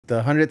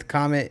the 100th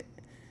comment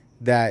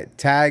that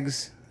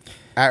tags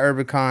at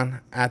Urbicon,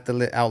 at the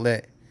Lit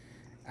Outlet,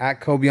 at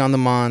Kobe on the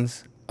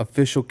Mons,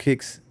 official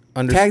kicks.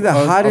 Tag the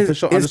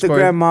hottest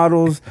Instagram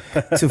models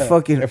to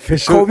fucking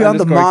Kobe on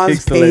the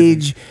Mons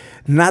page,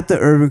 not the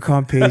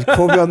Urbicon page.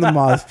 Kobe on the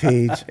Mons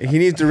page. He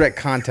needs direct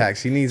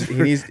contacts. He needs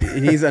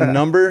a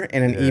number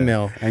and an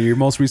email. And your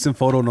most recent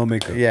photo, no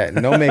makeup. Yeah,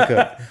 no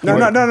makeup. No.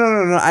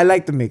 I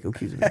like the makeup.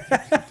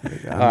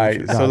 All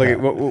right. So look,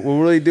 what we'll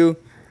really do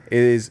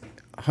is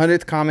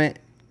 100th comment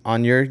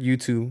on your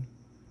YouTube.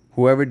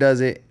 Whoever does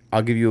it,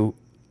 I'll give you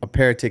a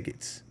pair of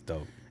tickets.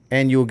 Dope.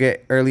 And you'll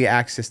get early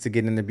access to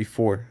get in there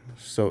before.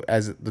 So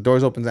as the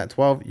doors opens at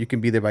 12, you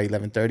can be there by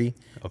 11:30.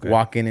 Okay.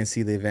 Walk in and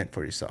see the event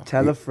for yourself.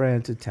 Tell a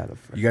friend to tell a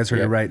friend. You guys heard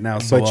it right now.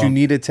 So, but you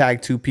need to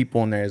tag 2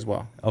 people in there as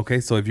well.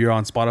 Okay, so if you're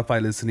on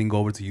Spotify listening, go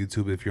over to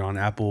YouTube. If you're on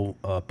Apple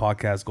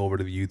Podcasts, go over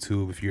to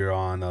YouTube. If you're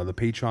on the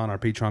Patreon, our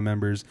Patreon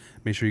members,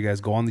 make sure you guys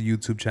go on the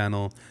YouTube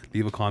channel,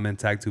 leave a comment,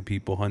 tag 2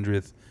 people.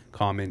 100th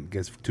comment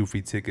gets 2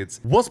 free tickets.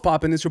 What's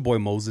poppin'? It's your boy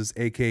Moses,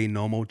 aka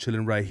Nomo,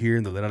 chilling right here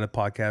in the Lit Out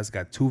Podcast.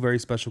 Got 2 very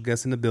special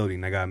guests in the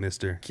building. I got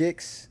Mr.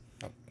 Kicks.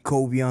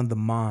 Kobe on the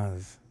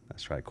Mons.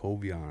 That's right,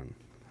 Kobe on.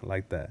 I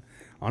like that.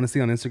 Honestly,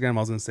 on Instagram, I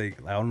was gonna say,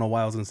 I don't know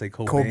why I was gonna say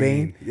Cobain.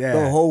 Cobain. Yeah,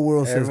 the whole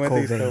world says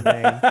Everyone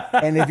Cobain.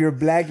 And if you're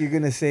black, you're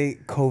gonna say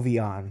Kobe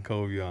on.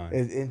 Kobe on.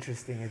 It's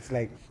interesting. It's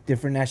like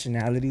different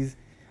nationalities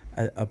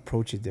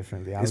approach it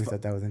differently. I always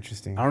thought that was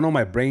interesting. I don't know.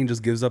 My brain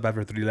just gives up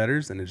after 3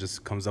 letters, and it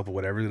just comes up with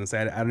whatever it's gonna say.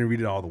 I didn't read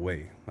it all the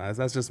way.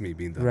 That's just me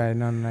being dumb. Right?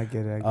 No, I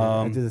get it.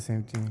 I do the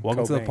same thing.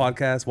 Welcome to the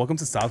podcast. Welcome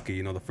to Southgate.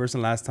 You know, the first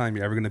and last time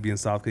you're ever gonna be in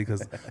Southgate, because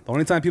the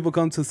only time people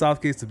come to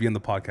Southgate is to be in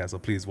the podcast. So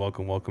please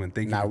welcome, and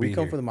thank you. Nah, for we being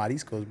come here. for the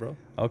Mariscos, bro.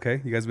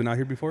 Okay, you guys been out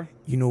here before?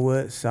 You know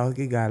what?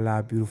 Southgate got a lot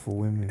of beautiful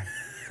women.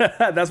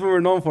 That's what we're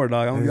known for,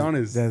 dog. I'm gonna be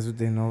honest. That's what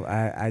they know.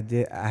 I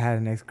had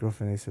an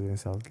ex-girlfriend that used to live in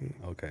Southgate.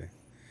 Okay,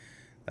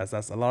 that's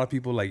a lot of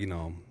people, like, you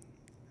know,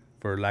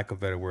 for lack of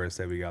better words,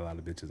 say we got a lot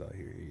of bitches out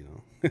here, you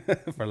know,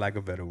 for lack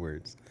of better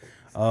words.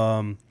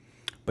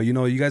 But, you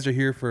know, you guys are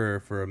here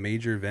for a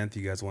major event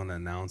you guys want to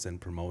announce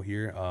and promote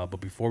here. But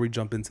before we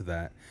jump into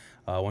that,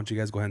 why don't you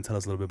guys go ahead and tell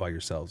us a little bit about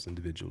yourselves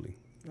individually.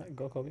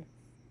 Go, Kobe.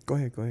 Go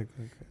ahead.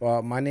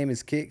 Well, my name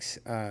is Kicks.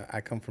 I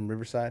come from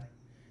Riverside.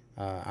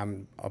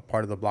 I'm a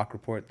part of the Block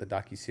Report, the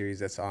docu-series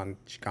that's on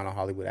Chicano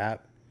Hollywood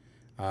app.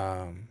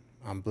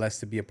 I'm blessed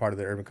to be a part of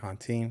the Urbicon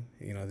team.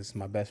 You know, this is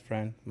my best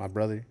friend, my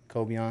brother,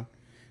 Kobe on.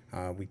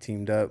 We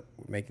teamed up,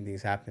 we're making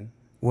things happen.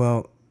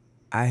 Well,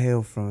 I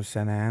hail from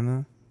Santa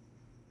Ana,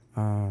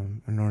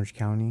 in Orange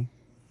County.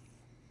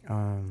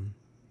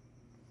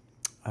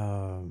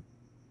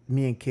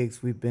 Me and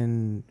Kicks, we've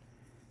been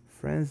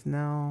friends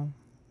now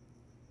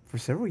for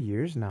several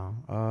years now.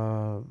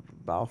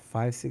 About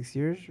 5-6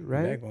 years,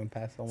 right? Yeah, going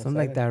past almost something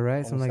 7, like that, right?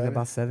 almost Something like 7.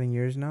 about 7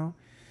 years now.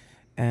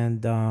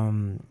 And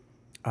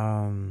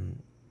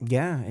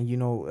yeah, and you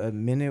know, a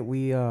minute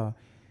we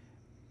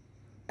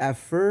at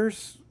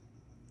first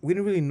we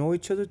didn't really know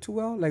each other too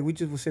well. Like, we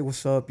just would say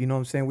what's up, you know what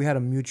I'm saying? We had a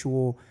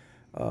mutual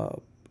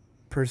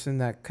person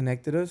that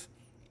connected us,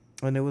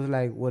 and it was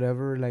like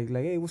whatever, like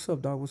hey, what's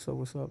up, dog? What's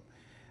up?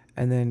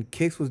 And then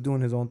Kicks was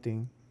doing his own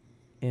thing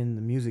in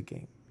the music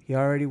game. He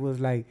already was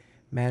like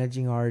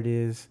managing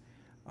artists.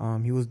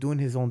 He was doing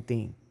his own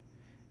thing.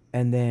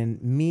 And then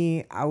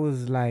me, I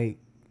was like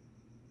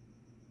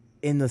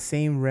in the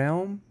same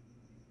realm,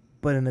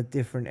 but in a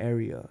different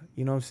area.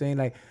 You know what I'm saying?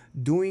 Like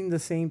doing the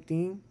same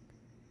thing.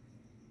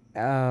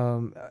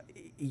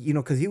 You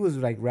know, because he was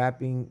like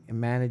rapping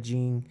and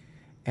managing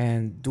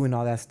and doing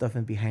all that stuff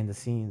and behind the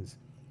scenes.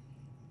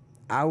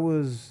 I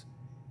was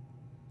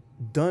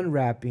done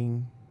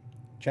rapping,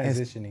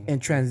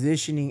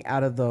 transitioning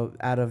out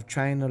of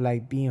trying to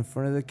like be in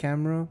front of the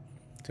camera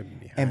to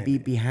be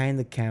behind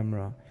the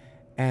camera.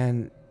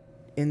 And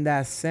in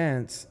that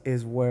sense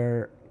is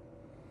where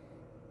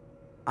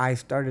I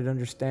started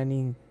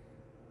understanding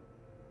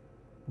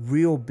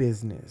real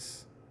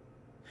business.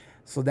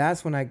 So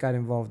that's when I got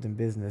involved in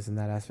business in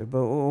that aspect.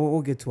 But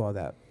we'll get to all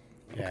that.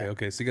 Yeah.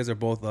 Okay. So you guys are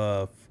both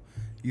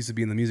used to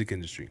be in the music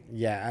industry.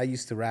 Yeah, I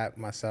used to rap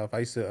myself. I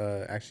used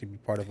to actually be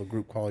part of a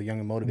group called Young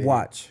and Motivated.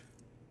 Watch.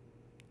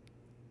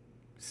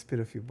 Spit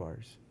a few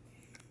bars.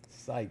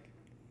 Psych.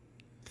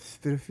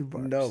 Spit a few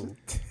bars. No.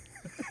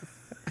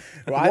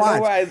 Well, I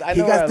know where I know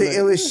he got the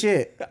illest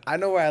shit. I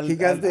know where I He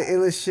got the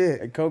illest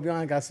shit. Kobe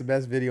on got the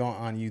best video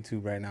on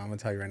YouTube right now. I'm gonna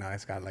tell you right now,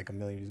 it's got like 1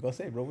 million views. Go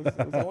say, bro. What's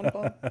that one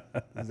called?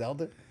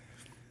 Zelda.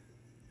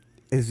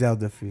 It's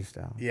Zelda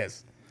freestyle.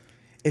 Yes.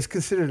 It's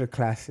considered a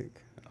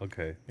classic.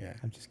 Okay. Yeah.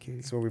 I'm just kidding.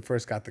 That's where we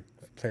first got the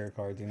player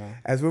cards, you know.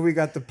 That's where we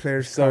got the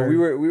players. So card. we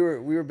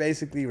were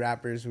basically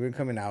rappers. We were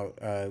coming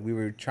out. We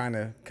were trying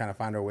to kind of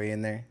find our way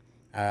in there.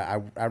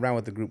 I ran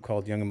with a group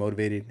called Young and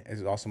Motivated. It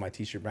was also my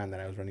t-shirt brand that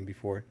I was running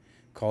before,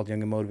 called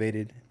Young and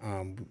Motivated.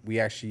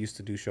 We actually used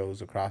to do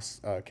shows across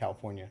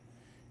California,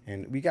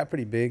 and we got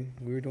pretty big.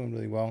 We were doing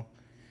really well.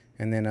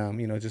 And then,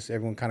 you know, just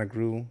everyone kind of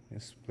grew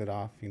and split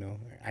off, you know.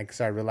 I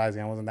started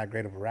realizing I wasn't that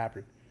great of a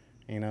rapper,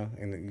 you know.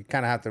 And you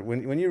kind of have to,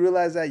 when you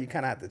realize that, you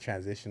kind of have to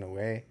transition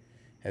away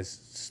as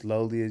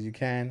slowly as you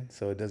can,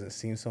 so it doesn't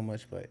seem so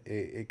much. But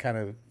it kind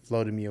of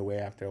floated me away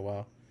after a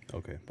while.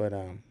 Okay. But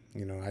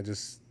you know,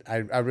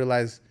 I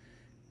realized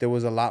there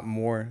was a lot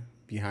more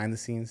behind the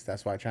scenes.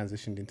 That's why I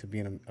transitioned into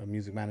being a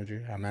music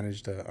manager. I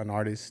managed an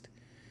artist.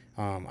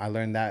 I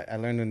learned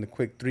in the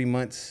quick 3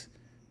 months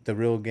the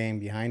real game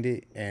behind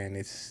it, and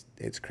it's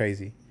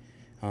crazy.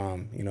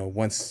 You know,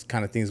 once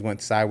kind of things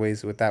went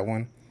sideways with that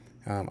one,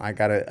 I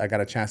got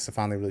a chance to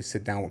finally really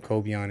sit down with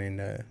Kobion,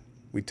 and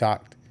we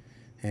talked.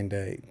 And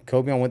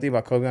Kobion, one thing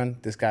about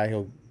Kobion, this guy,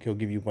 he'll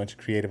give you a bunch of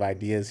creative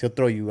ideas. He'll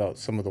throw you out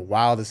some of the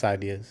wildest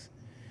ideas,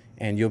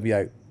 and you'll be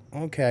like,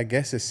 okay, I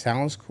guess it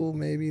sounds cool,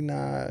 maybe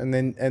not. And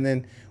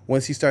then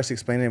once he starts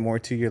explaining it more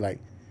to you, you're like,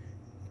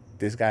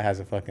 this guy has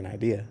a fucking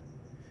idea.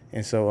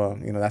 And so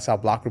you know, that's how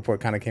Block Report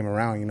kind of came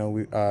around. You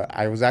know,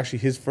 I was actually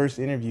his first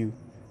interview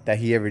that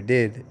he ever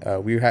did.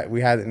 We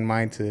had it in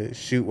mind to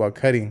shoot while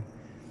cutting.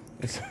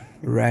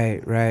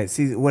 Right.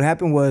 See, what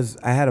happened was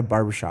I had a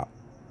barbershop.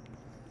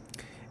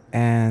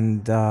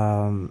 And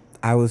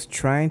I was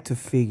trying to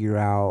figure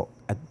out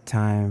at the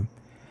time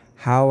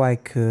how I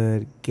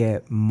could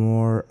get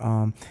more,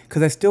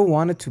 because I still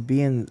wanted to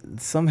be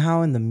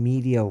somehow in the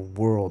media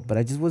world, but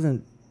I just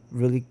wasn't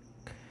really,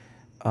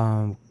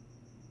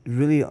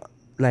 really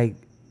like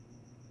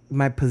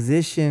my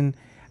position.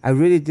 I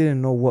really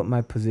didn't know what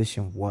my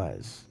position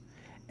was.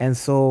 And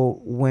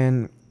so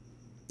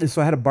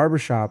I had a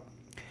barbershop,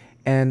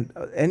 and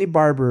any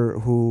barber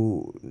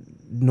who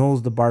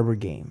knows the barber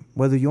game,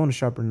 whether you own a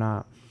shop or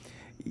not,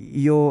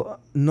 you'll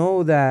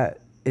know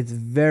that it's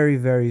very,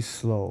 very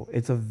slow.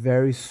 It's a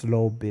very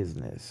slow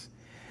business.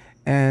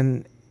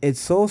 And it's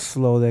so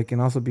slow that it can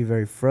also be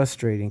very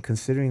frustrating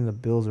considering the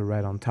bills are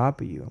right on top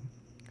of you.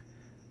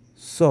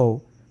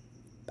 So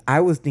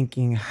I was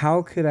thinking,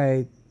 how could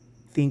I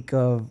think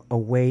of a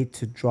way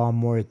to draw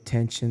more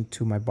attention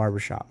to my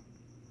barbershop?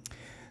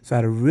 So I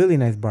had a really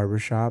nice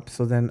barbershop.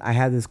 So then I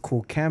had this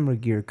cool camera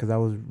gear because I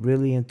was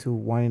really into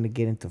wanting to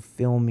get into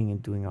filming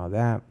and doing all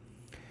that.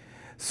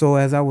 So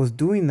as I was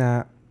doing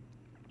that,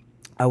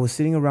 I was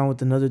sitting around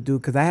with another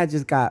dude because I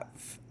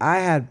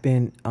had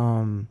been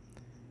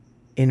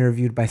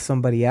interviewed by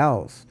somebody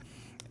else.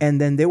 And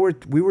then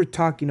we were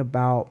talking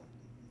about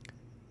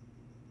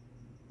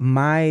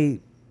my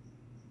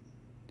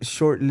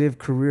short-lived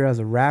career as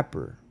a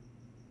rapper.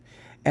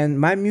 And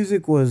my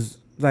music was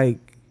like,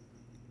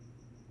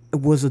 it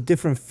was a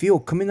different feel.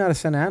 Coming out of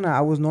Santa Ana, I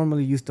was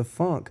normally used to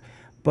funk,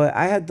 but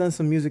I had done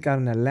some music out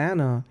in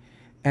Atlanta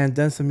and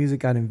done some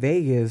music out in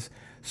Vegas,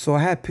 so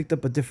I had picked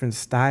up a different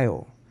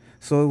style.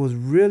 So it was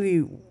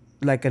really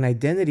like an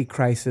identity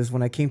crisis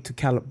when I came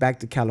to back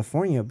to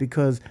California,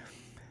 because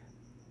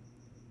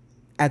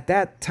at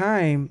that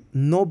time,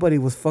 nobody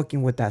was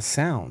fucking with that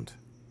sound.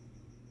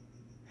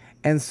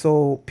 And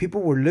so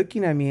people were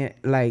looking at me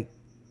like,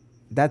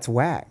 that's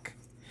whack.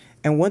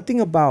 And one thing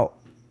about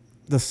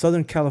the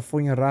Southern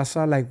California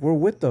raza, like, we're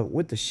with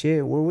the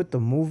shit, we're with the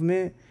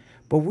movement,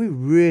 but we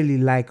really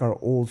like our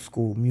old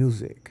school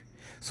music.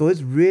 So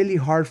it's really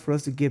hard for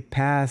us to get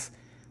past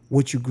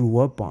what you grew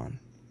up on,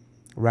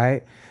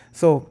 right?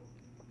 So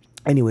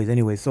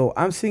anyways, so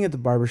I'm sitting at the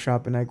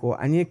barbershop and I go,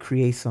 I need to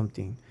create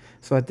something.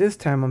 So at this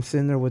time, I'm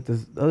sitting there with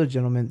this other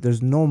gentleman.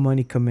 There's no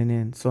money coming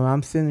in. So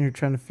I'm sitting here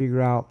trying to figure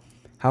out,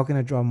 how can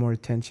I draw more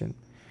attention?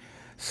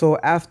 So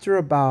I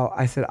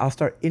said, I'll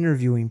start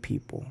interviewing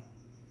people.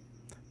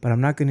 But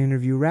I'm not going to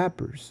interview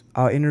rappers.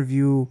 I'll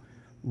interview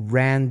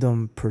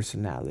random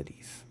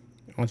personalities.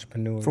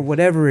 Entrepreneurs. For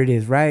whatever it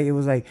is, right? It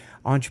was like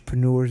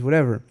entrepreneurs,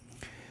 whatever.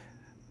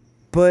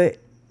 But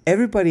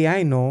everybody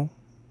I know,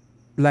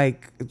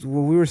 like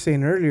what we were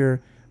saying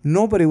earlier,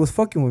 nobody was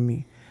fucking with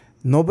me.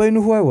 Nobody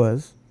knew who I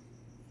was.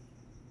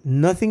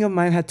 Nothing of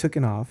mine had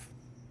taken off.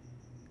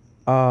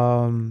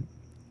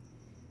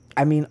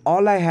 I mean,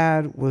 all I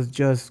had was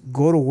just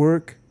go to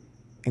work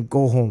and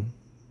go home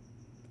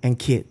and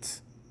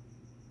kids.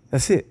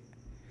 That's it.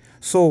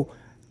 So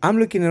I'm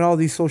looking at all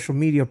these social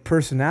media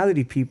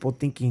personality people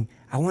thinking,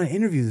 I want to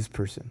interview this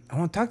person. I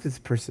want to talk to this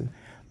person.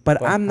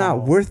 But I'm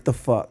not worth the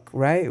fuck,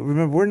 right?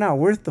 Remember, we're not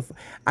worth the fuck.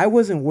 I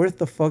wasn't worth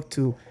the fuck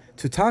to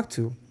talk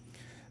to.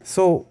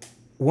 So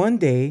one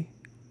day,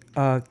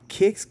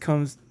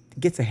 Kix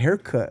gets a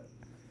haircut.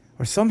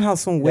 Or somehow,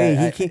 some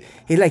way,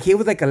 he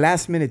was like a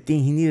last minute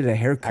thing. He needed a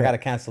haircut. I got a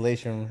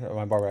cancellation at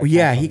my barber.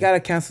 Yeah, he got a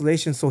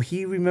cancellation. So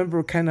he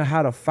remembered kind of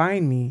how to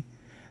find me.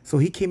 So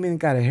he came in and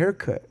got a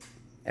haircut.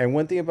 And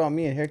one thing about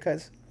me and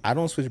haircuts, I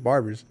don't switch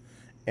barbers.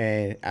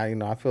 And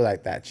I feel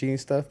like that cheating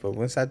stuff. But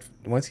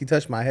once he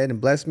touched my head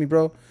and blessed me,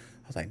 bro,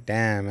 I was like,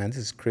 damn, man, this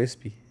is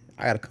crispy.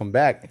 I gotta come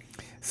back.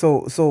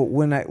 So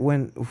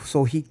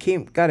he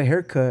got a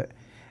haircut,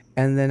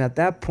 and then at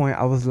that point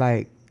I was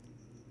like,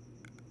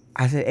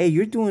 I said, hey,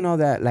 you're doing all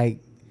that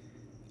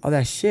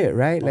shit,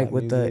 right? Like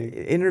with music,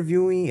 the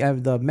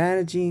interviewing, the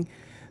managing.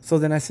 So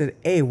then I said,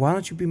 hey, why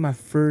don't you be my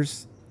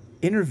first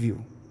interview?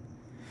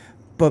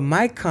 But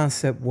my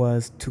concept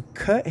was to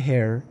cut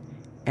hair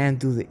and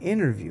do the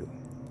interview.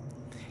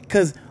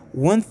 Because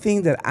one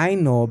thing that I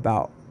know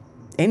about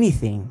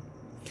anything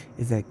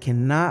is that it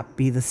cannot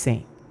be the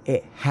same.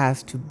 It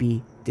has to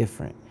be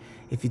different.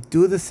 If you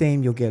do the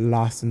same, you'll get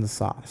lost in the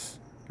sauce,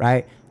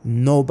 right?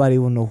 Nobody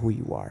will know who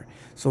you are.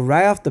 So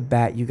right off the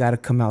bat, you got to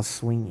come out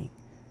swinging.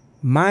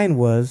 Mine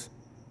was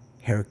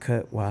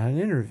haircut while at an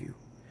interview.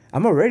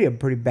 I'm already a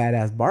pretty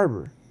badass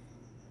barber.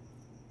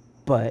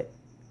 But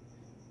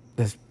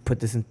let's put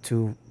this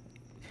into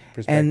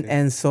Perspective.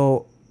 and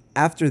so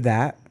after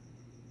that,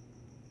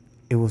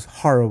 it was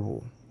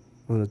horrible.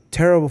 It was a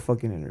terrible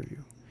fucking interview.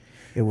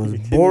 It was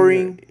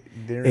boring.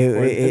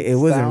 It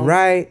wasn't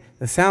right.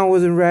 The sound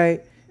wasn't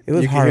right. It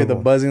was you can horrible. hear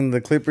the buzzing of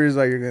the clippers.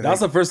 Like you're That's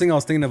the first thing I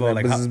was thinking about.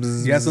 Like, bzz,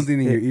 bzz, you have something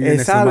in your ear It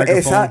next to the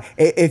microphone.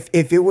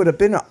 if it would have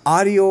been an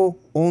audio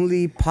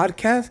only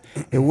podcast,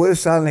 it would have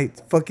sounded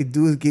like fucking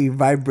dudes getting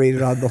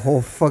vibrated on the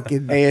whole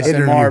fucking ASMR,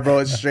 interview. bro.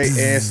 It's straight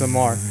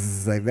ASMR.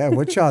 It's like, man,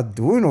 what y'all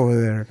doing over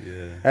there?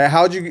 Yeah. Hey,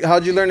 how'd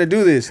you learn to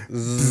do this?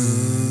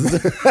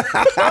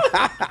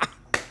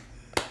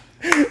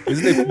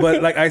 Isn't it?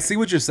 But like, I see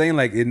what you're saying.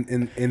 Like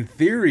in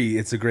theory,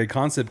 it's a great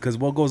concept because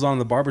what goes on in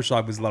the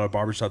barbershop is a lot of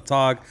barbershop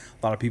talk,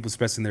 a lot of people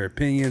expressing their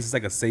opinions. It's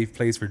like a safe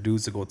place for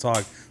dudes to go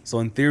talk. So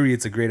in theory,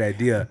 it's a great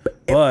idea.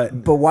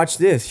 But watch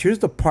this. Here's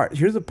the part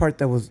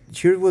that was.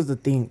 Here was the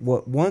thing.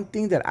 What one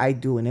thing that I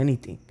do in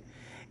anything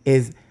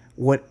is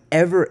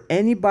whatever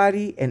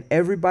anybody and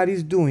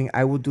everybody's doing,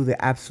 I will do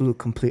the absolute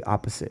complete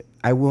opposite.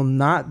 I will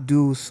not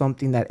do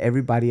something that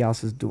everybody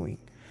else is doing.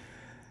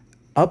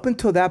 Up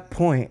until that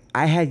point,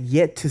 I had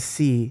yet to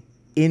see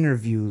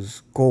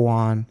interviews go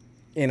on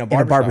in a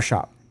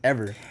barbershop.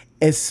 Ever.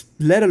 It's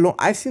let alone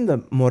I've seen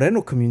the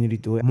Moreno community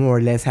do it. More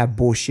or less have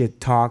bullshit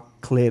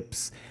talk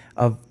clips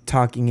of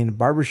talking in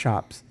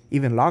barbershops,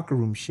 even locker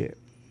room shit.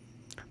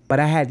 But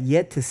I had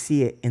yet to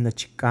see it in the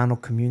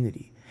Chicano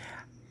community.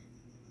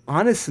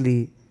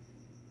 Honestly,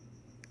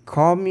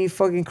 call me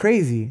fucking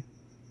crazy,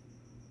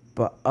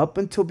 but up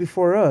until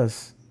before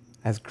us,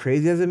 as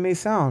crazy as it may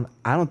sound,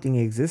 I don't think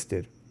it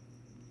existed.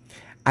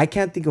 I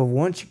can't think of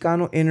one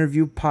Chicano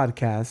interview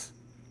podcast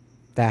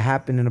that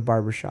happened in a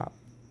barbershop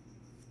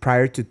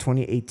prior to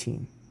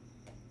 2018.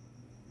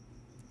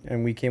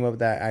 And we came up with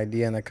that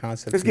idea and the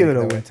concept. Let's give it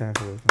a one time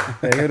for this.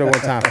 Yeah, give it a one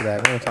time for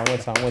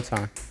that. One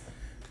time.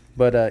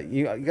 But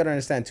you gotta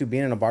understand too,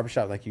 being in a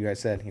barbershop, like you guys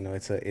said,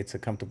 it's a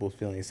comfortable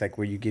feeling. It's like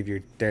where you give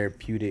your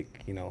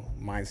therapeutic,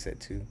 mindset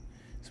to.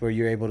 It's where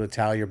you're able to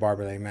tell your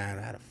barber, like, man,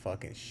 I had a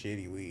fucking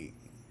shitty week.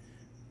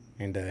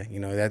 And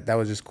that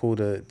was just cool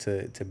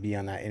to be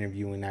on that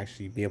interview and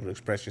actually be able to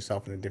express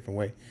yourself in a different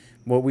way.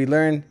 What we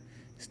learned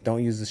is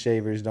don't use the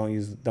shavers, don't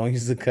use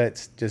the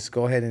cuts. Just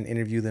go ahead and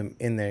interview them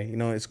in there.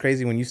 It's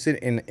crazy when you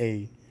sit in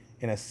a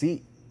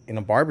seat, in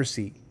a barber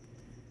seat.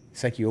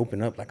 It's like you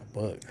open up like a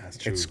book. That's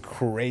true. It's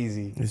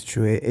crazy. It's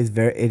true. It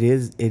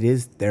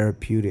is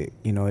therapeutic.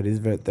 It is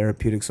very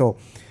therapeutic. So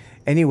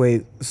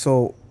anyway,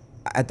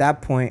 at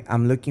that point,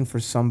 I'm looking for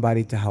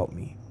somebody to help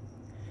me.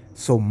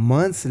 So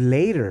months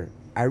later,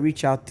 I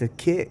reach out to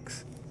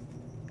Kix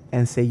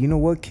and say, you know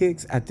what,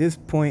 Kix? At this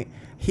point,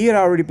 he had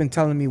already been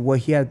telling me what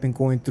he had been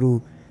going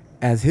through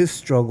as his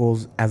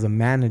struggles as a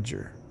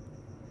manager,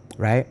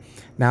 right?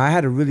 Now, I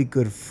had a really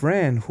good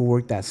friend who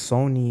worked at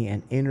Sony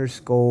and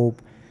Interscope,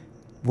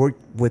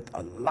 worked with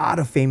a lot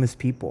of famous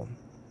people,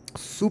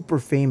 super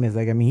famous.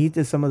 Like, he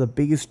did some of the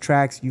biggest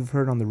tracks you've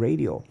heard on the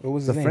radio. What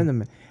was his his friend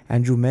name? of mine,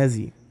 Andrew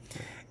Mezzi.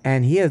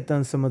 And he has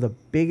done some of the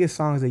biggest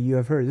songs that you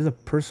have heard. This is a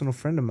personal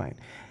friend of mine.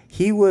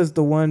 He was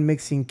the one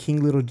mixing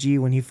King Little G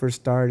when he first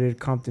started,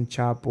 Compton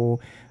Chapo.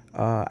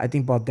 I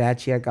think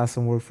Baldacci, I got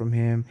some work from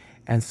him.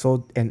 And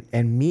so,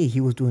 and me,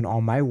 he was doing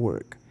all my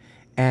work.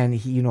 And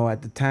he,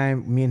 at the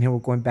time, me and him were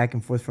going back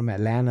and forth from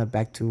Atlanta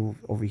back to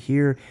over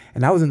here.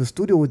 And I was in the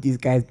studio with these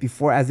guys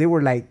before, as they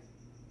were like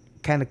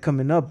kind of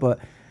coming up, but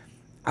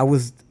I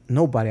was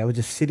nobody. I was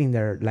just sitting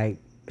there like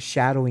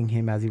shadowing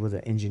him as he was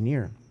an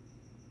engineer.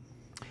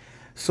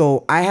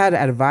 So I had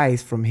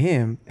advice from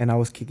him, and I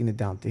was kicking it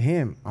down to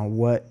him on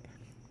what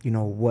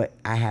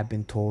I had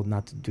been told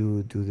not to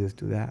do this,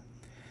 do that.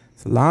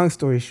 So long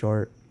story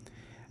short,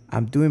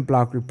 I'm doing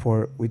block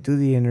report. We do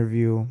the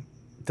interview.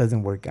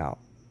 Doesn't work out.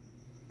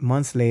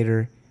 Months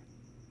later,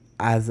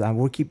 as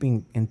we're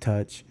keeping in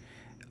touch,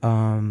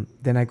 then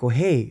I go,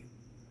 hey,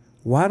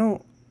 why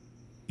don't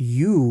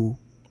you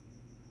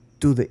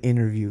do the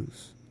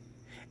interviews?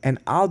 And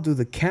I'll do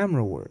the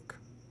camera work.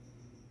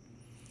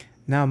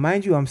 Now,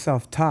 mind you, I'm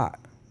self-taught,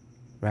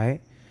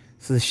 right?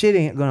 So the shit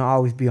ain't going to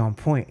always be on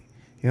point.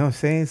 You know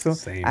what I'm saying? So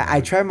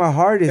I try my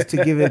hardest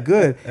to give it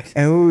good.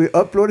 And when we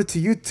upload it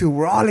to YouTube,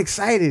 we're all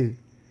excited.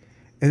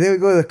 And then we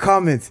go to the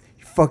comments.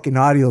 Your fucking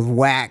audio's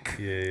whack.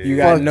 Yeah. You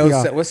got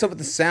Fuck what's up with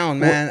the sound,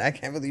 man? I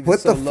can't believe what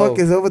it's so the fuck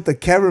is up with the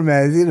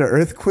cameraman? Is it an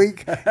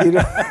earthquake?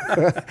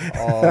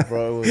 Oh,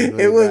 bro,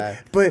 it was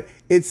bad. But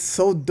it's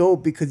so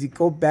dope because you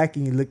go back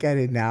and you look at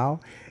it now,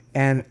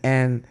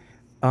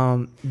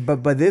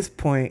 but by this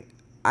point,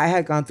 I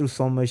had gone through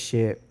so much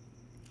shit.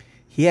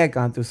 He had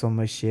gone through so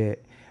much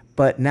shit.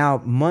 But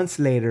now, months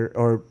later,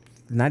 or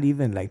not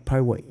even like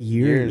probably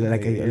Years a little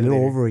later.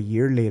 over a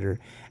year later,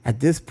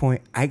 at this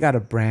point, I got a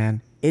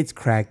brand. It's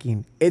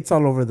cracking. It's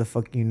all over the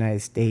fucking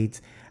United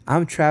States.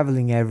 I'm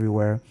traveling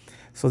everywhere.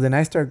 So then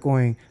I start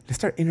going, let's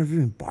start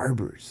interviewing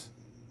barbers.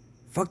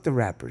 Fuck the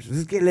rappers.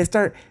 Let's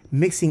start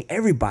mixing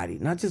everybody,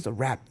 not just a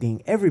rap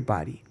thing,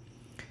 everybody.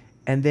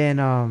 And then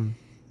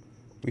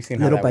We seen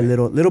how little that by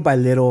went. little by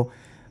little,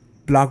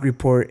 Blog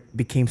Report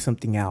became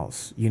something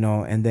else, you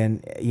know. And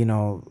then, you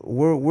know,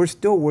 we're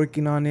still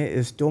working on it.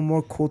 There's still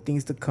more cool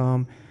things to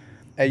come.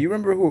 Hey, you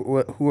remember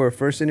who our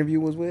first interview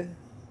was with?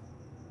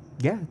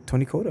 Yeah,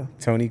 Tony Coda.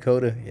 Tony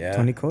Coda. Yeah.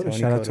 Tony Coda.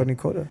 Shout out Tony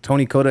Coda.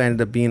 Tony Coda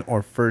ended up being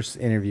our first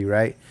interview,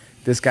 right?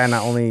 This guy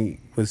not only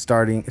was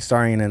starring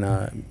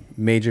in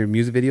major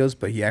music videos,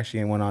 but he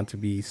actually went on to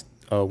be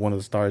one of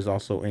the stars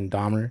also in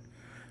Dahmer.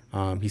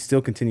 He's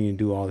still continuing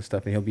to do all this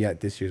stuff, and he'll be at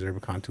this year's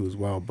UrbanCon too as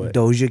well. But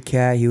Doja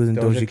Cat, he was in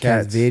Doja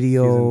Cat's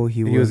video.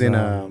 He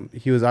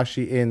was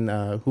actually in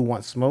Who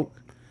Wants Smoke.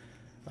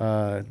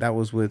 That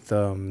was with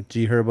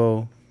G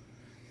Herbo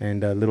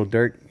and Little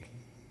Durk.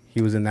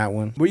 He was in that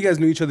one. Well, you guys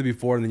knew each other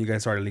before, and then you guys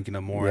started linking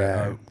up more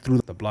Yeah. through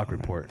the Block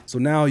Report. So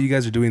now you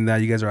guys are doing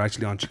that. You guys are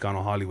actually on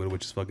Chicano Hollywood,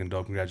 which is fucking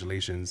dope.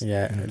 Congratulations.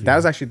 Yeah, that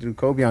was actually through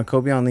Kobeon.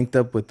 Kobeon linked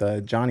up with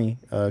Johnny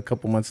a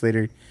couple months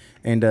later.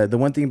 And the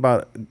one thing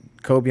about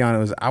Kobeon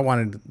was I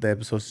wanted the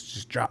episodes to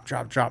just drop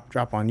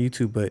on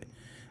YouTube. But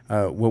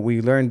what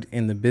we learned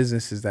in the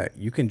business is that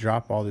you can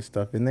drop all this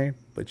stuff in there,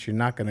 but you're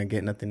not going to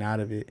get nothing out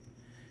of it.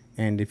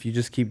 And if you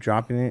just keep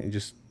dropping it and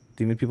just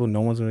leaving people,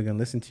 no one's really going to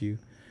listen to you.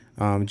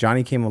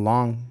 Johnny came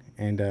along,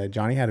 and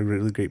Johnny had a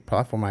really great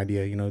platform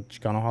idea. You know,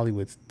 Chicano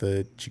Hollywood's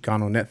the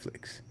Chicano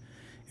Netflix.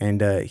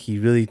 And he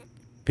really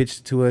pitched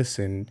it to us,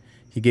 and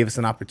he gave us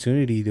an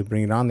opportunity to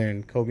bring it on there.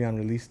 And Kobeon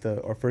released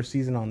our first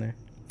season on there.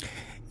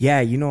 Yeah,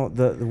 you know,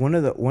 the one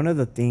of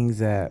the things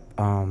that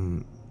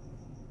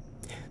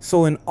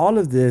so in all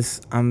of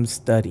this, I'm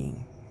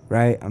studying,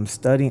 right? I'm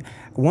studying.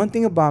 One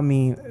thing about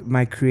me,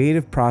 my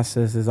creative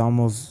process is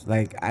almost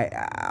like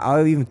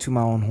I'll even toot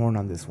my own horn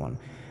on this one.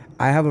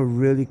 I have a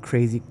really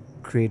crazy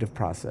creative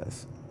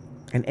process.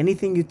 And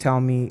anything you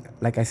tell me,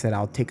 like I said,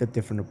 I'll take a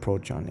different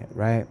approach on it,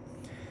 right?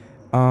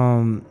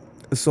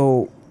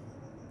 So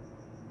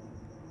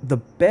the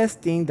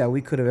best thing that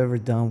we could have ever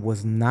done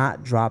was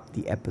not drop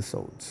the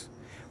episodes.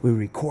 We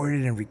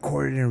recorded and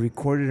recorded and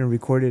recorded and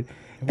recorded.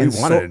 We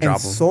wanted to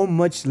drop them. So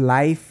much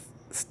life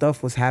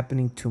stuff was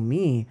happening to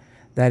me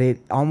that it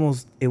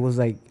was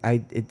like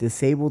it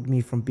disabled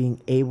me from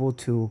being able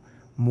to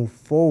move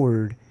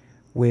forward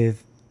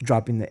with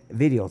dropping the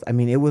videos. I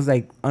mean, it was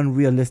like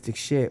unrealistic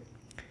shit.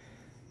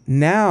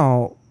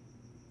 Now,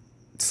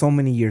 so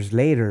many years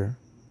later,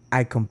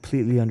 I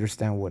completely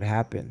understand what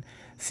happened.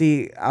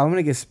 See, I'm going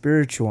to get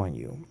spiritual on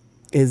you.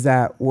 Is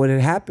that what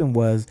had happened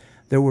was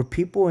there were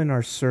people in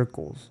our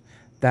circles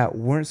that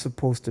weren't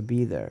supposed to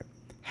be there.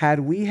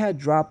 Had we had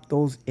dropped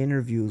those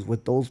interviews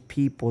with those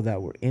people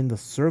that were in the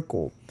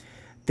circle,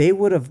 they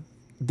were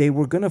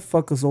going to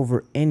fuck us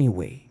over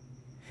anyway.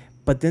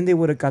 But then they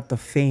would have got the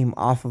fame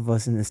off of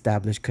us and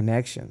established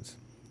connections.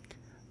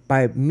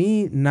 By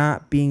me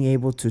not being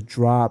able to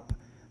drop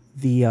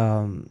the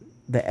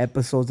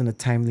episodes in a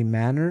timely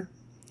manner,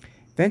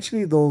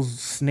 eventually those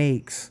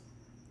snakes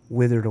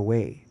withered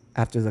away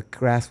after the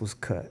grass was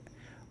cut.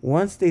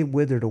 Once they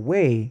withered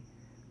away,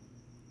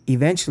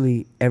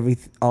 eventually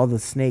all the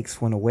snakes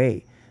went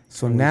away.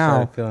 So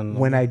now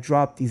when I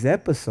drop these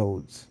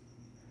episodes,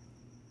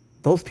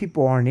 those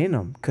people aren't in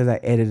them because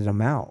I edited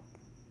them out.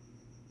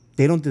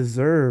 They don't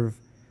deserve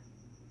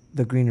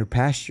the greener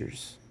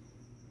pastures.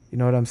 You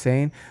know what I'm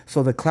saying?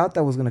 So the clout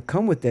that was going to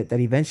come with it, that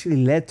eventually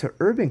led to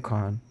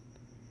UrbanCon,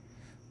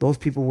 those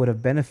people would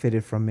have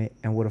benefited from it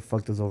and would have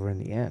fucked us over in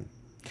the end.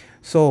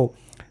 So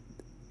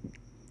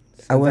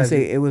I want to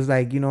say it was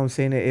like, you know what I'm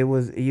saying? It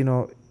was, you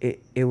know,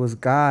 it was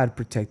God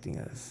protecting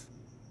us.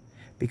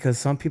 Because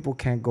some people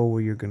can't go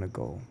where you're going to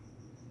go.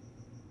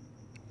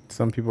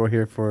 Some people are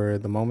here for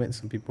the moment.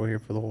 Some people are here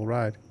for the whole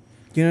ride.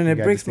 You know, and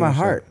it breaks my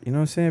heart. You know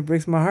what I'm saying? It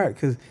breaks my heart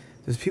because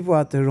there's people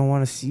out there who don't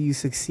want to see you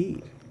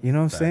succeed. You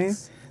know what I'm saying?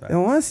 They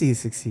don't want to see you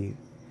succeed.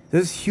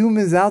 There's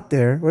humans out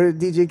there. What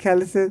did DJ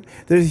Khaled said?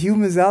 There's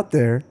humans out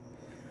there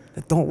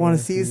that don't want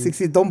to see you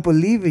succeed. Don't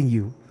believe in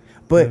you.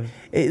 But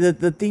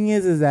the thing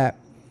is that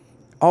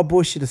all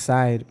bullshit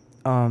aside,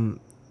 in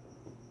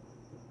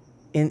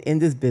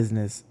this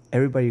business,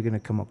 everybody you're gonna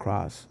come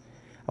across,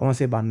 I want to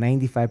say about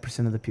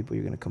 95% of the people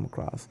you're gonna come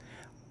across,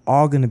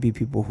 are gonna be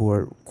people who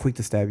are quick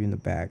to stab you in the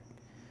back.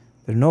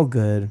 They're no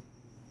good.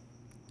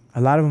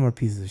 A lot of them are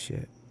pieces of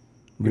shit.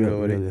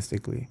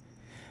 Realistically.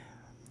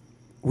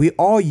 We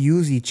all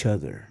use each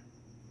other.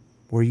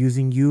 We're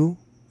using you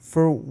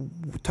for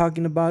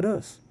talking about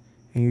us.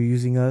 And you're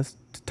using us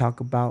to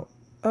talk about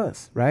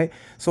us, right?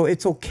 So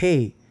it's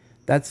okay.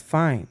 That's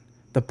fine.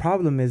 The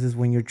problem is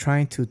when you're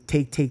trying to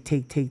take.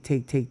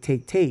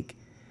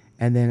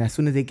 And then as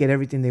soon as they get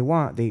everything they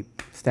want, they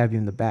stab you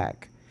in the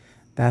back.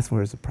 That's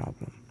where it's a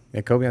problem. Yeah,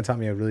 Kobe taught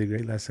me a really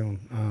great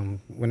lesson.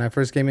 When I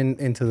first came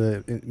into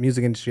the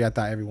music industry, I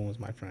thought everyone was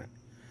my friend.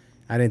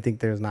 I didn't think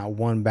there was not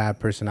one bad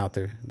person out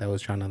there that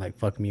was trying to like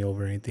fuck me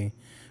over or anything.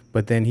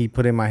 But then he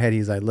put in my head,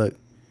 he's like, look,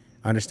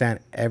 understand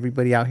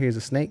everybody out here is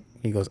a snake.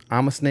 He goes,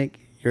 I'm a snake,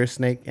 you're a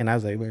snake. And I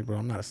was like, wait, bro,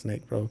 I'm not a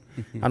snake, bro.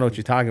 I know what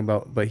you're talking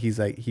about. But he's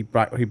like, he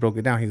broke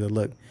it down. He's like,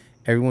 look,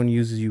 everyone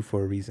uses you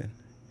for a reason.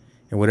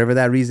 And whatever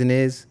that reason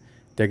is,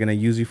 they're going to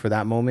use you for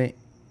that moment.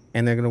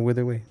 And they're going to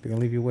wither away. They're going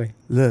to leave you away.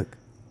 Look,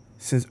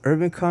 since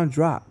Urban Con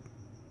dropped,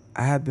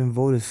 I have been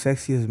voted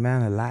sexiest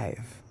man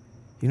alive.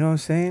 You know what I'm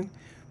saying?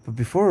 But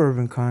before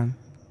Urban Con,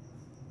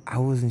 I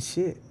wasn't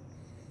shit.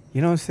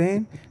 You know what I'm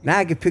saying? Now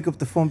I can pick up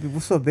the phone and be,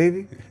 what's up,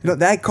 baby? You know,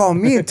 they call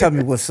me and tell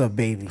me, what's up,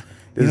 baby?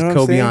 This You know is what I'm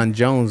Kobe saying? on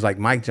Jones, like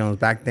Mike Jones.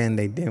 Back then,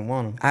 they didn't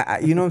want him.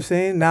 You know what I'm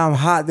saying? Now I'm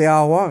hot, they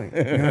all want me.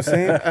 You know what I'm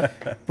saying?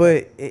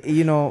 But,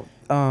 you know,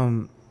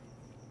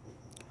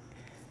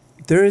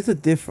 there is a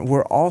difference.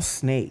 We're all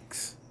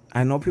snakes.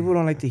 I know people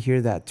don't like to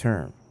hear that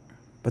term.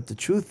 But the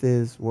truth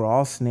is, we're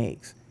all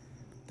snakes.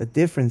 The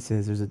difference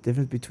is, there's a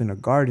difference between a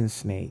garden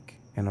snake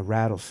and a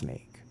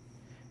rattlesnake.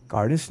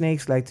 Garden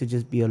snakes like to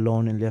just be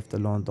alone and left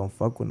alone, don't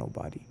fuck with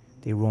nobody.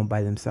 They roam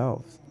by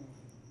themselves.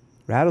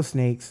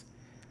 Rattlesnakes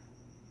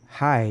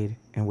hide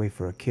and wait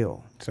for a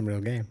kill. It's a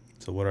real game.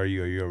 So what are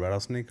you? Are you a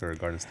rattlesnake or a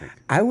garden snake?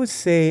 I would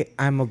say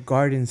I'm a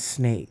garden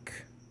snake,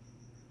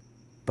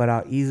 but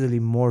I'll easily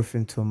morph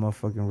into a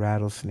motherfucking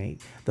rattlesnake.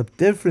 The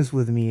difference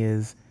with me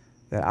is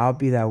that I'll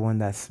be that one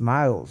that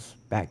smiles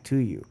back to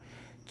you.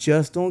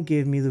 Just don't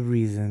give me the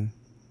reason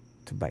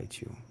to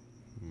bite you,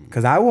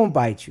 because I won't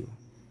bite you.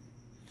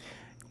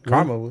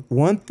 Karma will.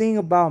 One thing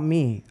about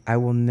me, I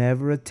will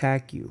never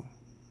attack you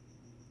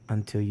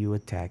until you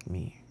attack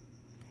me.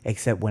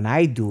 Except when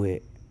I do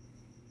it,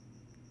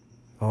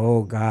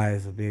 oh, God,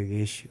 it's a big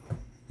issue.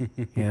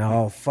 You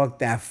know, oh, fuck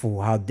that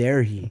fool. How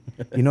dare he?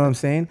 You know what I'm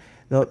saying?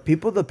 The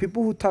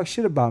people who talk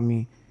shit about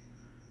me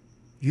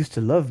used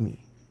to love me.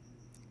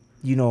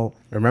 You know,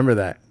 Remember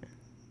that.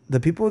 the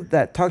people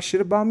that talk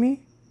shit about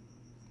me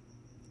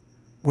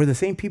were the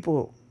same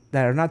people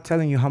that are not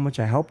telling you how much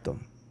I helped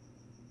them.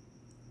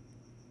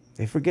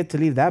 They forget to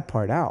leave that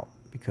part out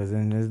because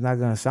then it's not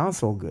going to sound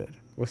so good.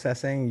 What's that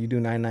saying? You do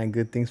 99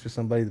 good things for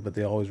somebody, but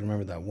they always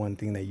remember that one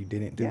thing that you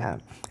didn't do. Yeah.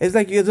 It's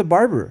like you as a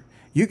barber.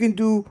 You can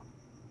do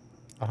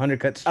 100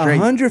 cuts straight.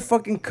 100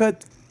 fucking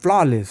cut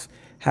flawless.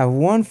 Have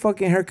one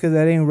fucking haircut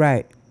that ain't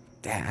right.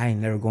 Damn, I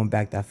ain't never going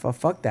back that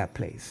fuck that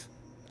place.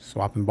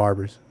 Swapping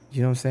barbers.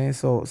 You know what I'm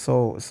saying?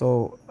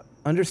 So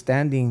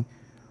understanding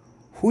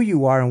who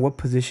you are and what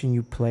position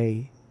you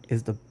play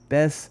is the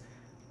best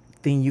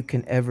thing you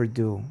can ever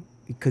do,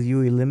 because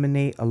you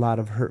eliminate a lot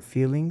of hurt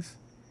feelings.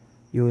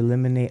 You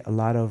eliminate a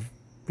lot of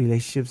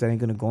relationships that ain't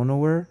gonna go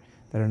nowhere,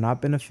 that are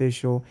not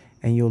beneficial,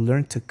 and you'll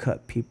learn to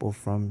cut people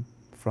from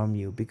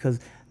you, because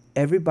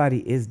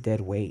everybody is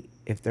dead weight.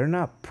 If they're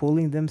not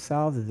pulling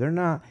themselves, if they're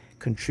not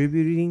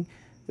contributing,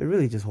 they're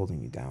really just holding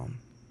you down.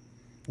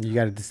 You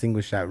got to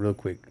distinguish that real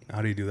quick.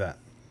 How do you do that?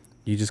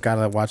 You just got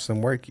to watch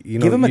them work. You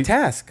know, Give them a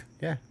task.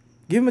 Yeah.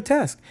 Give them a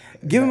task.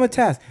 Give them a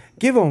task.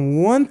 Give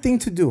them one thing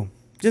to do.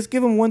 Just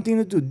give them one thing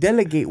to do.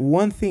 Delegate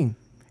one thing.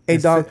 Hey,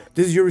 dog,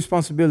 this is your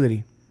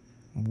responsibility.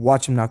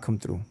 Watch them not come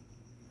through.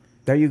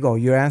 There you go.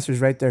 Your answer is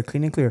right there,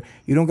 clean and clear.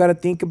 You don't got to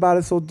think about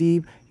it so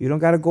deep. You don't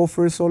got to go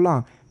for it so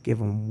long. Give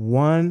them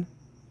one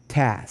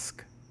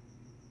task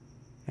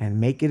and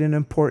make it an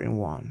important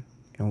one,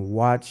 and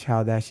watch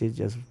how that shit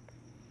just...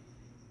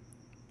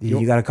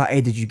 You got to call,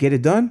 hey, did you get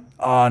it done?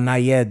 Oh,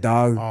 not yet,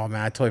 dog. Oh,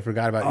 man, I totally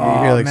forgot about you. Oh,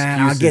 You hear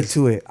man, I'll get excuses.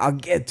 to it. I'll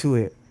get to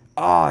it.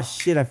 Oh,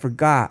 shit, I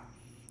forgot.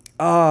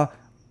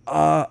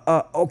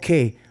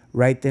 Okay.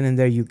 Right then and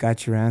there, you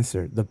got your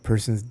answer. The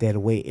person's dead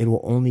weight. It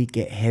will only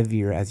get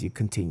heavier as you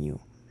continue.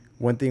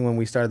 One thing when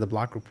we started the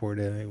Block Report,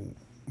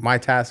 my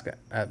task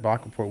at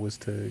Block Report was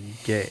to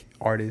get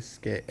artists,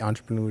 get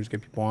entrepreneurs,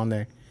 get people on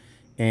there.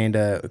 And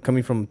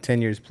coming from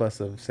 10 years plus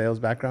of sales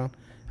background,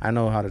 I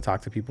know how to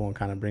talk to people and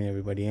kind of bring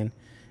everybody in.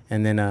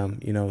 And then,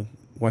 you know,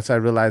 once I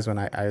realized when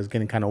I was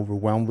getting kind of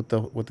overwhelmed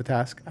with the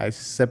task, I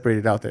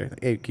separated out there.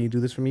 Hey, can you do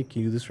this for me?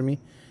 Can you do this for me?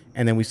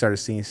 And then we started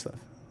seeing stuff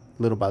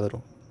little by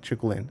little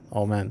trickle in.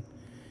 Oh, man,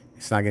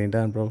 it's not getting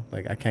done, bro.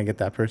 Like, I can't get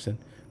that person.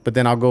 But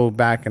then I'll go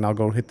back and I'll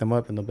go hit them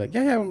up and they'll be like,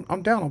 yeah,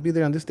 I'm down. I'll be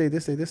there on this day,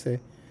 this day, this day.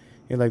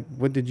 You're like,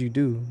 what did you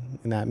do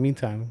in that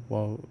meantime?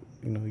 Well,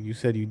 you know, you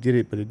said you did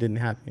it, but it didn't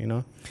happen, you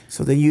know?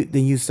 So then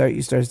you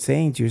start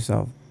saying to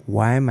yourself,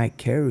 why am I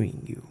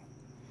carrying you?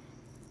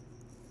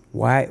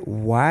 Why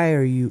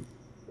are you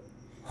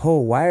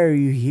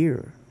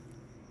here?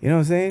 You know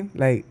what I'm saying?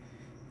 Like,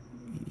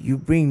 you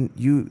bring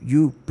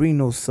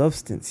no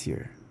substance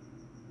here.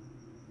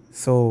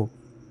 So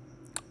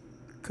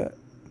cut.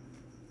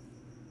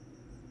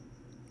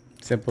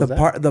 Simple as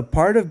that. The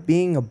part of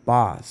being a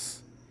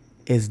boss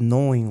is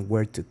knowing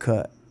where to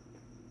cut,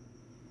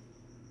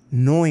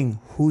 knowing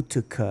who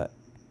to cut,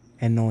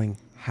 and knowing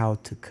how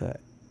to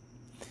cut.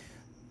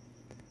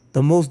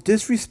 The most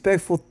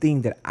disrespectful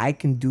thing that I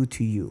can do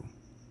to you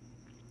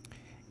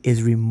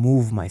is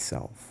remove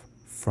myself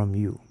from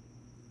you.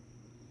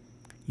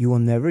 You will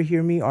never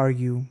hear me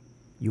argue.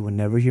 You will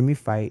never hear me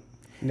fight.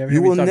 Never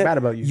hear me talk bad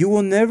about you. You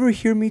will never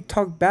hear me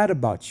talk bad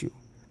about you.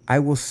 I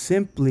will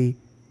simply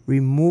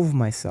remove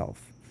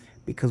myself.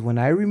 Because when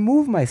I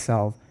remove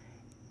myself,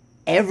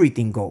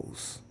 everything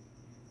goes.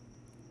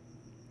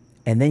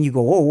 And then you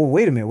go, whoa,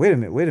 wait a minute.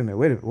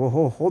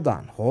 Whoa, hold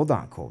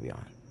on, Kobe.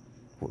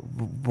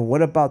 But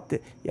what about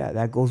the? Yeah,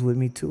 that goes with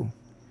me too.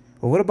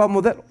 Well, what about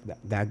Modelo?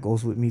 That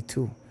goes with me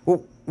too.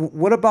 Well,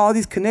 what about all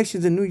these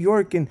connections in New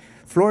York and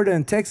Florida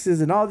and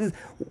Texas and all these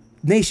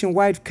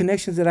nationwide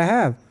connections that I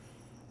have?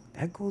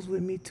 That goes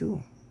with me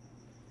too.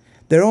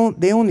 They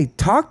only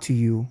talk to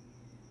you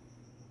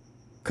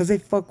because they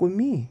fuck with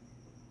me.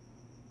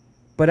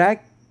 But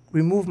I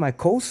remove my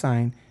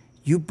cosign,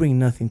 you bring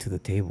nothing to the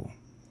table.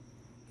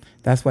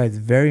 That's why it's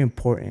very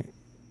important,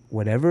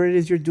 whatever it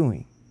is you're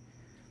doing,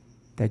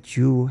 that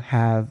you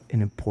have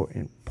an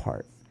important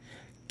part.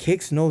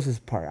 Kicks knows his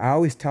part. I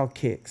always tell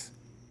Kicks,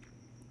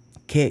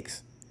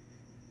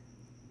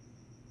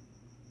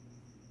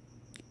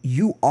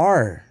 you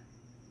are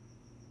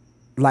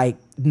like,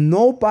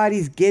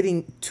 nobody's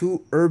getting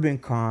to Urban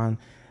Con.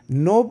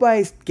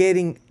 Nobody's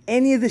getting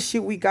any of the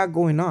shit we got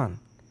going on.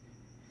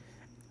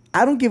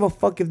 I don't give a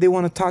fuck if they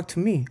want to talk to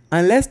me.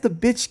 Unless the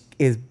bitch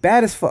is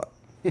bad as fuck.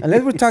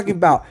 Unless we're talking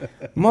about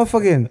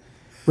motherfucking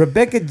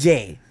Rebecca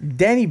J,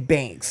 Danny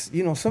Banks,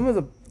 some of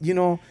the,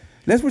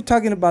 unless we're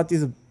talking about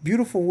these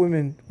beautiful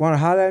women want to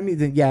holler at me,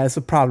 then yeah, it's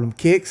a problem.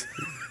 Kicks,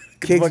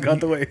 Fuck out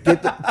the way.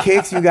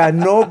 Kicks, you got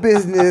no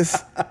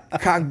business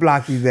cock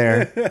blocking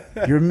there.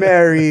 You're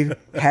married,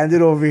 hand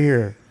it over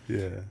here.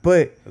 Yeah.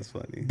 But that's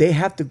funny. They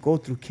have to go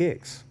through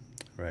Kicks.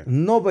 Right.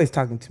 Nobody's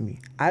talking to me.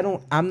 I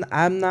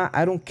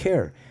don't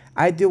care.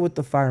 I deal with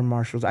the fire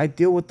marshals. I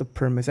deal with the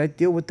permits. I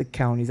deal with the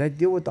counties. I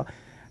deal with the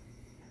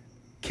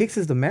Kicks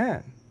is the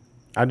man.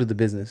 I do the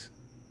business.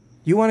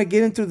 You want to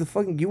get into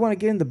you want to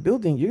get in the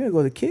building, you're going to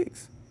go to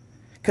Kicks.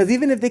 Because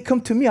even if they come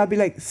to me, I'll be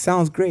like,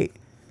 sounds great.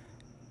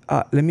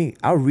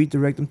 I'll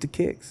redirect them to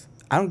Kicks.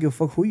 I don't give a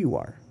fuck who you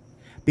are.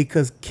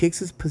 Because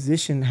Kicks'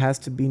 position has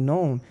to be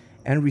known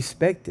and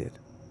respected.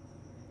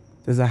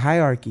 There's a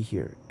hierarchy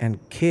here.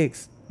 And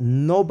Kicks,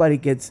 nobody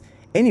gets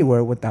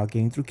anywhere without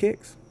getting through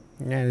Kicks.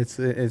 Yeah,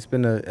 it's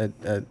been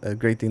a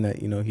great thing that,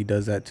 he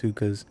does that too,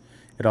 because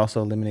it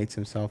also eliminates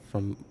himself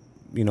from,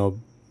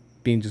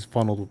 being just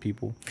funneled with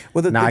people.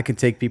 Well, now I can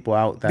take people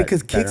out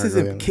because Kicks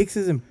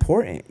is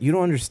important. You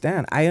don't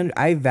understand.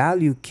 I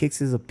value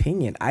Kicks'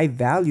 opinion. I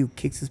value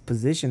Kicks'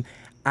 position.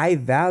 I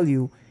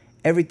value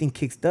everything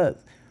Kicks does.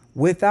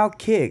 Without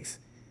Kicks,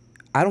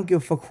 I don't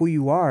give a fuck who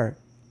you are.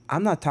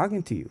 I'm not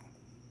talking to you.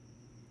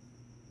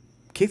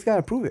 Kicks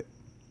gotta prove it.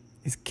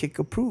 It's Kick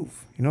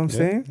approve. You know what I'm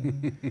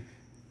saying?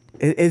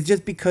 It's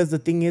just because the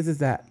thing is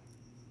that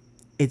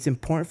it's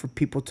important for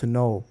people to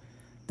know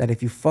that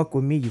if you fuck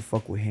with me, you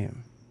fuck with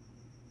him.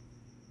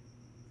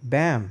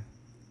 Bam.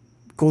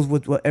 Goes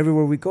with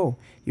everywhere we go.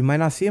 You might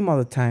not see him all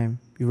the time,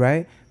 you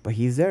right? But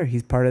he's there.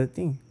 He's part of the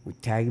thing. We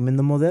tag him in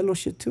the Modelo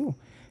shit too,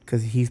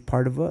 because he's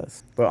part of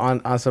us. But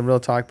on some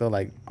real talk though,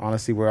 like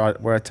honestly,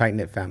 we're a tight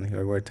knit family,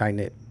 or we're a tight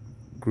knit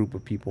group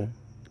of people,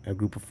 a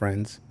group of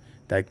friends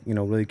that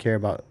really care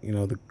about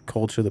the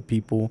culture, the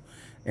people,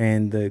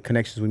 and the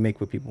connections we make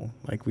with people.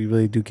 Like we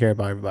really do care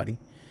about everybody.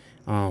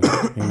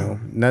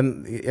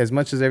 None as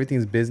much as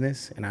everything's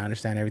business, and I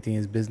understand everything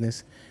is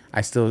business. I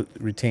still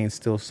retain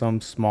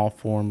some small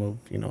form of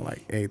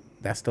like, hey,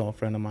 that's still a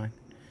friend of mine.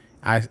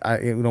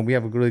 We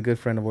have a really good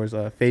friend of ours,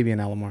 Fabian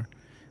Alomar.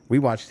 We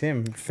watched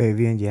him.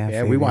 Fabian.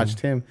 We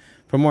watched him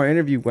for more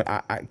interview.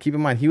 I keep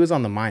in mind he was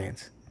on the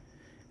Mayans,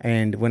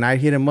 and when I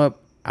hit him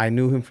up, I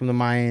knew him from the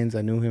Mayans.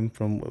 I knew him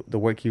from the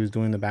work he was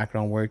doing, the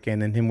background work,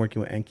 and then him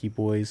working with Enki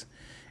Boys,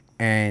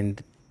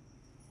 and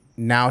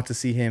now to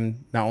see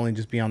him not only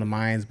just be on the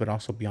Mayans but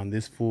also be on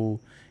this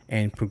fool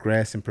and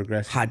progress.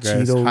 Hot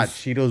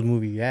Cheetos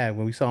movie, yeah.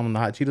 When we saw him in the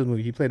Hot Cheetos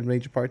movie, he played a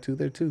major part too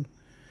there too.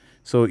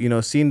 So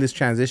seeing this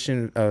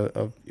transition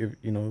of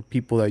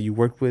people that you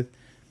work with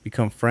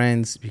become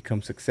friends,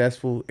 become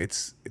successful,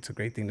 it's a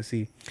great thing to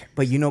see.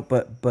 But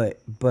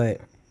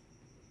but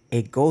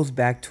it goes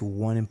back to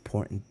one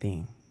important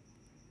thing.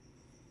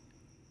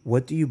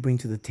 What do you bring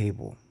to the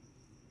table?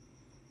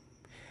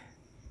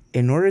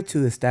 In order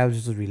to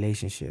establish those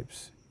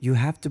relationships, you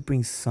have to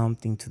bring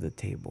something to the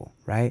table,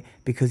 right?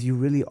 Because you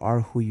really are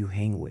who you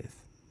hang with,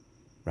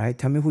 right?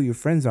 Tell me who your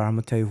friends are. I'm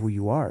going to tell you who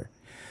you are.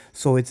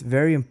 So it's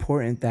very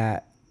important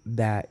that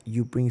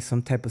you bring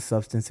some type of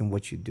substance in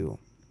what you do.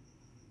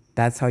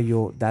 That's how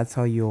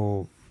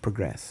you'll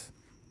progress.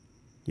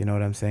 You know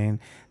what I'm saying?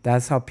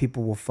 That's how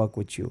people will fuck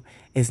with you.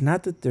 It's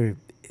not that they're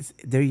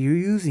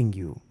using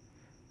you,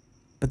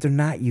 but they're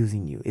not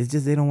using you. It's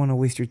just they don't want to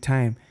waste your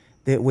time.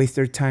 They waste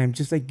their time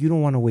just like you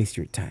don't want to waste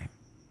your time,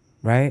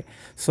 right?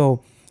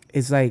 So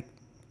it's like,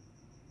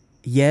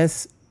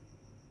 yes,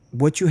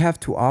 what you have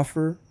to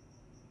offer,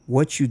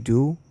 what you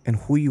do, and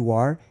who you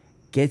are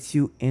gets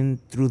you in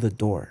through the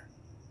door.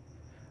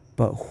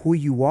 But who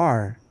you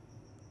are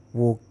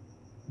will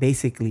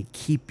basically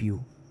keep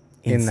you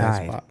inside. In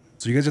that spot.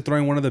 So you guys are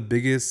throwing one of the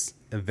biggest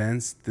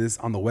events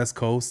on the West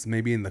Coast,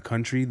 maybe in the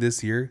country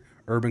this year,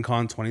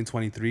 UrbanCon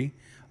 2023.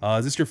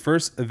 Is this your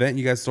first event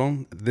you guys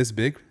thrown this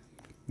big?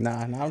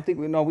 Nah, I don't think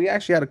we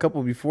actually had a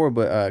couple before,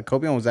 but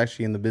Kobion was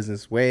actually in the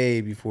business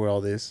way before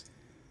all this.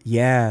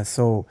 Yeah,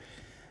 so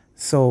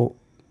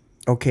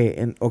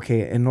In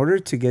order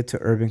to get to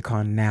Urban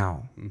Con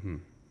now,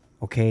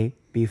 okay,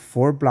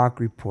 before Block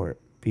Report,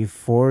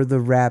 before the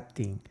rap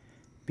thing,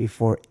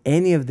 before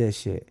any of this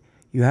shit,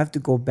 you have to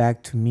go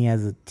back to me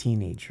as a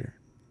teenager.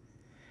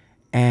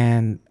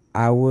 And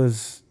I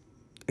was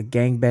a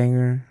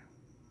gangbanger,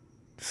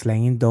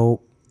 slanging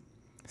dope,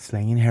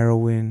 slanging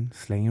heroin,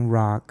 slanging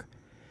rock.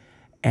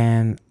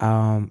 And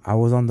I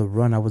was on the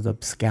run. I was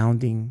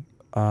absconding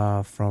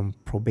from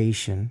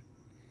probation.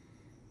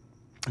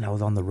 And I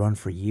was on the run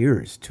for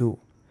years, too.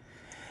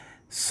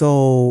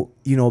 So,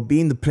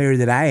 being the player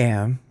that I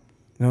am,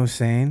 you know what I'm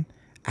saying?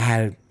 I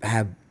had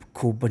a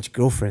cool bunch of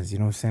girlfriends, you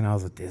know what I'm saying? I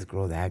was with this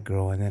girl, that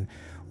girl. And then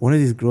one of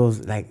these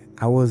girls, like,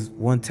 I was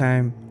one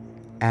time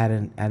at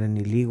an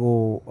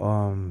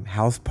illegal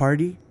house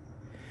party.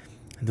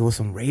 And there was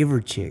some raver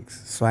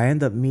chicks. So I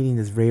ended up meeting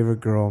this raver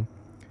girl.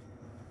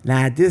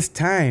 Now, at this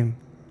time,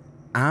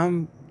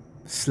 I'm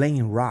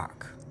slinging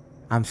rock.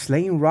 I'm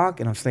slinging rock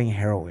and I'm slinging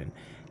heroin.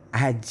 I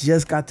had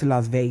just got to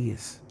Las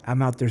Vegas.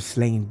 I'm out there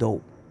slinging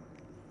dope.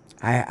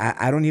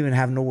 I don't even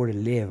have nowhere to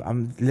live.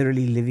 I'm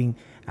literally living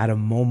out of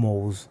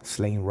Momo's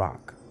slinging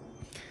rock.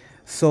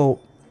 So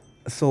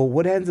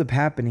what ends up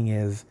happening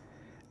is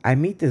I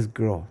meet this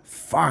girl.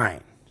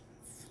 Fine.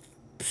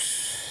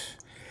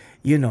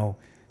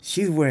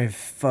 She's wearing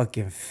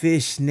fucking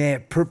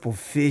fishnet, purple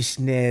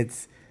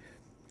fishnets,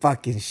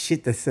 fucking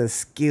shit that says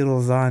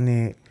Skittles on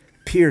it,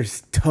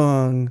 pierced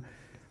tongue,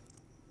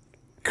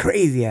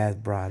 crazy ass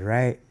broad,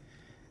 right?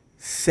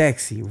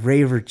 Sexy,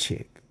 raver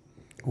chick.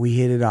 We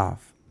hit it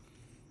off.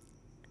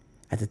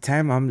 At the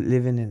time, I'm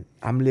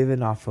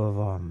living off of,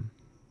 I'm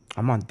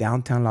on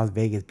downtown Las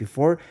Vegas.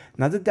 Before,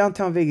 not the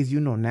downtown Vegas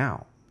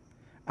now.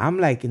 I'm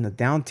like in the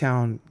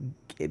downtown,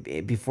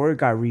 before it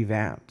got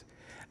revamped.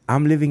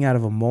 I'm living out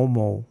of a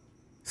Momo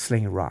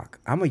slinging rock.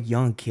 I'm a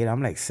young kid.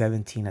 I'm like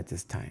 17 at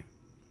this time.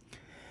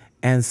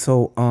 And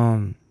so,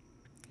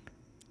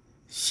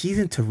 she's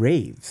into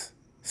raves.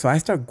 So I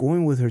start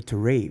going with her to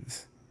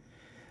raves.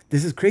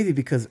 This is crazy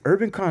because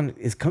Urban Con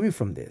is coming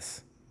from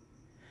this.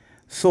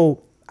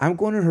 So I'm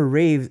going to her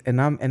raves,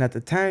 and at the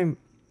time,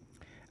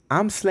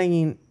 I'm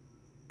slinging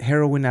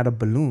heroin out of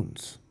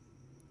balloons.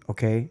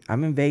 Okay,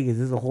 I'm in Vegas.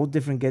 This is a whole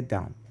different get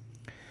down.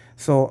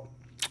 So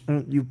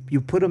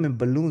you put them in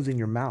balloons in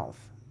your mouth.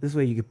 This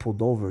way you get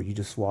pulled over. You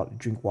just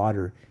drink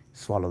water,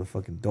 swallow the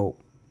fucking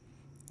dope,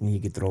 and you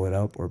can throw it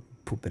up or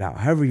poop it out,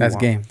 however you want.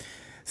 That's game.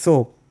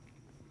 So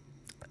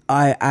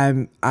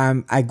I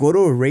go to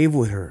a rave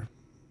with her,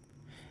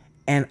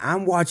 and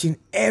I'm watching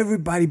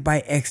everybody buy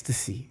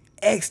ecstasy.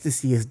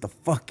 Ecstasy is the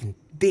fucking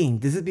thing.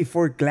 This is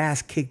before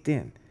glass kicked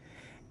in.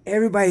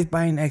 Everybody's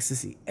buying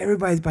ecstasy.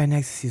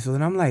 So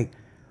then I'm like,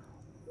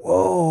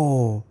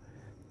 whoa,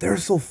 they're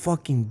so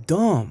fucking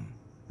dumb.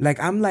 Like,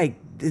 I'm like,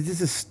 this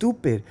is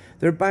stupid.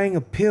 They're buying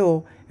a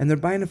pill and they're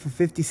buying it for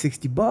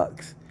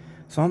 $50-$60.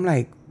 So I'm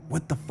like,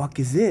 what the fuck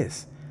is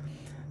this?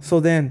 So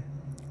then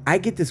I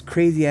get this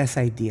crazy ass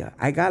idea.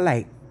 I got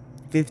like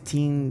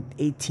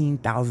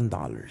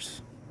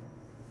 $18,000.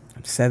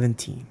 I'm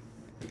 17.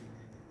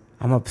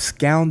 I'm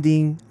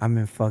absconding. I'm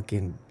in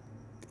fucking...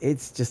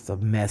 It's just a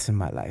mess in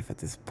my life at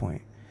this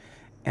point.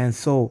 And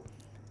so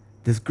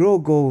this girl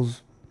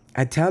goes...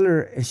 I tell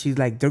her, and she's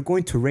like, they're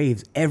going to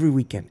raves every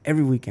weekend.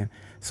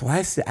 So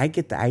I said, I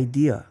get the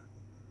idea.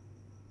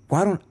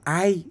 Why don't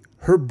I...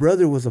 Her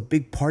brother was a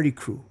big party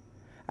crew.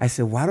 I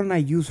said, why don't I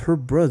use her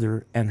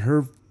brother and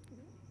her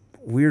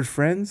weird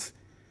friends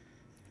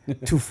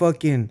to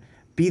fucking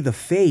be the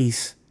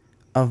face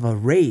of a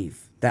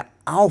rave that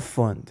I'll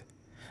fund?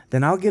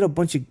 Then I'll get a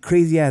bunch of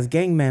crazy ass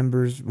gang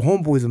members,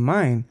 homeboys of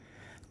mine,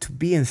 to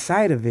be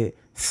inside of it,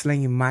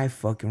 slinging my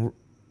fucking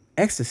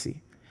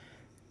ecstasy.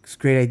 It's a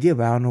great idea,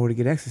 but I don't know where to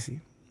get ecstasy.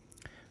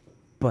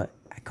 But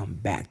I come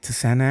back to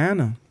Santa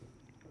Ana.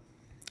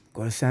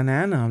 Go to Santa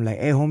Ana. I'm like,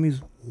 hey,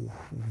 homies,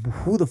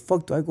 who the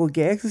fuck do I go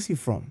get ecstasy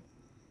from?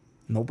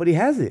 Nobody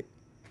has it.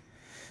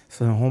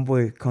 So the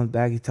homeboy comes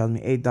back. He tells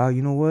me, hey, dog,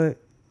 you know what?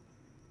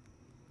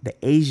 The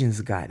Asians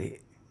got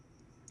it.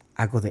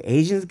 I go, the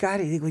Asians got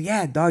it? They go,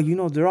 yeah, dog,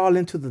 they're all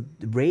into the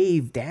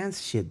rave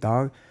dance shit,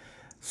 dog.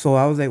 So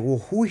I was like, well,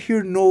 who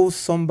here knows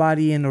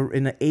somebody in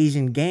an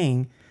Asian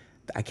gang?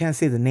 I can't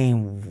say the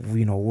name,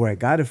 where I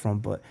got it from,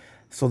 but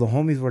so the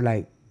homies were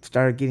like,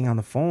 started getting on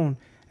the phone,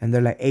 and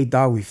they're like, hey,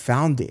 dog, we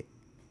found it.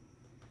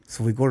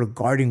 So we go to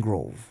Garden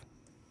Grove.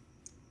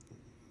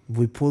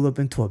 We pull up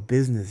into a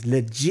business,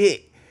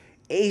 legit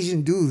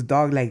Asian dudes,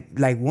 dog.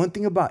 Like one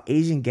thing about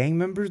Asian gang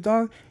members,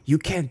 dog, you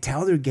can't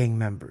tell they're gang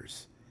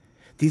members.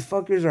 These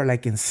fuckers are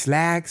like in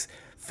slacks,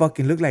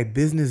 fucking look like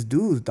business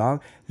dudes,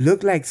 dog.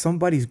 Look like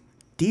somebody's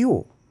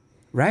deal,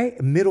 right?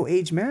 A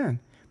middle-aged man.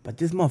 But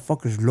this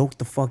motherfucker's loped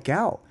the fuck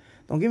out.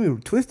 Don't get me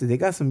twisted. They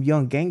got some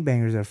young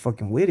gangbangers that are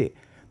fucking with it.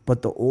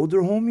 But the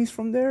older homies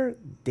from there,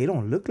 they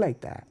don't look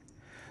like that.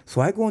 So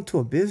I go into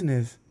a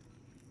business,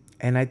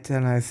 and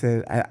I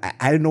said,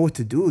 I didn't know what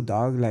to do,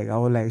 dog. Like, I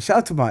was like, shout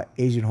out to my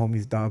Asian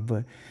homies, dog.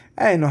 But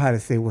I didn't know how to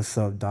say what's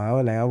up,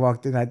 dog. I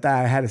walked in, I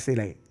thought I had to say,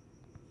 like,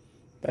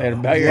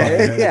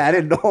 yeah, I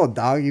didn't know,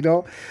 dog,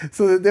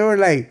 So they were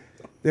like,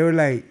 They were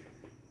like,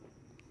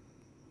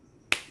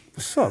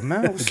 what's up,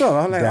 man? What's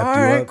up? I'm like, Dapped all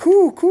you right, up.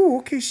 cool.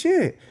 Okay,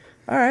 shit.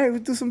 All right, we'll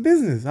do some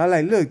business. I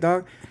like, look,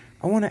 dog,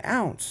 I want an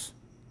ounce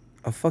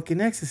of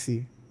fucking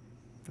ecstasy.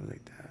 I was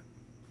like that.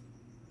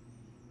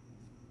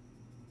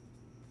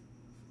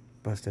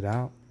 Busted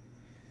out.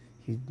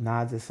 He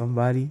nods at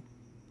somebody.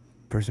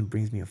 Person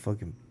brings me a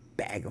fucking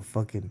bag of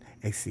fucking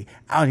ecstasy.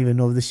 I don't even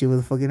know if this shit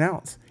was a fucking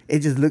ounce. It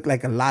just looked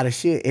like a lot of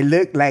shit. It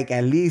looked like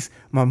at least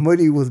my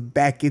money was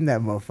back in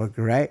that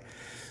motherfucker, right?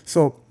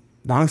 So,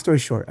 long story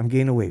short, I'm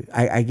getting away.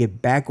 I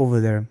get back over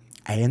there.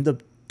 I end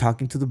up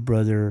talking to the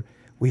brother.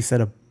 We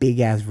set a big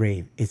ass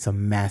rave. It's a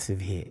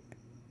massive hit.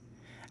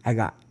 I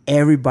got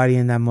everybody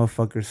in that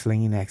motherfucker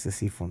slinging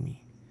ecstasy for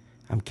me.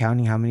 I'm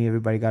counting how many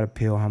everybody got a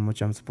pill, how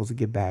much I'm supposed to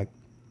get back,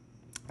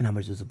 and how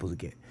much they're supposed to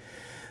get.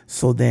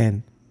 So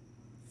then,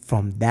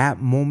 from that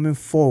moment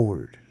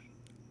forward,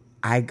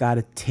 I got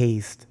a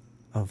taste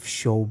of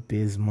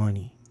showbiz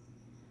money.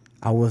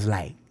 I was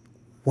like,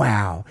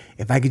 wow,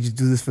 if I could just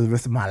do this for the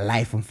rest of my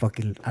life,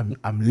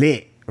 I'm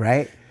lit,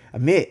 right?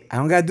 I'm it. I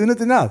don't gotta do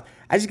nothing else.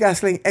 I just gotta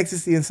sling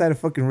ecstasy inside of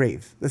fucking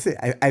raves. That's it.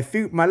 I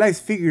figured my life's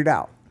figured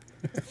out.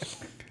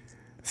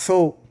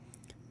 So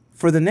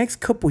for the next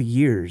couple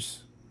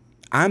years,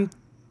 I'm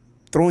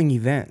throwing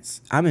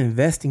events. I'm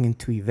investing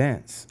into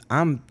events.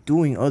 I'm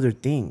doing other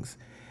things.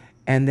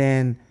 And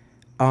then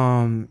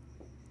and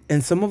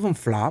some of them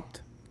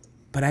flopped,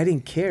 but I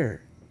didn't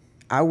care.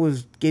 I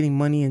was getting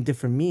money in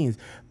different means.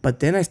 But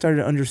then I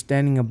started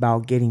understanding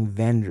about getting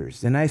vendors.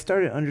 Then I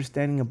started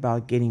understanding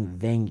about getting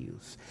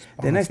venues.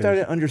 Then I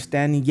started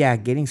understanding,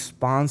 getting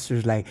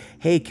sponsors. Like,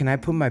 hey, can I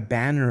put my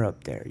banner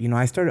up there? You know,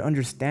 I started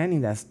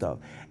understanding that stuff.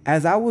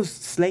 As I was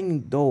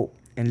slinging dope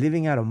and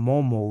living out of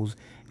momos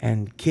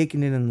and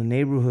kicking it in the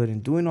neighborhood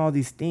and doing all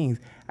these things,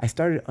 I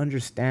started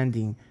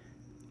understanding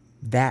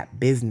that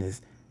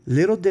business.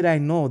 Little did I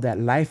know that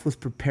life was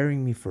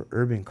preparing me for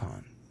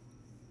UrbanCon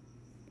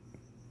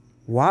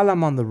while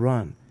I'm on the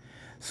run.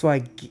 So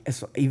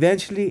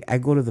eventually I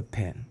go to the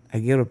pen. I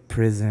go to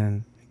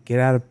prison. Get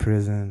out of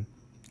prison.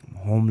 I'm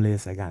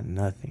homeless. I got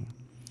nothing.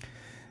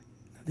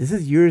 This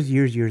is years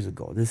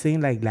ago. This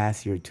ain't like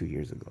last year, 2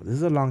 years ago. This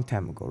is a long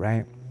time ago,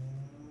 right?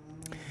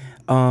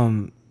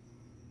 I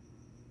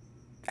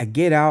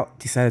get out,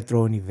 decide to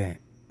throw an event.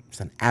 It's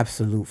an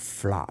absolute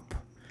flop.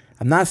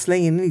 I'm not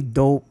slinging any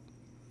dope.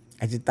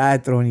 I just thought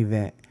I'd throw an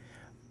event.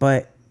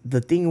 But the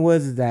thing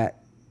was that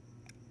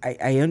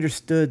I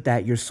understood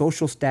that your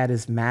social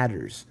status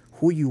matters.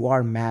 Who you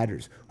are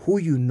matters. Who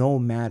you know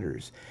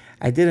matters.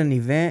 I did an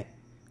event.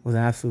 It was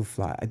an absolute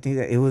flop. I think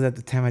that it was at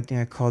the time,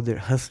 I called it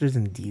Hustlers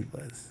and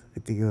Divas. I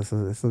think it was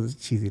so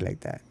cheesy like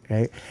that,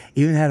 right?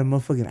 Even had a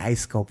motherfucking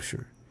ice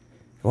sculpture.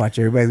 Watch,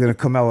 everybody's going to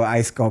come out with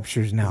ice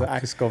sculptures now. It's an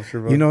ice sculpture,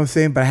 bro. You know what I'm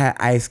saying? But I had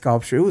ice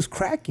sculpture. It was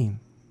cracking.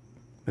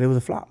 But it was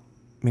a flop.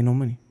 Made no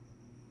money.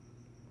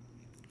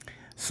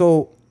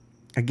 So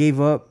I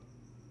gave up.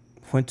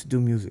 Went to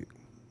do music.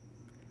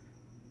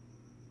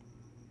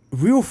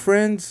 Real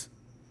friends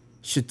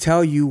should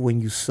tell you when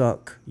you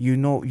suck. You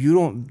know, you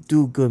don't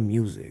do good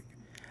music.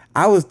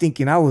 I was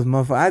thinking I was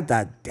motherfucker. I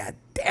thought, God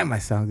damn, I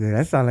sound good.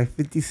 I sound like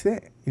 50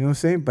 Cent. You know what I'm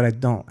saying? But I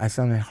don't. I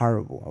sounded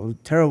horrible. I was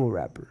a terrible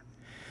rapper.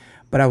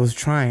 But I was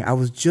trying. I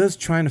was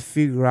just trying to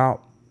figure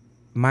out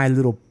my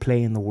little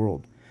play in the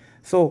world.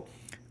 So,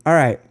 all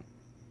right.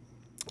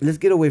 Let's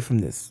get away from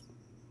this.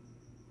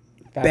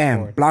 Bam.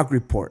 Forward. Block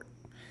report.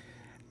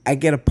 I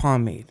get a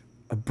pomade,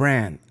 a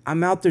brand.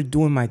 I'm out there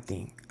doing my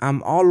thing.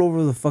 I'm all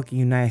over the fucking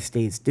United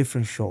States,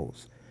 different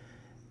shows.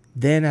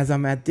 Then as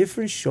I'm at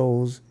different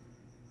shows,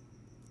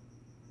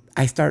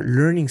 I start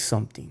learning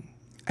something.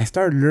 I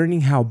start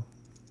learning how,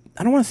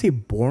 I don't want to say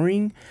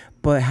boring,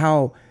 but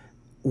how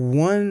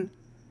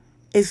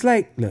it's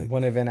like, look.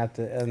 One event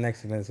after the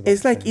next event.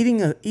 It's like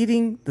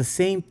eating the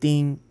same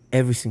thing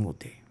every single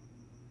day.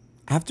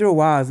 After a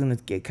while, it's going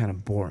to get kind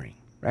of boring.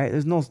 Right?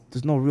 There's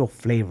no real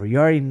flavor. You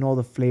already know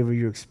the flavor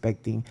you're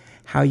expecting,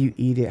 how you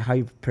eat it, how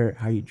you prepare it,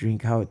 how you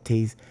drink, how it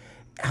tastes,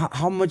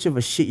 how much of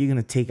a shit you're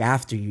gonna take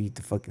after you eat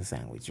the fucking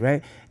sandwich,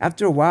 right?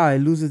 After a while, it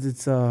loses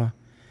its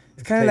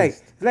kind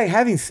of like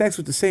having sex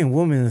with the same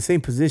woman in the same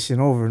position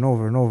over and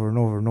over and over and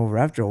over and over.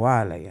 After a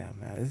while, like, yeah,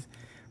 man,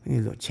 we need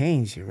a little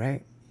change here,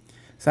 right?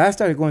 So I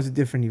started going to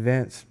different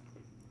events,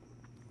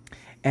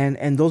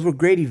 and those were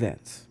great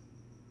events.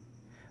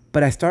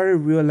 But I started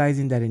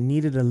realizing that it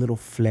needed a little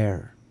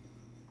flair.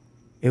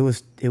 It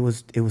was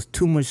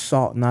too much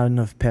salt, not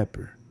enough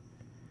pepper.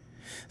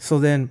 So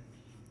then,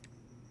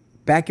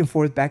 back and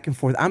forth.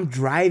 I'm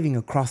driving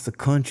across the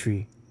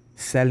country,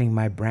 selling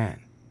my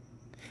brand.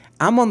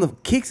 I'm on the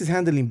Kicks is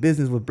handling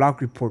business with Block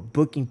Report,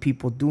 booking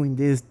people, doing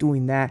this,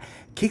 doing that.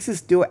 Kicks is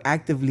still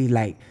actively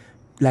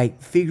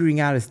like figuring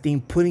out his thing,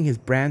 putting his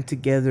brand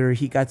together.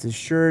 He got his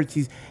shirts.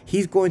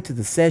 He's going to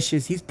the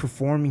sessions. He's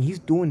performing. He's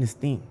doing his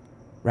thing,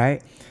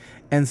 right?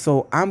 And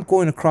so I'm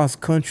going across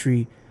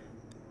country.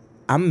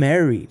 I'm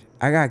married.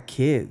 I got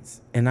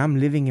kids. And I'm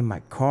living in my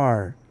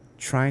car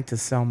trying to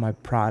sell my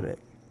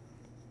product.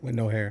 With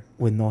no hair.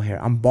 With no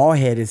hair. I'm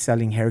bald-headed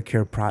selling hair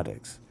care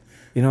products.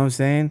 You know what I'm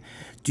saying?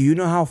 Do you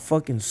know how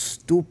fucking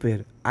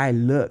stupid I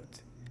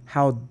looked?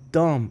 How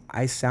dumb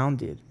I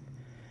sounded?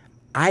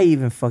 I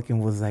even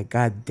fucking was like,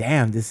 God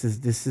damn, this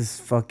is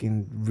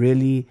fucking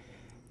really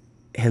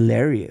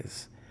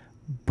hilarious.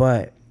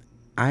 But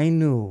I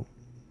knew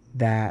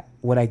that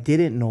what I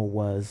didn't know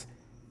was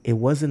it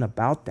wasn't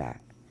about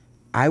that.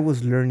 I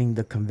was learning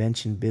the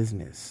convention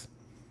business.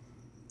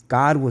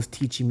 God was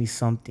teaching me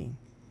something.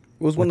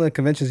 It was one of the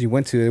conventions you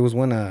went to. It was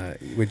one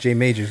with Jay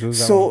Majors. What was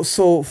that So one?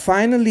 so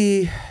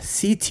finally,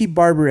 CT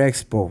Barber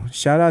Expo.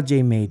 Shout out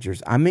Jay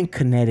Majors. I'm in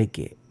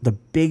Connecticut, the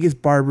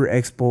biggest barber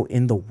expo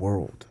in the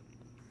world.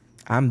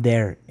 I'm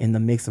there in the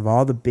mix of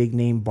all the big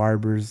name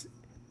barbers,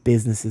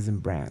 businesses,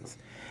 and brands.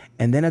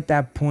 And then at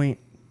that point,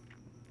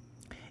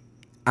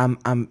 I'm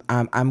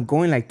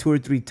going like 2 or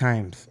 3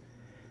 times.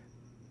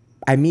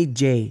 I meet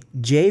Jay.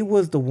 Jay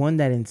was the one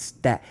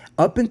that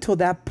up until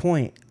that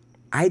point,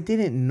 I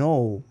didn't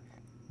know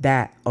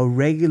that a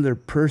regular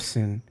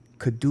person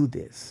could do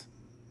this.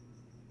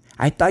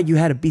 I thought you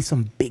had to be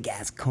some big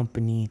ass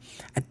company.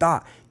 I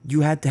thought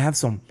you had to have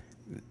some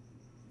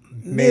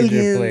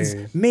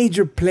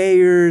major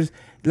players.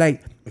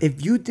 Like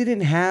if you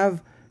didn't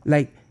have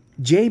like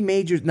Jay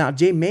Majors. Now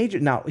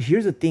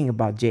here's the thing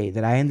about Jay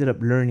that I ended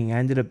up learning. I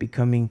ended up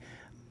becoming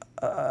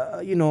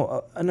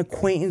an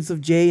acquaintance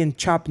of Jay and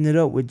chopping it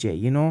up with Jay,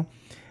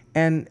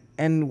 and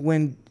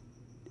when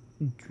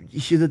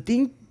the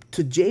thing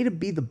to Jay to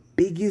be the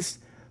biggest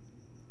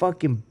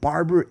fucking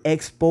barber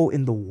expo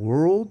in the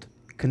world,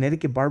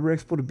 Connecticut Barber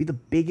Expo, to be the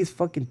biggest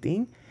fucking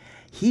thing,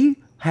 he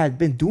had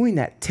been doing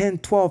that 10,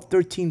 12,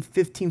 13,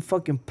 15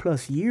 fucking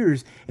plus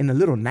years in a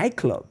little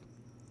nightclub,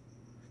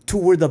 to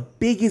where the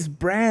biggest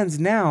brands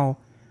now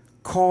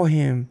call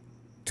him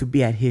to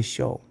be at his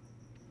show.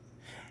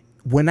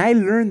 When I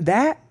learned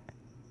that,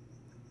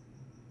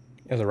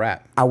 It was a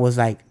wrap. I was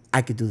like,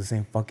 I could do the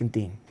same fucking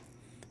thing.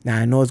 Now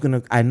I know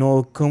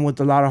it'll come with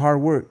a lot of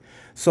hard work.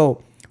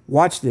 So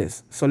watch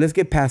this. So let's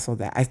get past all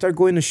that. I start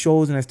going to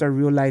shows and I start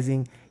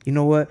realizing, you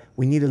know what?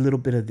 We need a little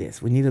bit of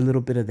this. We need a little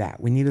bit of that.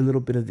 We need a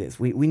little bit of this.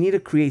 We need to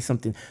create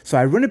something. So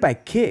I run it by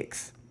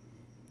Kicks.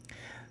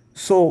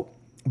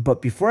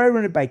 But before I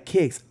run it by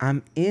Kicks,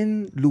 I'm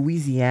in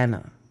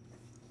Louisiana.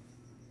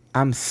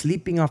 I'm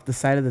sleeping off the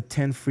side of the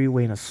 10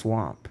 freeway in a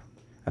swamp.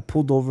 I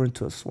pulled over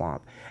into a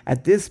swamp.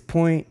 At this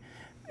point,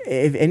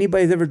 if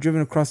anybody's ever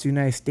driven across the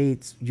United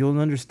States, you'll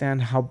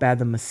understand how bad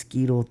the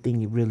mosquito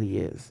thing really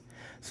is.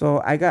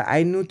 So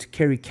I knew to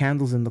carry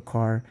candles in the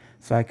car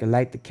so I could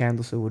light the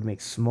candle so it would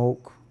make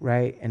smoke,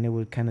 right? And it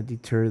would kind of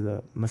deter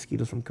the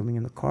mosquitoes from coming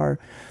in the car,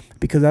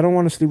 because I don't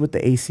want to sleep with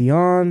the AC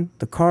on,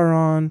 the car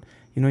on.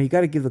 You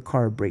got to give the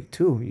car a break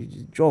too. You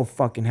drove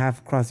fucking half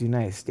across the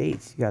United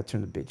States. You got to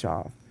turn the bitch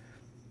off.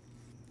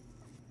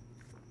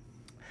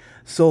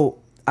 So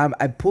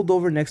I pulled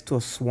over next to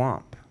a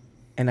swamp,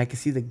 and I could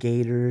see the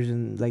gators,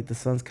 and like the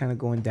sun's kind of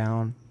going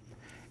down.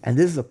 And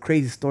this is a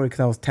crazy story because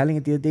I was telling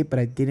it the other day, but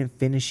I didn't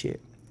finish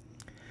it.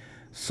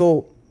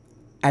 So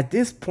at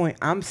this point,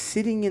 I'm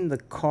sitting in the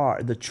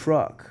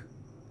truck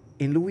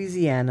in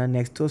Louisiana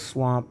next to a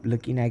swamp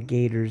looking at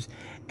gators,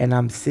 and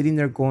I'm sitting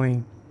there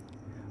going,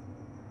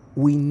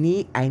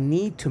 I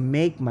need to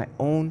make my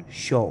own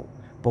show,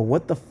 but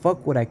what the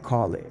fuck would I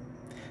call it?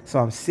 So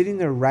I'm sitting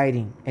there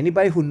writing.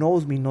 Anybody who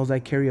knows me knows I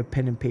carry a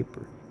pen and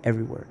paper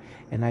everywhere,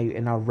 and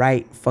I'll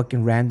write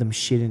fucking random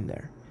shit in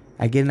there.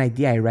 I get an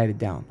idea, I write it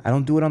down. I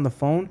don't do it on the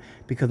phone,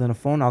 because on the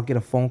phone I'll get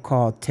a phone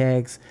call,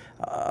 text,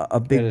 a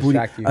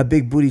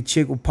big booty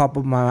chick will pop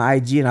up my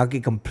IG, and I'll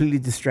get completely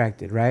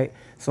distracted, right?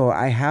 So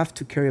I have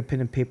to carry a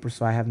pen and paper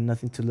so I have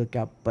nothing to look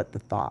at but the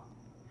thought.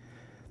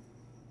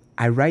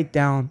 I write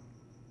down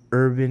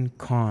Urban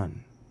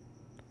Con,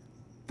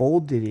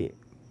 folded it,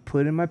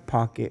 put it in my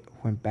pocket,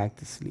 went back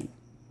to sleep.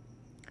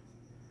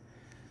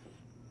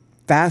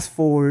 Fast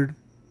forward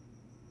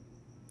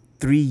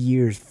 3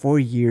 years, 4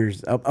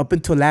 years, up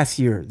until last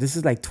year. This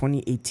is like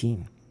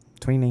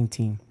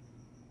 2019.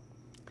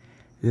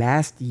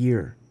 Last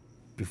year,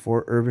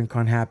 before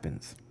UrbanCon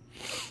happens,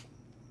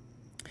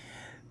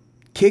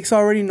 Kicks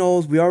already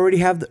knows. We already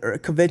have the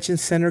convention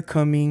center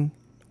coming.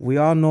 We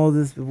all know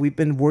this. We've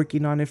been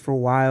working on it for a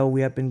while.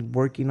 We have been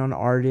working on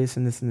artists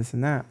and this and this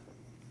and that.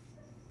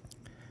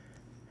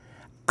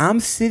 I'm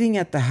sitting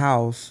at the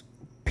house,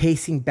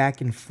 pacing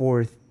back and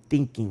forth,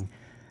 thinking,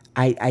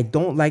 I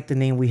don't like the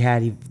name we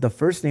had. The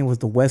first name was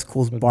the West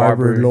Coast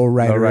Barber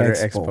Lowrider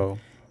Expo.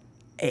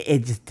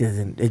 It just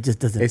doesn't.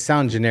 It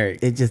sounds generic.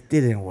 It just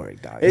didn't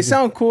work, dog. It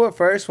sounded cool at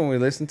first when we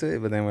listened to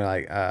it, but then we're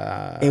like,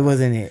 it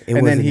wasn't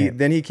it.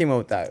 Then he came up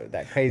with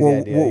that crazy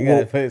idea. You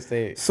gotta put it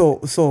straight. So,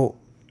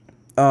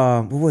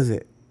 what was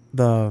it?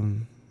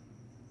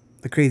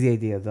 The crazy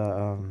idea.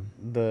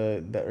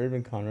 The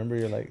Urban Con. Remember,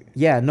 you're like,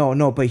 yeah,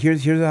 no. But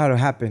here's how it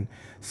happened.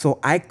 So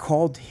I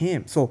called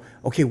him. So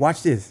okay,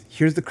 watch this.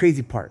 Here's the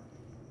crazy part.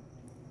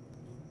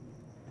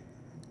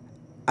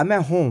 I'm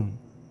at home.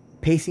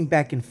 pacing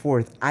back and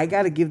forth. I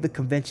got to give the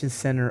convention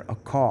center a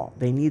call.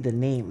 They need a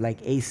name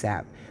like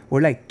ASAP.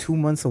 We're like 2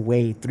 months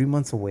away, 3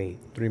 months away.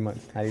 3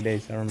 months, 90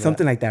 days. I remember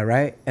Something like that,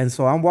 right? And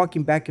so I'm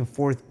walking back and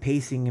forth,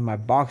 pacing in my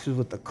boxers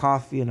with the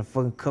coffee and a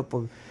fucking cup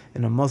of,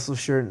 and a muscle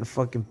shirt and a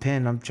fucking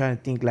pen. I'm trying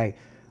to think like,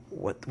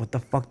 what the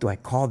fuck do I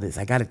call this?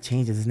 I got to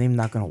change it. This name's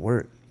not going to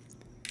work.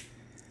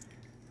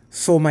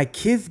 So my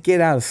kids get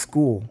out of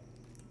school.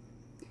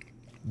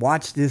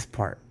 Watch this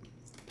part.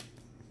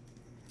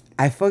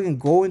 I fucking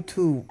go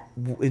into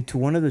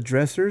one of the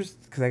dressers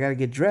because I got to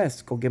get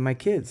dressed, go get my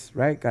kids,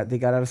 right? They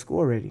got out of school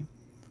already.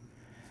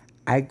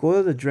 I go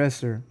to the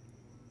dresser.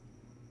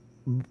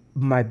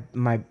 My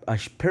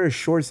pair of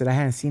shorts that I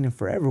hadn't seen in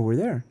forever were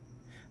there.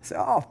 I said,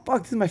 oh,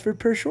 fuck, this is my favorite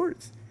pair of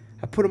shorts.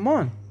 I put them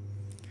on.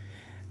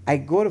 I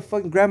go to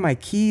fucking grab my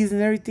keys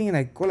and everything, and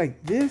I go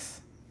like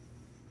this.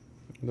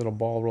 Little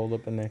ball rolled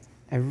up in there.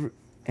 And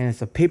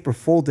it's a paper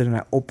folded, and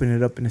I open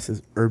it up, and it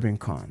says Urban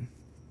Con.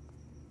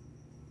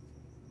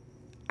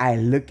 I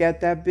look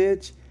at that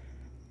bitch,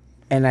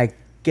 and I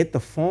get the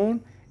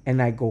phone, and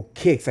I go,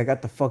 Kicks, I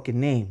got the fucking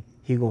name.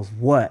 He goes,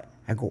 what?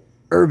 I go,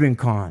 Urban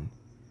Con.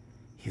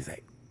 He's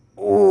like,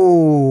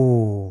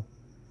 oh,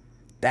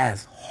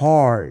 that's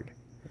hard.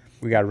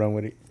 We got to run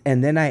with it.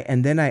 And then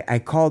I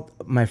called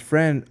my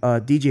friend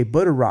DJ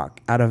Butterrock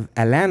out of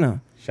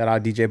Atlanta. Shout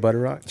out DJ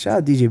Butterrock. Shout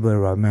out DJ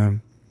Butterrock,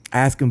 man. I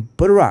asked him,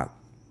 Butterrock,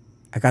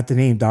 I got the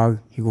name, dog.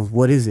 He goes,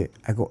 what is it?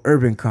 I go,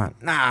 Urban Con.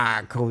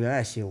 Nah, Kobe,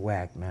 that shit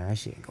whack, man. That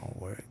shit ain't gonna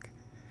work.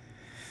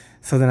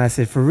 So then I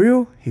said, for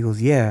real? He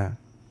goes, yeah.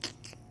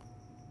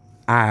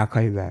 All right, I'll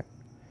call you back.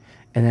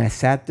 And then I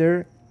sat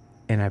there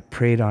and I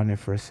prayed on it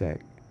for a sec.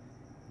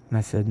 And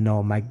I said,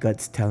 no, my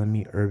gut's telling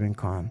me Urban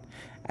Con.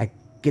 I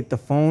get the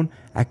phone.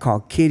 I call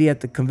Kitty at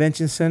the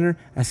convention center.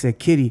 I said,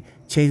 Kitty,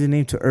 change the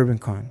name to Urban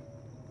Con.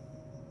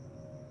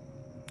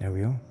 There we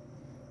go.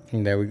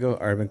 And there we go.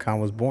 Urban Con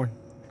was born.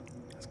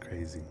 That's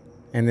crazy.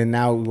 And then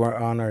now we're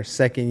on our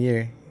second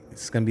year.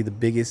 It's going to be the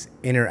biggest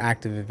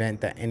interactive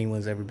event that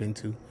anyone's ever been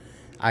to.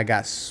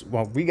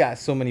 We got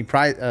so many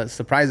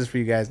surprises for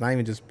you guys. Not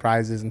even just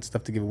prizes and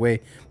stuff to give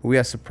away, but we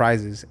have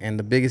surprises. And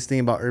the biggest thing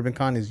about Urban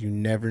Con is you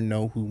never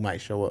know who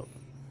might show up.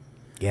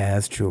 Yeah,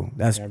 that's true.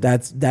 That's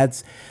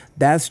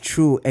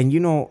true. And you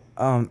know,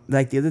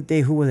 like the other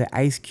day, who was it?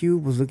 Ice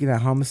Cube was looking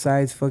at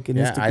Homicide's fucking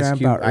Instagram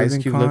about Ice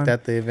Urban Cube Con. looked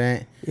at the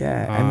event.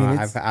 Yeah, I mean,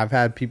 I've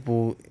had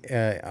people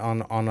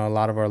on a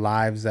lot of our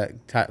lives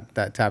that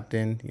tapped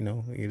in. You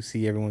know, you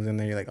see everyone's in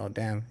there. You're like, oh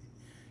damn,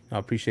 I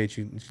appreciate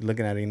you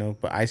looking at it. You know,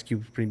 but Ice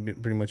Cube pretty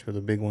much was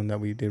the big one that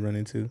we did run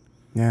into.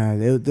 Yeah,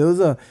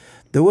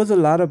 there was a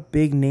lot of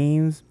big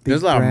names.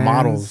 There's a lot of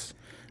models.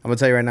 I'm gonna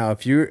tell you right now,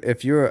 if you're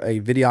a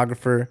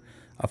videographer,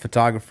 a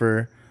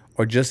photographer,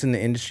 or just in the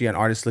industry, an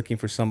artist looking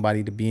for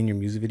somebody to be in your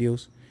music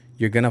videos,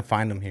 you're gonna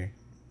find them here.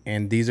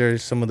 And these are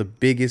some of the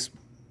biggest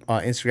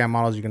Instagram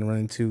models you're gonna run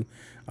into.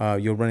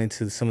 You'll run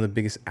into some of the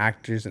biggest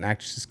actors and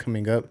actresses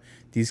coming up.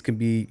 These could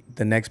be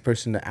the next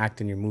person to act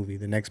in your movie,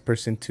 the next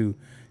person to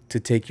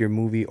take your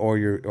movie or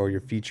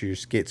your feature, your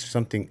skits,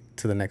 something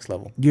to the next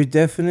level. You're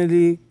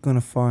definitely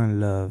gonna fall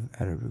in love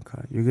at Urban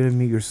Con. You're gonna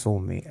meet your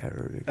soulmate at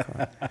Urban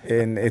Con.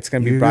 And it's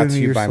gonna be brought to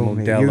you by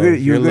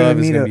Modelo.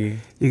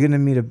 You're gonna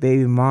meet a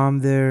baby mom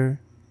there.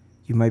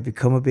 You might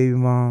become a baby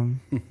mom.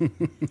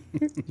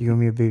 You're gonna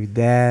meet a baby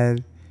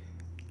dad.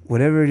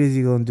 Whatever it is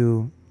you're gonna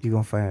do, you're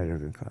gonna find it at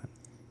Urban Con.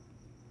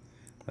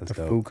 That's the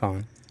dope. Food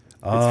Con.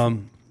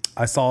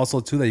 I saw also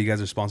too that you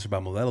guys are sponsored by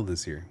Modelo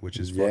this year, which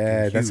is fucking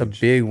huge. That's a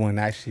big one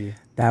actually.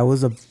 That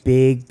was a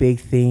big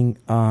thing.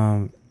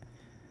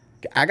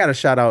 I got to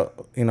shout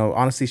out,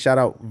 honestly, shout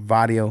out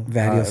Vadio.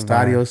 Vadio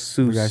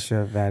Seuss.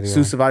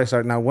 Seuss Vadio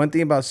Star. Now, one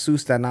thing about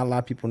Seuss that not a lot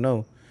of people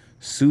know,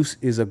 Seuss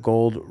is a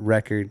gold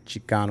record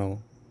Chicano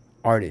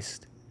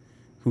artist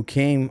who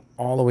came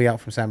all the way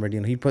out from San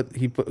Bernardino. He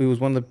was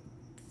one of the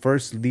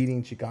first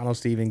leading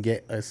Chicanos to even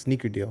get a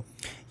sneaker deal.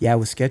 Yeah,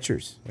 with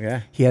Skechers.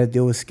 Yeah. He had a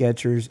deal with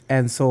Skechers.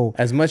 And so,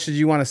 as much as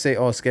you want to say,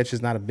 oh, Skechers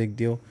is not a big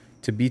deal,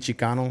 to be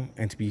Chicano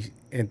and to be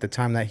at the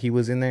time that he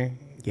was in there,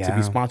 to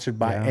be sponsored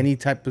by any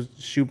type of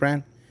shoe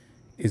brand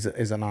is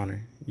an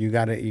honor. You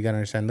gotta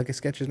understand. Look at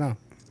Skechers now.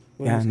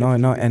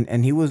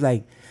 And he was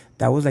like,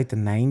 that was like the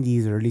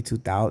 90s, early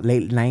 2000s,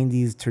 late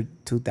 90s,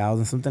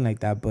 2000, something like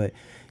that. But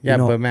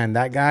but man,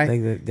 that guy,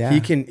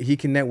 he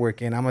can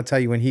network. And I'm gonna tell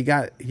you, when he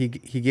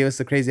gave us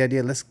the crazy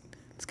idea, let's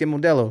get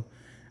Modelo.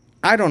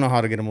 I don't know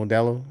how to get a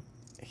Modelo.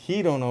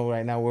 He don't know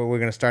right now where we're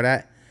gonna start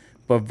at.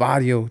 But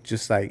Vadio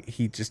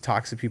he just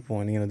talks to people,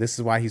 and this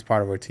is why he's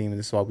part of our team, and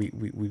this is why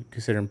we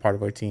consider him part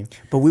of our team.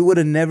 But we would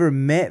have never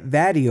met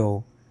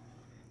Vadio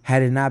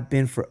had it not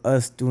been for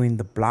us doing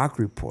the block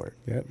report.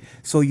 Yep.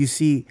 So you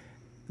see,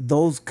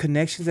 those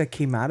connections that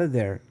came out of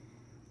there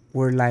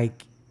were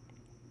like,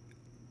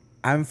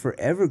 I'm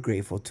forever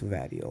grateful to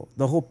Vadio.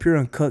 The whole Pure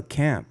Uncut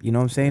camp, you know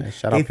what I'm saying?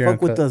 Yeah, they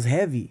fuck with us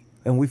heavy,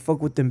 and we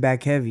fuck with them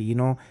back heavy,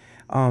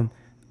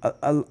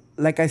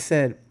 like I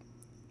said,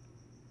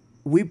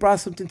 we brought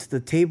something to the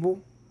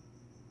table,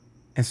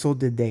 and so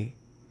did they.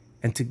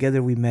 And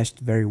together we meshed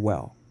very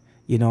well,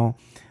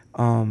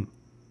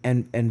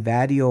 and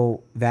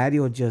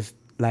Vadio just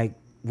like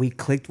we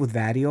clicked with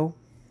Vadio.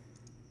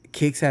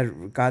 Kicks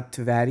had got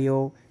to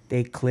Vadio,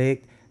 they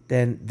clicked.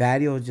 Then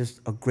Vadio is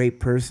just a great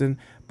person,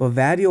 but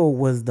Vadio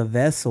was the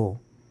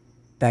vessel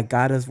that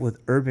got us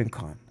with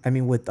UrbanCon. I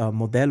mean, with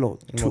Modelo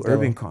to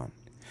Modelo. UrbanCon.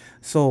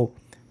 So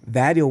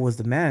Vadio was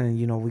the man,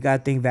 and we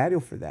gotta thank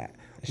Vadio for that.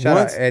 Shout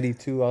Once- out Eddie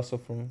too, also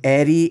from.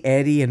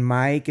 Eddie, and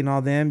Mike and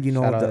all them,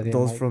 Shout out Eddie and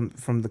those Mike.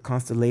 from the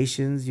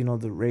Constellations,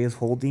 the Reyes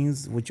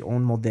Holdings, which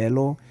own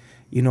Modelo,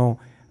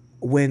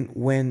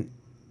 when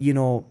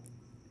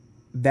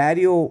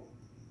Vadio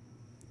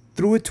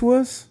threw it to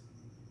us,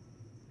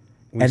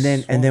 and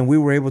then we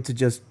were able to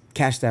just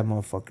catch that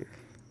motherfucker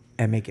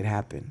and make it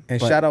happen. And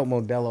But shout out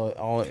Modelo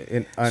all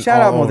in.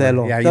 shout out all over.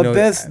 Modelo, Yeah,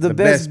 the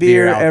best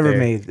beer out ever there.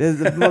 made.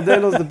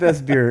 Modelo's the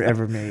best beer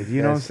ever made.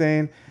 You know what I'm Yes.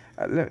 saying?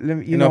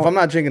 You know, if I'm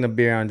not drinking a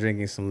beer, I'm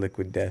drinking some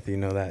Liquid Death. You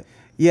know that.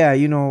 Yeah,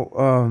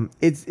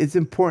 it's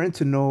important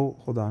to know.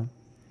 Hold on,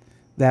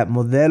 that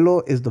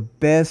Modelo is the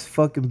best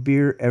fucking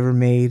beer ever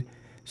made.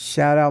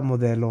 Shout out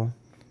Modelo.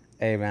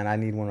 Hey man, I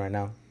need one right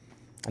now.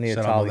 I need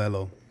Shout a out tolly.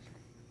 Modelo.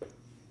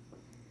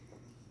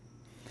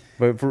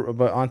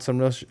 But on some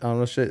real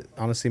shit,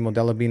 honestly,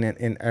 Modelo being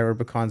in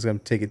Arabican's gonna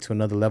take it to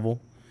another level.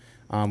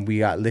 We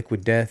got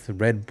Liquid Death,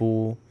 Red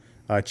Bull,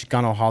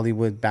 Chicano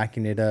Hollywood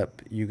backing it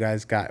up. You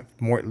guys got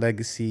Mort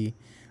Legacy,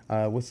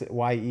 what's it?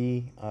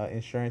 YE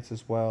Insurance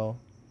as well.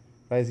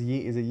 Is it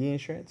Ye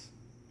Insurance?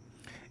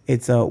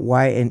 It's a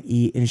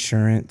Y&E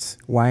Insurance.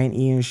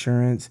 Y&E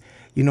Insurance.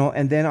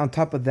 And then on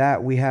top of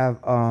that, we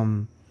have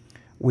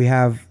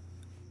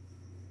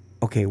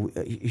okay,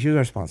 here's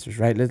our sponsors,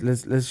 right?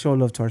 Let's show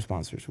love to our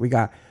sponsors. We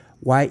got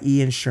YE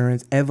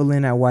Insurance,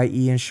 Evelyn at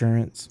YE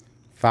Insurance,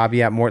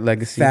 Fabi at Mort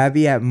Legacy.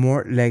 Fabi at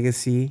Mort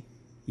Legacy.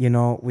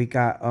 We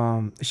got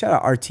shout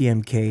out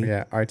RTMK.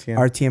 Yeah, RTM.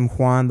 RTM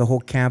Juan, the whole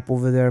camp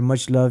over there.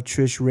 Much love,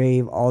 Trish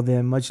Rave, all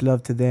them. Much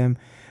love to them.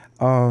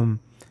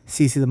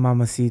 Cici the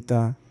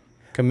Mamacita,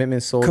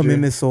 Commitment Soldier.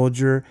 Commitment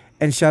Soldier,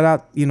 and shout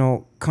out,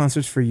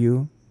 Concerts for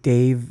You,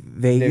 David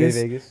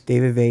Vegas.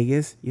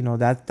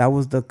 That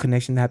was the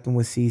connection that happened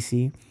with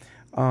CC.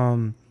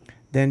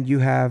 Then you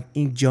have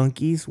Ink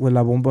Junkies with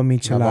La Bomba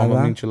Michelada.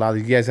 Bomba Michelada.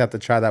 You guys have to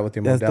try that with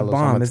your That's Modelo. the so I'm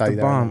bomb. gonna It's tell the you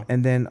that right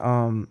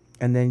bomb. now.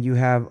 And then you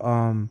have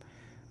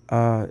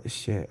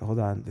hold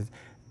on.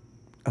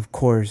 Of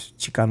course,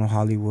 Chicano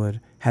Hollywood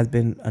has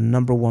been a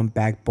 #1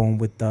 backbone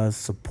with us,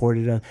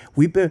 supported us.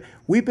 We've been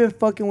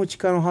fucking with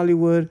Chicano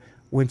Hollywood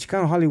when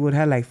Chicano Hollywood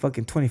had like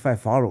fucking 25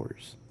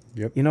 followers.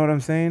 Yep. You know what I'm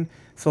saying?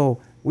 So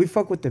we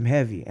fuck with them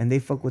heavy, and they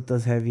fuck with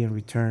us heavy in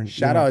return.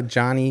 Shout out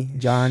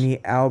Johnny.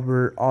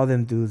 Albert, all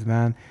them dudes,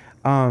 man.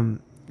 Then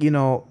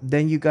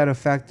you gotta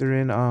factor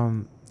in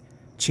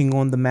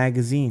Chingon the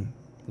magazine.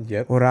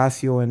 Yep.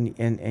 Horacio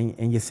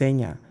and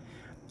Yesenia.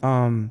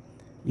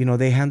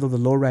 They handle the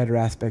lowrider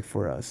aspect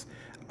for us.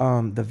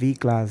 The V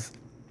class.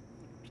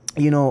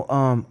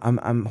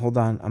 I'm hold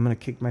on. I'm gonna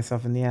kick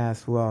myself in the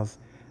ass. Who else?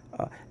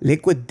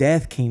 Liquid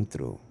Death came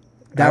through.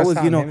 That was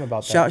telling him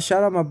about that.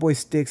 shout out my boy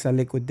Sticks at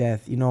Liquid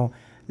Death.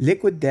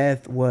 Liquid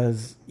Death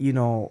was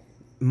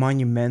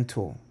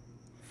monumental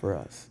for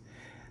us.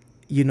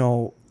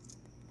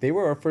 They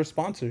were our first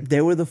sponsor.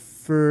 They were the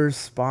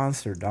first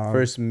sponsor, dog.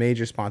 First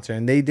major sponsor.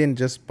 And they didn't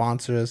just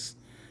sponsor us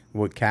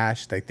with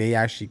cash. Like, they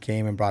actually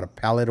came and brought a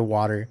pallet of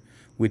water,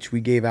 which we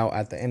gave out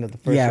at the end of the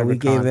first Yeah, we Rivercon.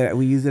 gave it.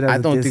 We used it as I a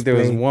don't think there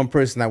was display. one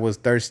person that was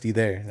thirsty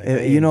there. Like,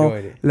 they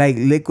enjoyed it. Like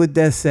Liquid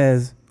Death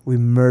says, we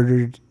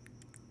murdered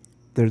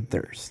their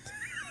thirst.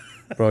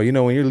 Bro, when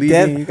you're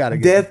leaving, you gotta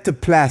get death to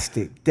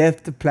plastic.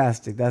 Death to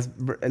plastic. That's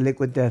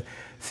Liquid Death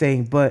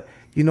saying. But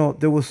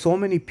there was so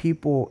many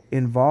people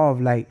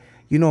involved. Like,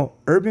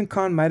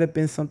 UrbanCon might have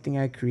been something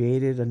I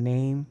created, a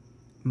name.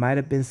 Might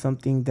have been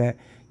something that,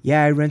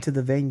 I rented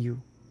the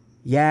venue.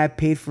 Yeah, I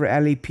paid for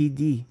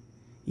LAPD.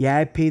 Yeah,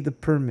 I paid the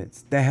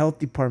permits, the health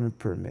department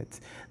permits,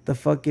 the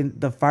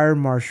fire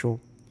marshal.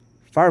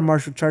 Fire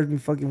marshal charged me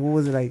fucking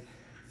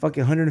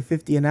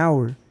 $150 an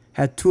hour.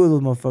 Had 2 of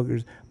those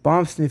motherfuckers.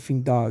 Bomb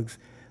sniffing dogs.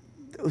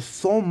 There was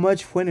so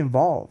much went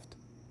involved.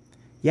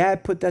 Yeah, I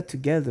put that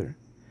together.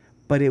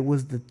 But it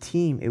was the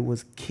team. It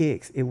was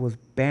Kicks. It was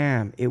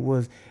Bam. It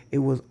was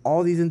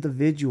all these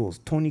individuals.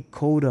 Tony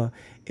Coda.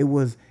 It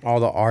was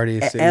all the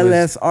artists.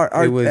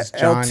 LSR. It was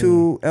Johnny.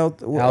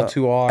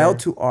 L2R.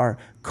 L2R.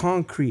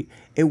 Concrete.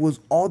 It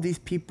was all these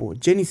people.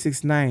 Jenny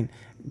 69.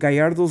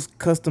 Gallardo's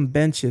Custom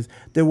Benches.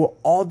 There were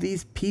all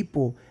these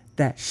people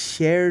that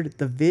shared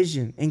the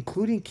vision,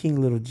 including King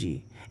Little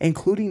G,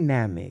 including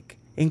Namek,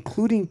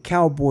 including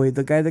Cowboy,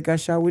 the guy that got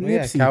shot with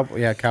Nipsey.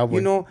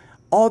 Cowboy.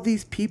 All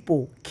these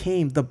people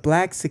came. The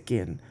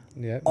Blaxican.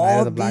 Yeah,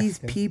 all these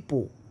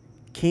people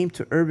came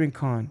to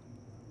UrbanCon.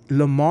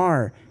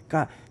 Lamar,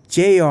 got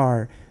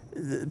JR,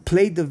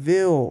 Play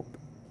DeVille.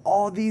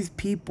 All these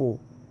people.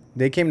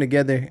 They came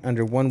together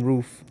under one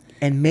roof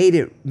and made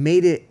it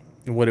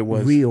what it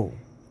was. Real.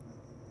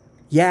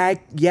 I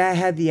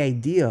had the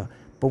idea,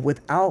 but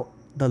without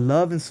the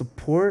love and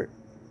support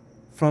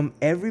from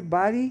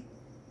everybody,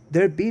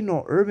 there'd be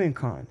no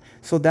UrbanCon.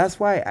 So that's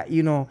why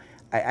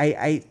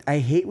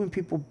I hate when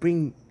people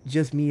bring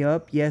just me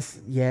up.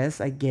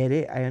 Yes, I get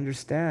it. I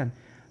understand.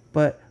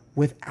 But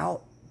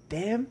without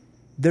them,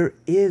 there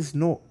is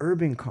no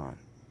Urban Con.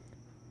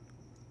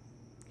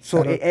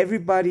 So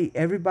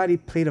everybody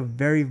played a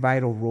very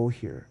vital role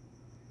here.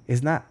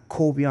 It's not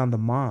Kobe on the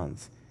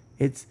Mons.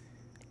 It's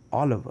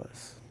all of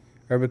us.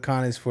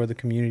 UrbanCon is for the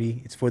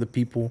community. It's for the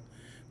people.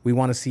 We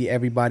want to see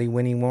everybody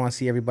winning. We want to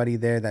see everybody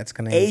there that's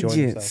going to enjoy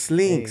Agent, themselves.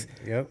 Slinks,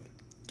 Yep.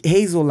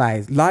 Hazel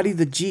Eyes, Lottie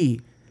the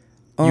G.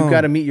 You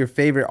got to meet your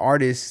favorite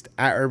artist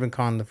at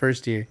UrbanCon the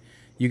first year.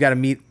 You got to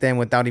meet them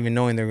without even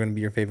knowing they're going to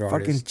be your favorite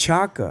fucking artist.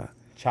 Chaka.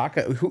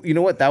 Chaka. You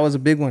know what? That was a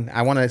big one.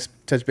 I want to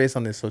touch base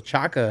on this. So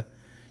Chaka,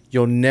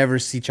 you'll never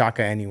see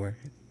Chaka anywhere.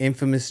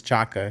 Infamous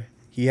Chaka.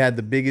 He had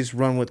the biggest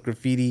run with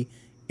graffiti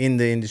in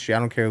the industry. I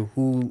don't care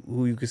who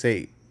you could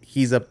say.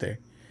 He's up there.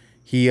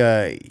 He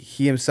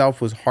himself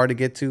was hard to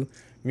get to.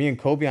 Me and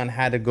Kobeon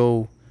had to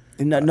go.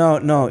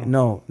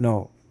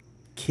 No.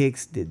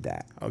 Kicks did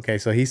that. Okay,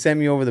 so he sent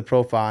me over the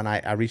profile, and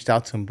I reached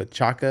out to him. But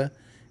Chaka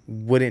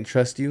wouldn't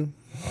trust you.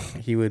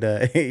 He would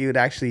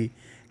actually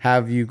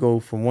have you go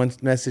from one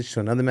message to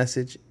another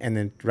message, and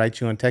then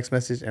write you on text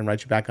message and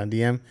write you back on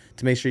DM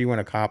to make sure you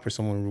weren't a cop or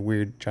someone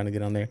weird trying to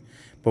get on there.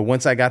 But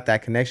once I got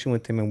that connection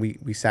with him and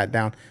we sat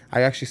down,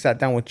 I actually sat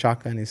down with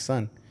Chaka and his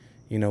son.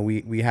 You know,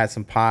 we had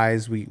some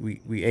pies,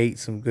 we ate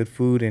some good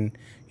food, and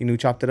we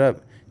chopped it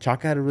up.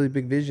 Chaka had a really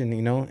big vision,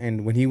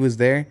 and when he was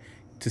there,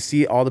 to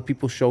see all the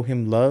people show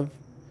him love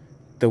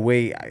the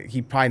way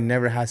he probably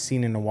never has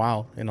seen in a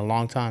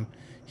long time.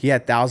 He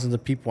had thousands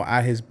of people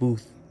at his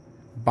booth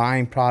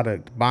buying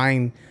product,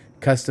 buying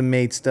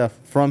custom-made stuff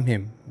from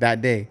him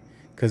that day.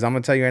 Because I'm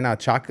gonna tell you right now,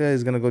 Chaka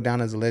is gonna go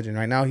down as a legend.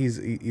 Right now,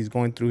 he's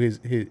going through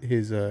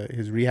his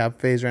rehab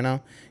phase right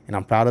now, and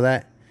I'm proud of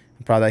that.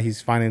 I'm proud that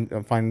he's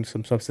finding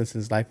some substance in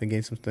his life and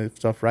getting some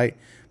stuff right.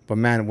 But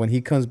man, when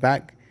he comes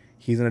back,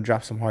 he's gonna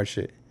drop some hard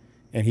shit,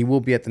 and he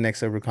will be at the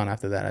next UrbanCon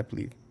after that, I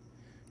believe.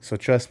 So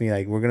trust me,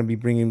 like, we're gonna be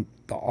bringing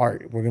the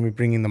art, we're gonna be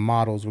bringing the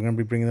models, we're gonna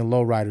be bringing the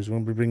lowriders, we're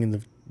gonna be bringing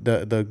the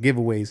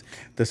giveaways,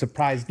 the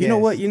surprise guests.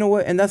 You know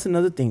what, and that's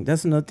another thing.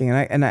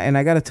 And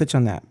I gotta touch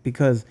on that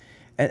because,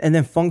 and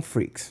then Funk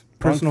Freaks,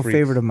 personal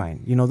favorite of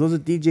mine. Those are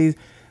DJs.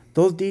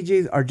 Those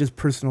DJs are just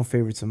personal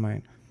favorites of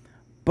mine.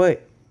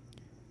 But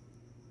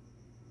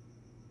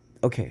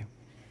okay,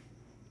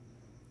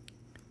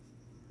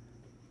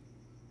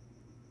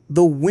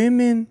 the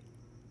women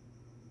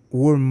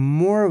were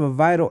more of a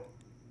vital.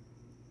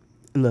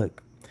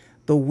 Look,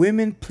 the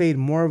women played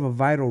more of a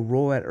vital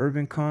role at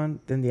UrbanCon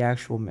than the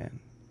actual men.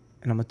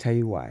 And I'm going to tell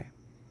you why.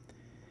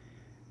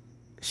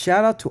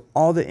 Shout out to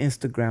all the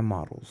Instagram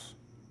models.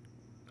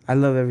 I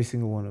love every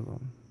single one of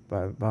them,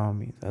 by all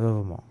means. I love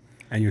them all.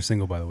 And you're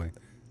single, by the way.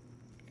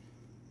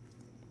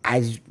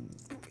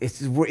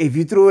 If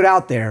you threw it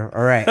out there,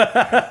 all right.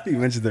 You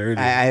mentioned that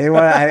earlier.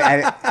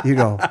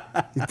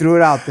 You threw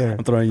it out there.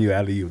 I'm throwing you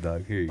alley-oop,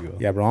 dog. Here you go.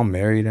 Yeah, bro, I'm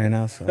married right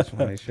now, so I just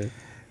want to make sure.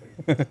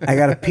 I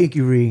got a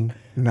pinky ring,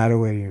 not a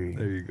wedding ring.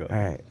 There you go. All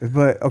right,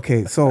 but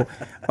okay, so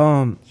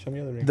show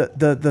me the ring.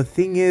 The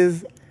thing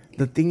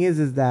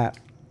is that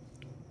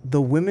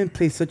the women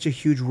play such a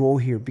huge role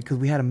here because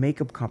we had a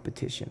makeup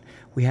competition,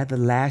 we had the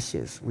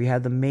lashes, we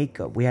had the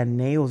makeup, we had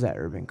nails at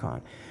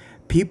UrbanCon.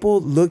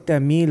 People looked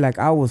at me like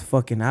I was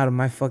fucking out of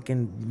my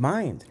fucking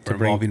mind. For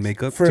involving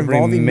makeup? For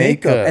involving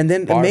makeup. And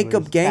then barbers, the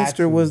makeup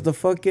gangster was the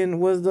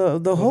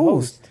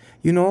host,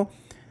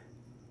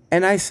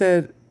 And I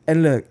said,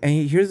 and look,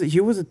 and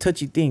here was a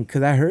touchy thing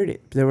because I heard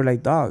it. They were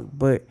like, dog,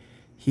 but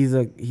he's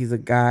a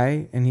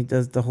guy and he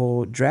does the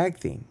whole drag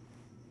thing.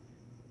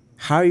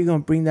 How are you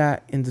going to bring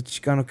that in the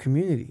Chicano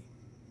community?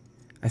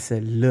 I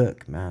said,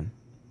 look, man,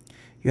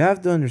 you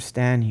have to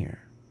understand here.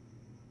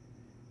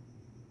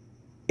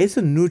 It's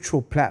a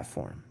neutral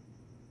platform.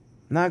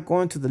 I'm not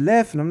going to the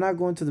left and I'm not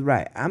going to the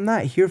right. I'm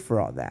not here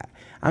for all that.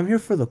 I'm here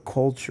for the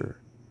culture.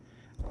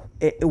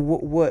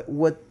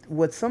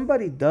 What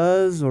somebody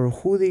does or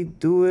who they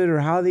do it or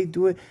how they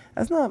do it,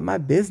 that's not my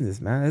business,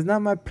 man. It's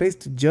not my place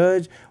to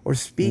judge or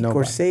speak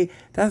or say.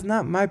 That's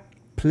not my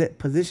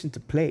position to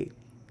play.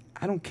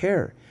 I don't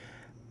care.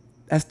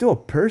 That's still a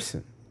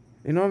person.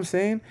 You know what I'm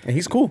saying? And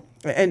he's cool.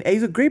 And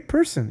he's a great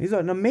person. He's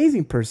an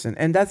amazing person.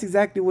 And that's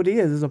exactly what he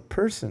is. He's a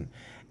person.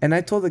 And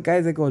I told the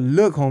guys, I go,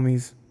 look,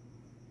 homies,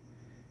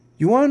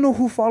 you want to know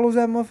who follows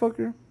that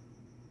motherfucker?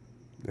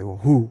 They go,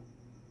 who?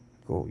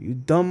 I go, you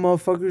dumb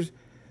motherfuckers.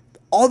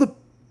 All the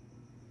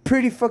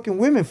pretty fucking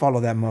women follow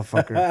that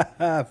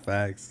motherfucker.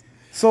 Facts.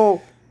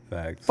 So,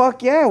 Facts.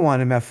 Fuck yeah, I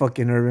want him at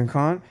fucking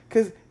UrbanCon.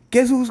 Because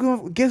guess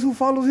who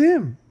follows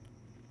him?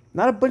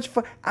 Not a bunch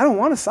of I don't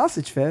want a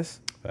sausage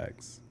fest.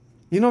 Facts.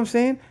 You know what I'm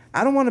saying?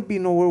 I don't want to be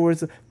nowhere where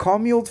it's call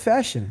me old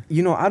fashioned.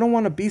 I don't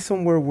want to be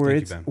somewhere where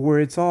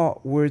it's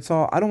all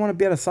I don't want to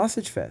be at a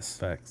sausage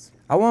fest. Facts.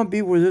 I want to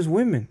be where there's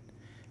women.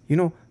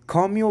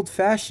 Call me old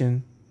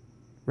fashioned,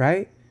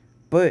 right?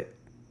 But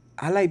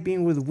I like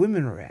being where the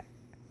women are at.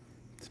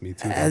 It's me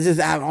too.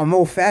 I'm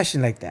old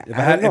fashioned like that. If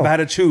I had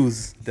to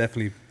choose,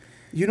 definitely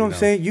You know what I'm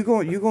saying? You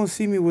gonna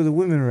see me where the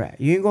women are at.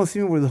 You ain't gonna see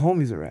me where the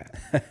homies are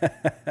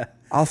at.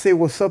 I'll say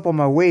what's up on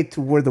my way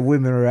to where the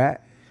women are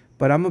at,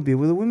 but I'm gonna be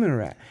where the women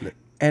are at.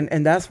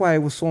 And that's why it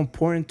was so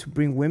important to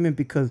bring women,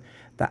 because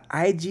the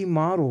IG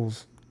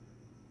models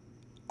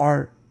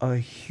are a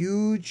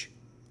huge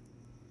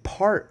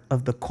part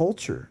of the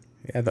culture.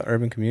 Yeah, the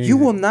urban community. You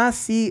will not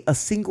see a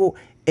single,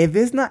 if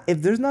there's not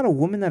a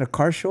woman at a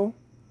car show,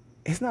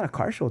 it's not a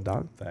car show,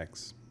 dog.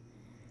 Facts.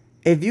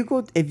 If you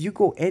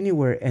go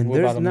anywhere and what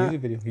there's about a not,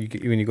 music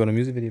video? When you go to a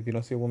music video, if you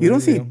don't see a woman, you don't in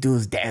the see video,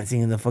 dudes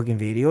dancing in the fucking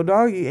video,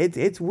 dog.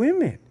 It's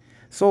women.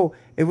 So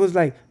it was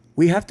like,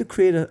 we have to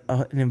create an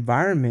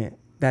environment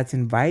that's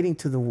inviting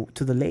to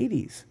the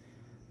ladies,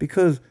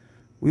 because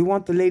we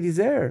want the ladies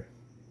there.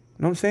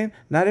 You know what I'm saying?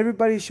 Not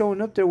everybody's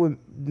showing up there with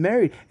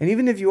married, and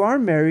even if you are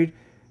married,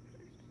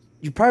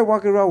 you're probably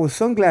walking around with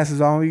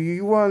sunglasses on.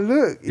 You want to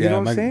look. You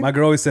know what I'm saying? My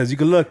girl always says, you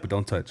can look, but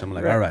don't touch. I'm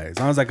like, all right, as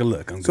long as I can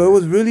look, I'm So good. it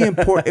was really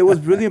important. It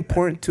was really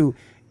important to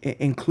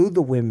include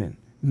the women,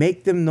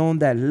 make them known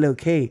that,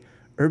 look, hey,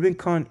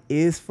 UrbanCon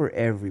is for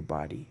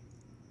everybody.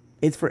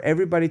 It's for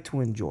everybody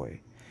to enjoy.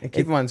 and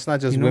keep in mind, it's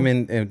not just you know?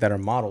 women that are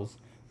models.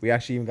 We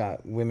actually even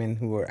got women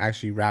who are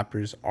actually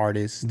rappers,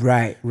 artists,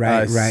 Right,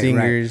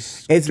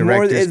 singers. It's more.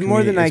 directors, It's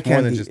more than comedians. I It's more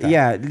can. than just that.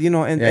 Yeah, you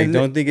know, and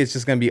Don't think it's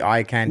just gonna be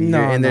eye candy.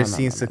 No, You're in there no, no,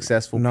 seeing no, no.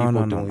 successful No, people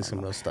no, no, doing no, some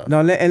of no. those stuff. No,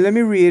 and let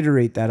me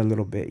reiterate that a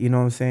little bit. You know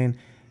what I'm saying?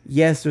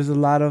 Yes, there's a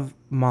lot of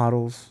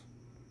models.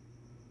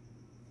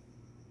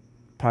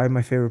 Probably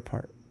my favorite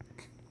part.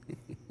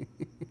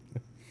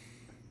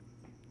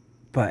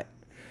 But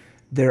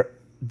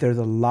there's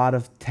a lot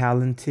of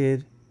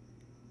talented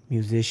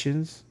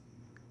musicians,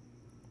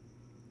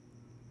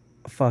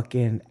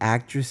 fucking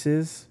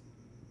actresses,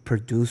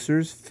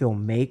 producers,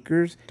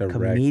 filmmakers,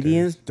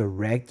 comedians,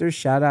 directors.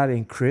 Shout out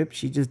Encrypt.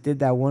 She just did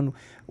that one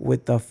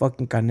with the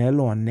fucking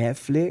Canelo on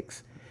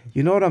Netflix.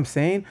 You know what I'm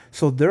saying?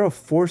 So they're a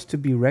force to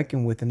be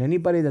reckoned with, and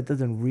anybody that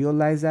doesn't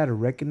realize that or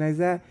recognize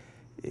that,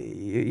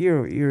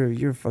 you're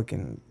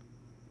lame,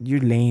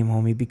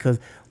 homie. Because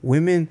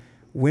women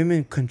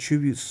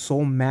contribute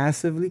so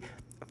massively.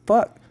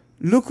 Fuck,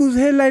 look who's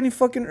headlining.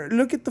 Fucking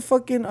look at the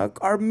fucking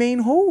our main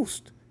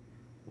host,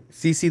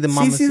 CC the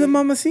Mamacita. CC the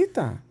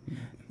Mamacita.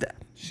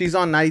 She's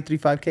on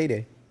 93.5 K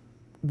Day.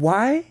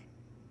 Why?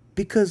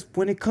 Because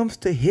when it comes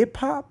to hip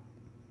hop,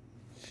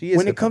 She is.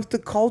 when it comes to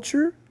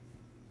culture,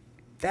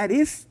 that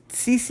is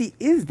CC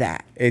is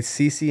that. it's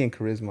CC and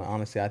charisma.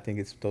 Honestly, I think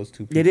it's those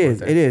two people. It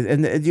is. right It there. is.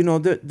 And you know,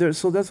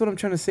 so that's what I'm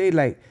trying to say.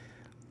 Like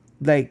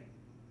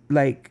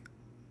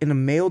in a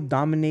male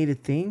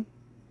dominated thing,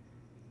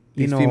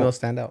 you These know, females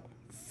stand out.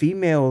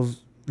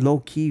 females low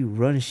key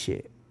run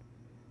shit.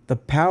 The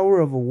power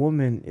of a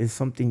woman is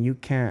something you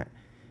can't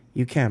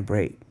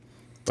break.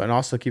 But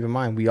also keep in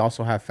mind, we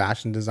also have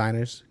fashion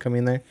designers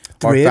coming there.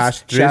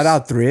 Thrifts, shout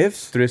out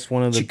Thrifts. Thrifts,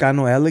 one of the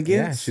Chicano Elegance.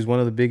 Yeah, she's one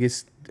of the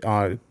biggest.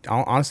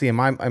 Honestly, in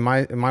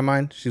my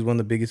mind, she's one of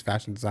the biggest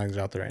fashion designers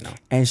out there right now.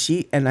 And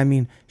she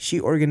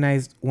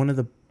organized one of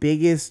the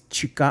biggest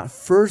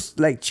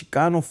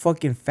Chicano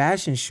fucking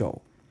fashion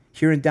show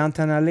here in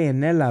downtown LA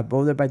in Nela,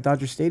 over there by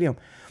Dodger Stadium.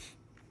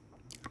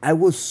 I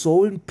was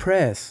so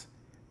impressed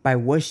by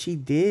what she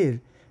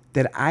did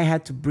that I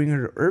had to bring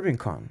her to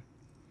UrbanCon.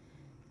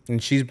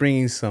 And she's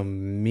bringing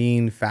some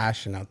mean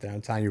fashion out there.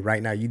 I'm telling you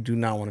right now, you do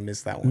not want to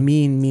miss that one.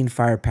 Mean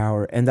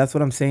firepower. And that's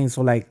what I'm saying.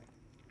 So like,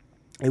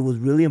 it was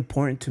really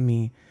important to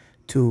me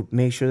to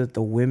make sure that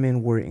the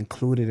women were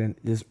included in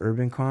this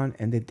UrbanCon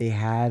and that they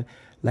had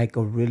like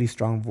a really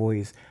strong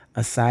voice.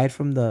 Aside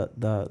from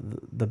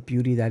the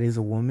beauty that is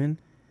a woman,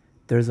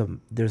 there's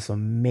a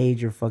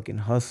major fucking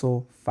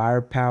hustle,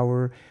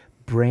 firepower,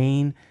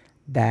 brain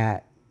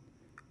that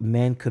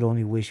men could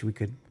only wish we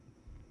could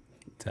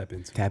Tap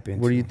into.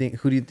 What do you think?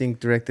 Who do you think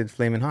directed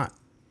Flamin' Hot?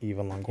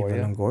 Eva Longoria.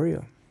 Eva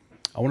Longoria.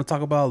 I want to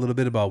talk about a little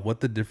bit about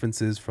what the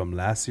difference is from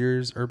last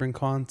year's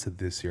UrbanCon to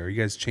this year. Are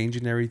you guys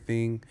changing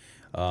everything?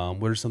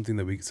 What are some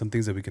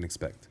things that we can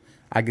expect?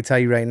 I can tell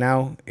you right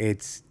now,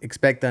 it's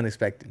expect the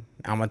unexpected.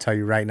 I'm gonna tell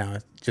you right now.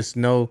 Just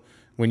know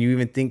when you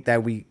even think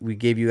that we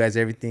gave you guys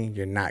everything,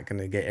 you're not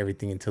gonna get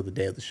everything until the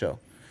day of the show.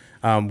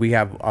 We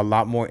have a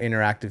lot more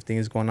interactive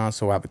things going on.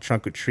 So I have a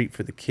trunk or treat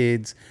for the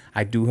kids.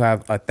 I do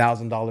have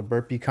 $1,000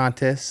 burpee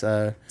contest.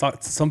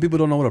 Some people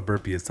don't know what a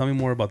burpee is. Tell me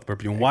more about the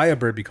burpee and why a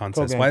burpee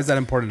contest. Why is that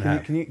important to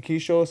have? Can you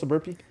show us a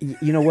burpee?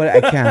 You know what?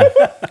 I can.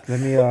 Let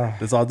me.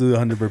 Let's all do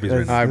 100 burpees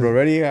right now. All right, bro.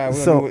 Ready?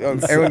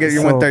 Everyone get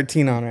your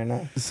 113 on right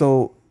now.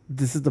 So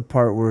this is the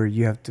part where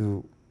you have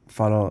to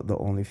follow the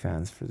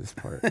OnlyFans for this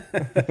part.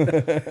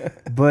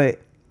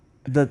 But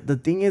the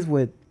thing is,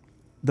 with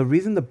the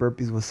reason the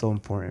burpees was so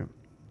important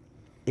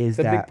is It's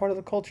a that big part of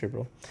the culture,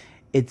 bro.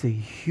 it's a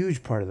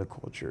huge part of the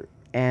culture,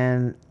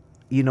 and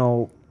you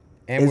know,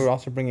 And we're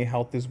also bringing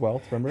health is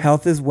wealth. Remember?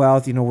 health is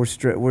wealth. You know,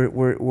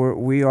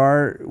 we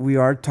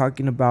are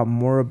talking about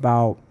more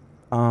about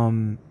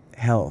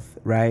health,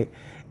 right?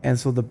 And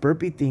so the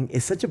burpee thing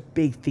is such a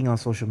big thing on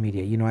social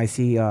media. You know, I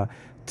see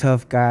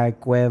Tough Guy,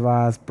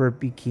 Cuevas,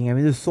 Burpee King. I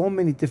mean, there's so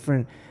many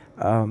different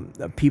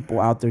people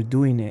out there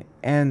doing it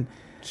and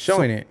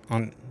Showing it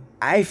on.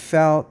 I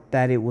felt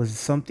that it was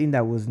something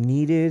that was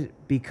needed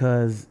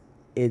because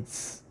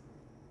it's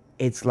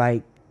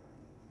like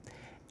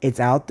it's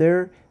out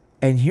there,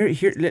 and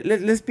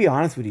let's be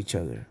honest with each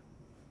other.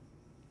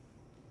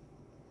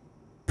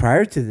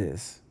 Prior to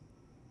this,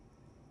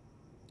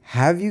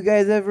 have you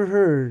guys ever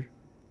heard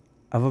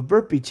of a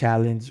burpee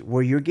challenge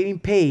where you're getting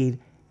paid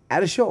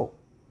at a show?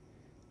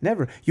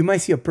 Never. You might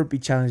see a burpee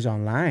challenge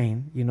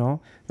online, you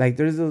know? Like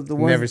there's the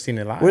one. Never seen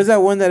it live. What is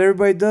that one that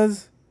everybody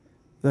does?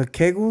 The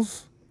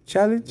Kegels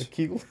challenge? The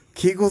Kegel?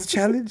 Kegels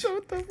challenge?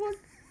 What the fuck?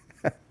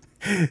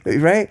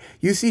 Right?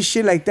 You see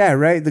shit like that,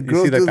 right? The You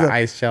girls see like do the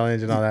ice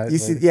challenge and all that. You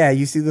see, yeah,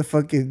 you see the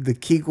fucking the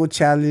Kegel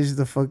challenge,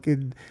 the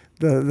fucking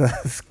the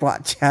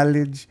squat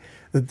challenge,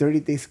 the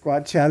 30-day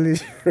squat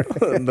challenge.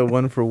 the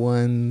 1 for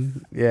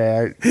 1.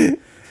 Yeah.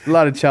 A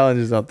lot of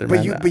challenges out there,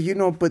 man.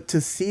 But to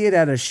see it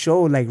at a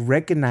show, like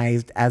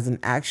recognized as an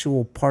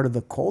actual part of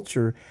the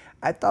culture,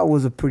 I thought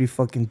was a pretty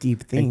fucking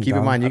deep thing. And keep in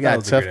dog. mind, you I thought it got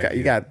was a tough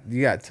great guy. idea.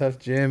 You got tough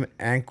Jim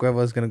and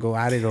Cueva's gonna go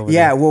at it over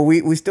Yeah, there. well,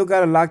 we still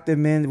gotta lock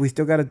them in. We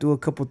still gotta do a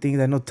couple things.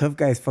 I know tough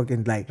guy is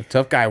fucking like, The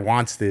tough guy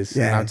wants this.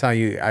 Yeah. And I'm telling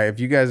you, if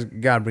you guys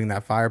gotta bring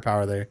that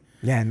firepower there.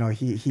 yeah, no,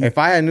 he If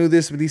I had knew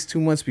this at least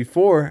 2 months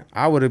before,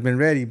 I would have been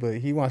ready. But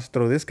he wants to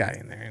throw this guy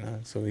in there, you know.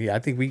 So I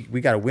think we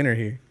got a winner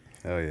here.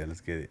 Oh yeah,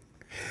 let's get it.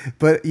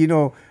 But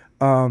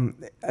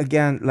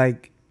again,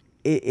 like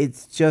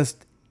it's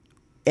just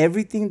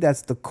everything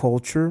that's the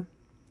culture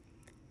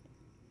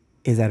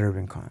is at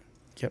Urban Con.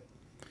 Yep.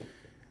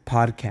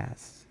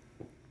 Podcasts.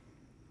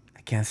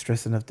 I can't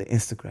stress enough the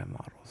Instagram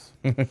models,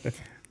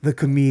 the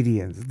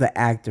comedians, the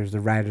actors, the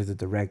writers, the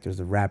directors,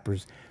 the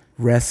rappers,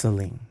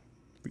 wrestling,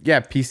 Yeah,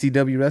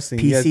 PCW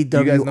wrestling. PCW you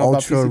guys know about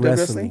Ultra PCW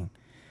Wrestling.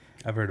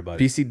 I've heard about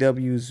it.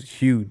 PCW's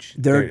huge.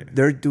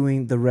 They're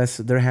doing the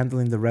rest. They're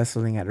handling the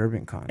wrestling at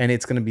Urban Con. And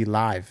it's gonna be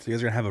live. So you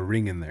guys are gonna have a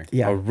ring in there.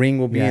 Yeah, A ring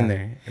will be Yeah. in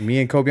there. And me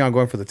and Kobe are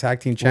going for the tag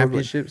team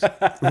championships.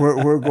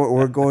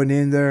 we're going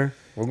in there.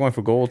 We're going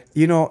for gold.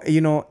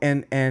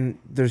 And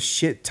there's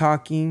shit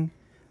talking,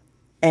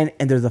 and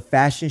there's a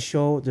fashion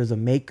show. There's a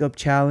makeup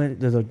challenge.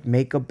 There's a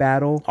makeup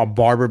battle. A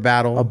barber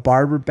battle. A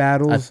barber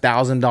battles.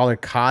 $1,000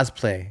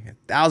 cosplay.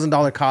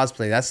 $1,000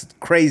 cosplay. That's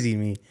crazy to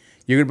me.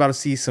 You're about to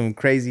see some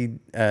crazy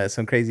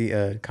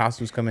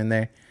costumes come in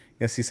there. You're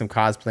gonna see some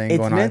cosplaying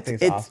going on. I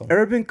think it's awesome.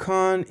 Urban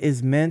Con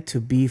is meant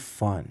to be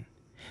fun,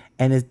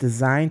 and it's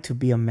designed to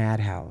be a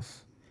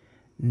madhouse.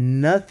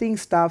 Nothing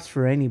stops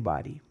for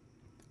anybody.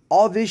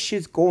 All this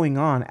shit's going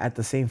on at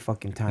the same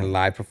fucking time.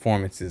 Live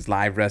performances,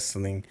 live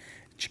wrestling,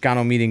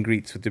 Chicano meet and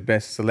greets with the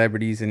best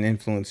celebrities and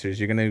influencers.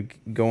 You're gonna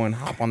go and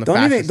hop on the.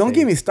 Don't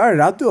get me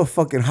started. I'll do a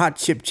fucking hot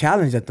chip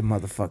challenge at the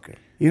motherfucker.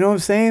 You know what I'm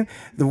saying?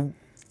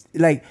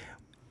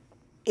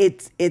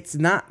 It's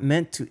not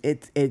meant to.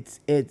 It's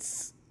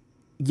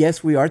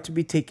yes, we are to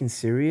be taken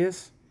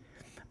serious,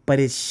 but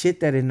it's shit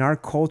that in our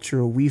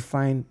culture we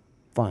find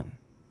fun,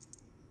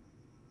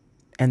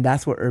 and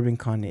that's what Urban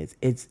Con is.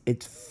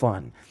 It's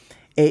fun.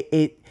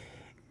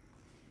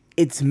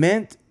 It's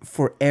meant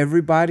for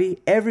everybody.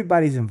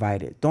 Everybody's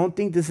invited. Don't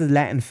think this is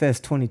Latin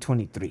Fest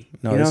 2023.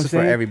 No, you know this is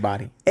for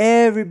everybody.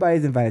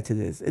 Everybody's invited to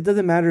this. It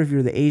doesn't matter if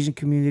you're the Asian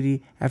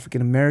community,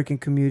 African American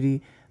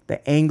community,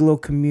 the Anglo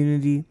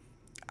community.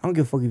 I don't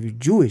give a fuck if you're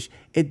Jewish.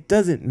 It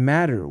doesn't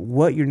matter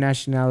what your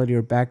nationality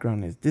or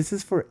background is. This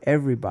is for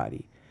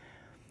everybody.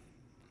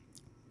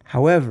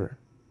 However,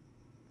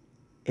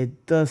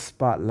 it does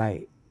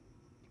spotlight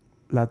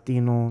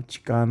Latino,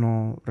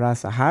 Chicano,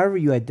 Raza, however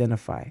you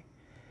identify.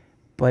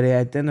 But it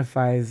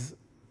identifies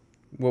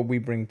What we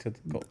bring to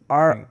the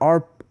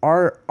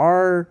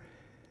our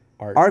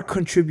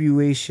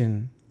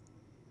contribution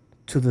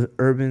to the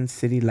urban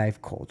city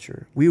life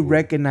culture. We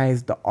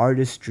recognize the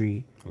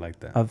artistry I like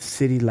that. of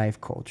city life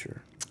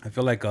culture. I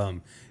feel like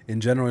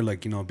in general,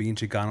 like, you know, being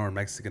Chicano or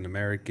Mexican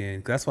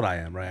American, that's what I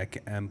am, right?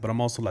 But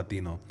I'm also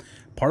Latino.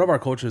 Part of our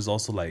culture is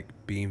also like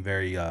being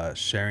very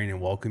sharing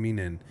and welcoming,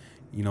 and,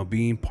 you know,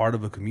 being part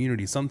of a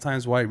community.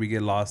 Sometimes, white, we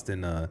get lost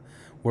in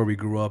where we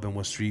grew up and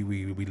what street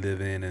we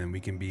live in, and we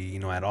can be, you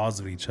know, at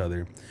odds with each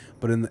other.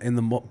 But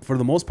for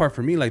the most part,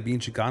 for me, like being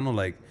Chicano,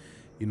 like,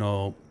 you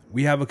know,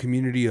 we have a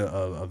community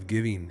of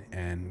giving,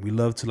 and we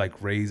love to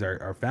like raise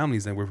our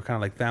families, and we're kind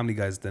of like family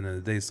guys at the end of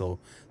the day. So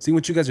seeing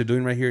what you guys are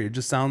doing right here, it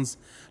just sounds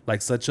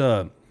like such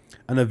an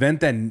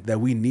event that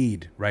we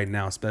need right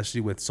now,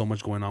 especially with so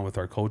much going on with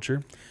our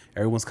culture.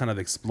 Everyone's kind of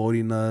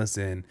exploiting us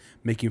and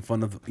making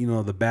fun of, you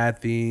know, the bad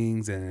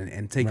things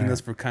and taking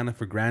us for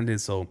granted.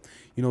 So,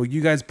 you know,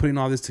 you guys putting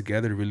all this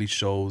together really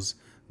shows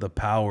the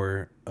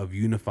power of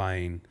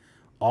unifying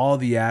all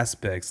the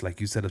aspects, like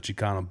you said, of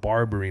Chicano,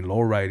 barbering,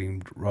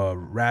 lowriding,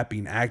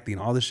 rapping, acting,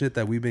 all the shit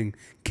that we've been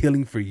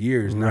killing for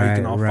years. Now you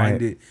can all find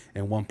it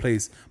in one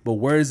place. But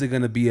where is it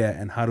going to be at,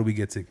 and how do we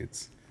get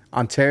tickets?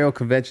 Ontario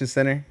Convention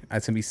Center.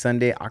 It's going to be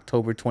Sunday,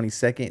 October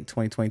 22nd,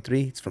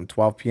 2023. It's from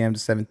 12 p.m. to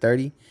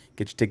 7:30.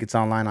 Get your tickets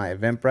online on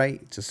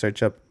Eventbrite. Just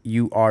search up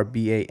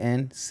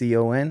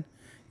URBANCON.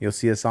 You'll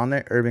see us on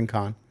there, Urban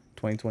Con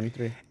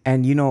 2023.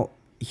 And, you know,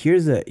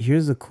 here's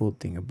a cool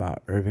thing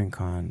about Urban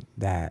Con,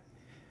 that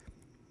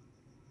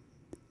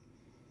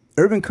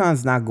Urban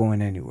Con's not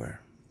going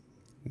anywhere.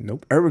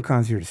 Nope. Urban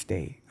Con's here to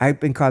stay. I've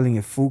been calling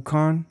it Food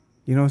Con.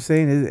 You know what I'm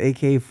saying? It's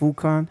AKA Food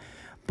Con.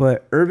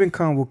 But Urban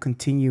Con will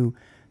continue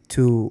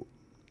to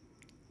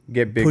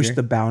Get bigger. push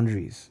the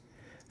boundaries.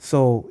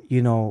 So,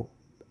 you know,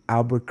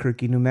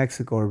 Albuquerque, New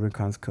Mexico, Urban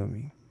Con's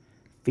coming.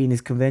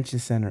 Phoenix Convention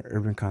Center,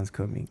 Urban Con's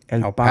coming.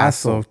 El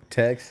Paso,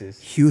 Texas.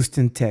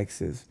 Houston,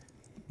 Texas.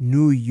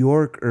 New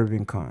York,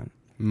 Urban Con.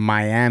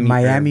 Miami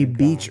Urban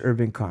Beach, Con.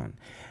 Urban Con.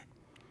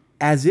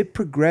 As it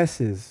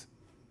progresses,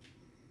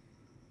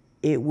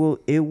 it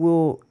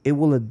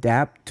will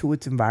adapt to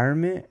its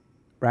environment,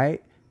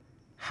 right?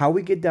 How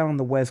we get down on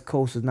the West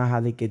Coast is not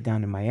how they get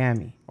down in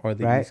Miami. Or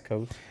the right? East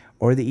Coast.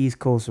 Or the East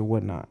Coast or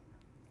whatnot.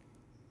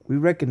 We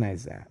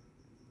recognize that.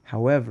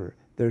 However,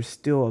 there's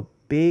still a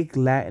big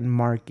Latin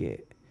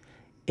market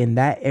in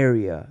that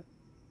area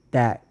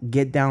that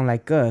get down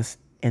like us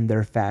in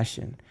their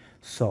fashion.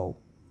 So,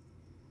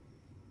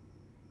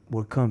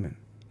 we're coming.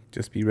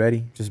 Just be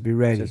ready. Just be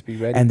ready. Just be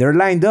ready. And they're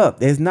lined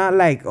up. It's not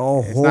like, oh,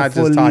 it's hopefully, not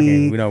just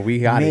talking. You know, we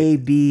got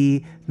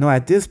maybe. No,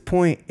 at this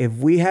point, if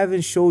we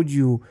haven't showed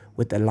you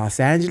with the Los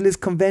Angeles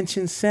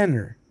Convention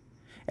Center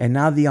and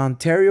now the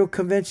Ontario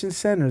Convention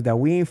Center that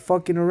we ain't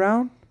fucking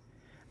around,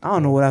 I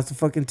don't know what else to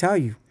fucking tell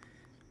you.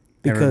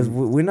 Because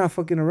we're not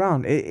fucking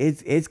around.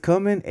 It's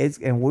coming.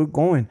 And we're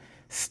going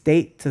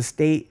state to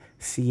state.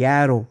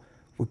 Seattle.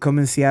 We're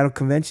coming to Seattle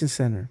Convention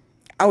Center.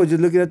 I was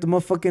just looking at the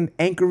motherfucking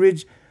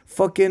Anchorage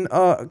fucking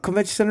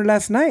convention center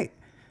last night.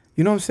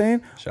 You know what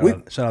I'm saying?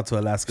 Shout out to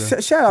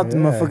Alaska. Shout out to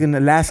motherfucking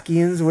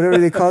Alaskians, whatever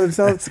they call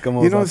themselves.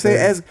 Eskimos, you know what I'm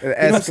saying? You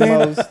know what I'm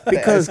saying?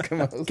 Because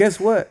guess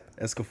what?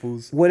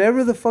 Escafoos.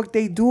 Whatever the fuck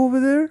they do over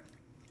there,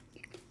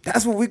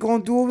 that's what we're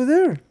gonna do over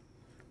there.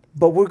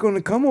 But we're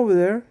gonna come over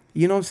there.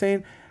 You know what I'm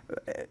saying?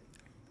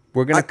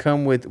 We're gonna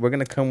come with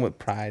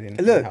pride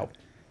and look, help.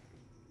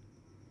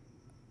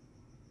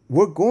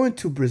 We're going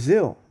to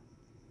Brazil.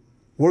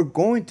 We're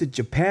going to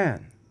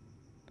Japan.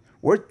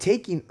 We're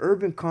taking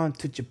Urban Con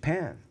to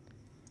Japan.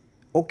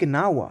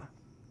 Okinawa.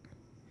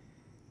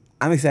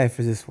 I'm excited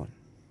for this one.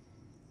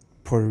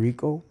 Puerto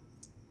Rico.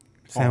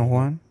 San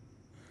Juan.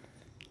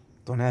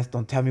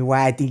 Don't tell me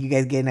why. I think you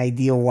guys get an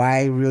idea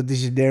why Rio de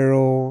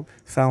Janeiro,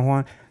 San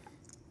Juan.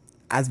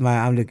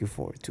 I'm looking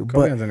forward to.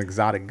 Kobe's an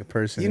exotic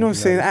person. You know what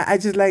I'm saying? I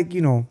just like,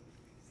 you know,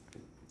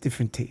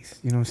 different tastes.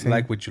 You know what I'm saying?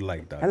 Like what you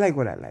like, dog. I like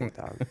what I like,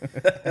 dog.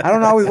 I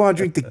don't always want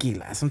to drink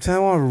tequila. Sometimes I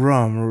want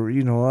rum or,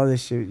 you know, other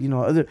shit, you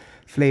know, other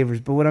flavors.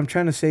 But what I'm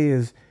trying to say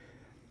is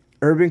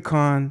Urban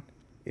Con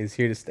is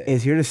here to stay.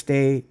 Is here to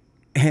stay.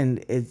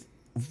 And it's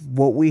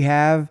what we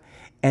have.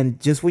 And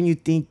just when you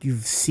think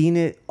you've seen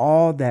it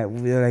all, that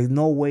like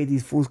no way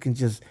these fools can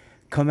just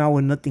come out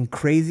with nothing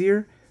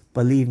crazier.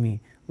 Believe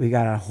me, we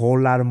got a whole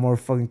lot of more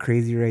fucking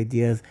crazier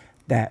ideas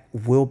that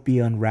will be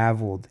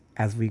unraveled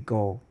as we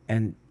go.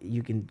 And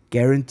you can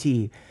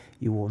guarantee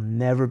you will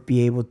never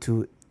be able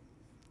to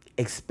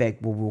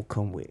expect what we'll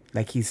come with.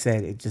 Like he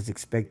said, it just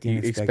expect the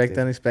unexpected. Expect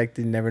the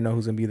unexpected. Never know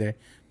who's gonna be there.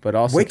 But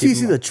also wait till you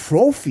see the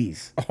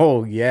trophies.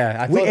 Oh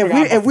yeah,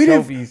 if we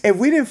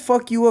didn't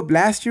fuck you up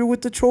last year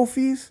with the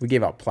trophies, we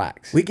gave out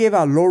plaques. We gave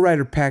out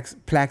lowrider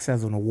plaques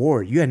as an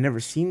award. You had never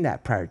seen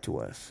that prior to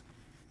us.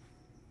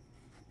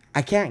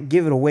 I can't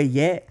give it away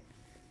yet,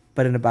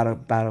 but in about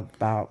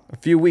a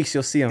few weeks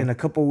you'll see them.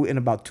 In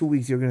about 2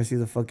 weeks you're gonna see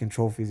the fucking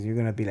trophies, and you're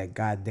gonna be like,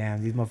 God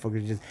damn, these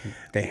motherfuckers just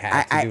they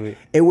had to do it.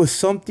 It was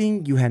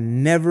something you had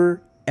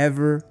never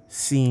ever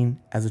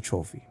seen as a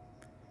trophy.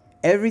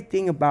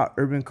 Everything about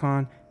Urban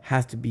Con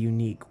has to be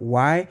unique.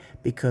 Why?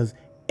 Because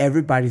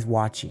everybody's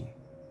watching.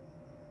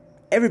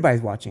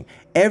 Everybody's watching.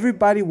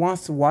 Everybody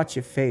wants to watch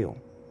it fail.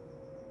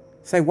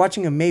 It's like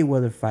watching a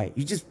Mayweather fight.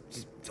 You just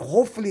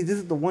hopefully this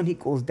is the one he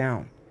goes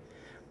down.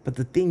 But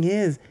the thing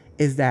is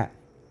that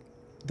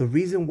the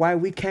reason why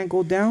we can't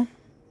go down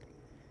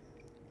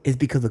is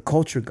because the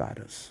culture got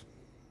us.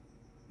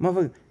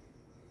 Motherfucker,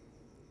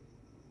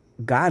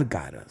 God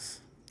got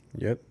us.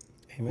 Yep.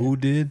 Amen. Who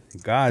did?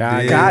 God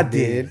did. God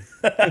did.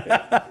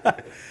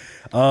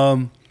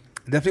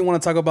 Definitely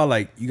want to talk about,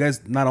 like, you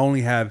guys not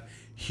only have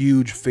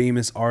huge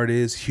famous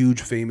artists,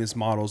 huge famous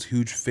models,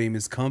 huge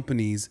famous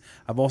companies.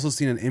 I've also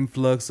seen an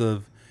influx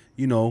of,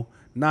 you know,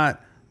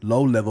 not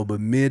low level but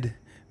mid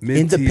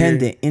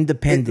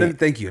independent.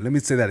 Thank you. Let me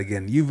say that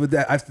again.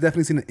 I've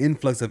definitely seen an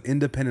influx of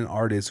independent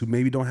artists who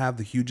maybe don't have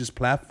the hugest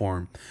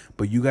platform,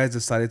 but you guys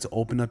decided to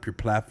open up your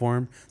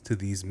platform to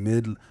these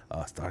to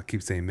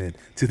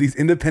these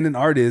independent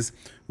artists.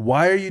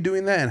 Why are you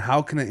doing that, and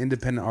how can an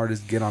independent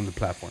artist get on the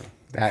platform?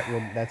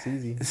 That's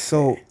easy.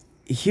 So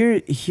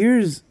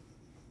here's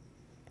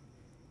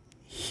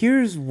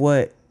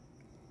what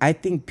I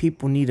think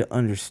people need to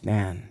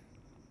understand.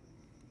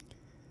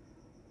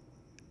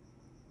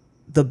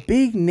 The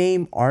big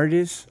name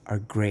artists are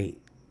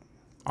great.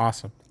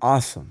 Awesome.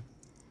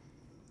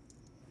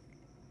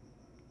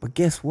 But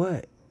guess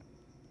what?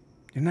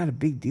 You're not a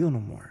big deal no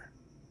more.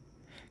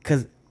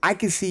 Because I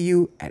can see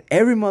you at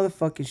every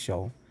motherfucking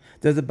show.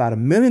 There's about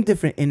 1 million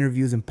different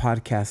interviews and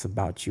podcasts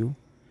about you.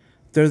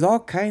 There's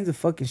all kinds of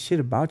fucking shit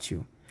about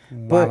you.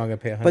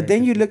 But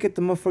then you look at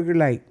the motherfucker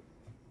like,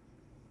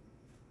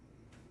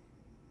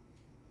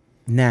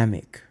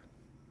 Namek.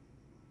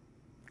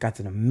 Got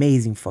an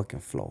amazing fucking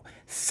flow.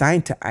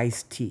 Signed to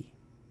Ice-T.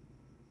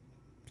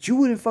 But you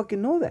wouldn't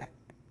fucking know that.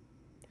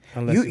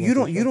 Unless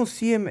You don't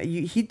see him.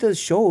 He does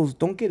shows.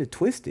 Don't get it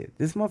twisted.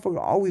 This motherfucker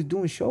always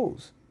doing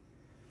shows.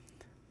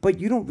 But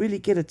you don't really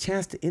get a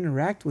chance to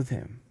interact with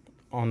him.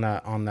 On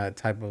that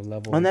type of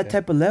level. On that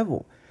type of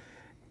level.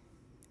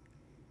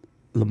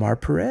 Lamar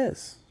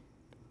Perez.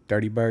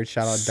 Dirty Bird.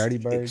 Shout out Dirty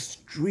Bird.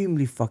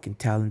 Extremely fucking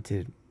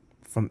talented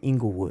from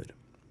Inglewood.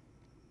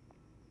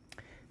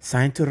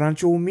 Signed to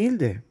Rancho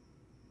Humilde.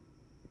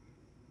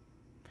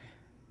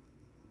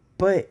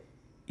 But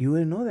you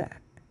wouldn't know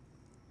that.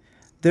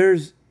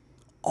 There's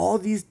all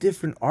these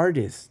different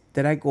artists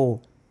that I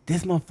go,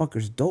 this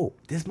motherfucker's dope.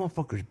 This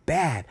motherfucker's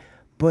bad.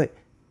 But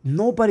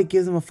nobody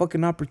gives them a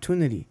fucking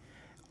opportunity.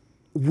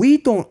 We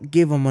don't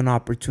give them an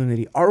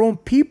opportunity. Our own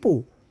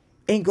people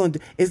ain't going to.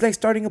 It's like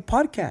starting a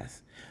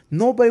podcast.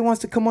 Nobody wants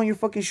to come on your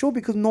fucking show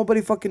because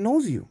nobody fucking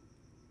knows you.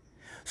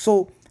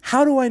 So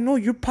how do I know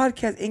your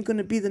podcast ain't going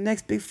to be the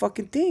next big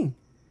fucking thing?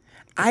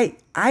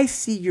 I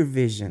see your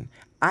vision.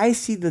 I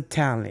see the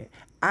talent.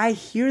 I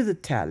hear the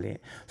talent.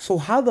 So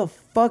how the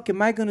fuck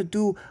am I going to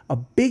do a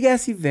big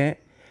ass event,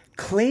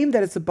 claim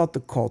that it's about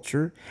the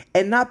culture,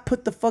 and not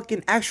put the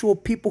fucking actual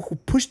people who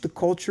push the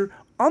culture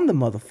on the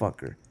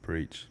motherfucker?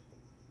 Preach.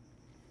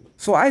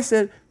 So I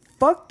said,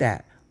 fuck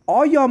that.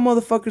 All y'all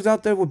motherfuckers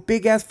out there with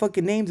big ass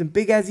fucking names and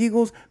big ass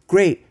egos,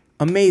 great,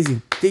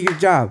 amazing, did your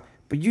job.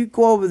 But you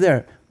go over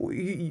there.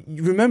 You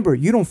remember,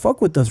 you don't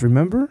fuck with us,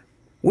 remember?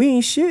 We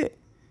ain't shit.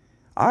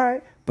 All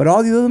right. But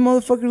all these other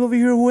motherfuckers over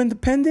here who are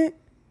independent,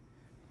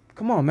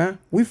 come on, man.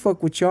 We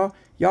fuck with y'all.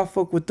 Y'all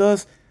fuck with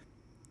us.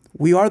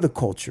 We are the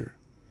culture.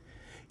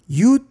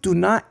 You do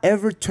not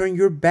ever turn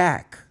your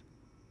back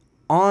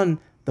on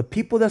the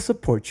people that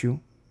support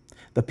you,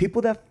 the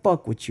people that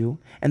fuck with you,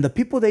 and the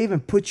people that even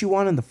put you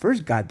on in the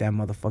first goddamn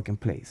motherfucking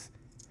place.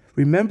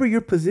 Remember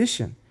your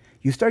position.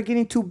 You start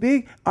getting too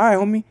big, all right,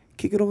 homie,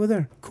 kick it over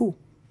there. Cool.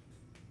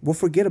 We'll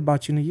forget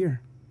about you in a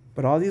year.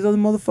 But all these other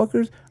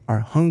motherfuckers are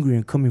hungry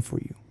and coming for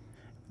you.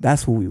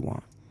 That's what we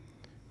want.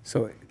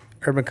 So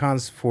Urban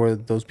Cons, for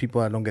those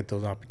people that don't get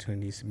those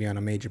opportunities to be on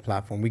a major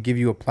platform, we give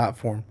you a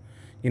platform.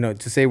 You know,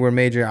 to say we're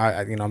major,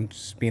 I'm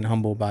just being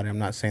humble about it. I'm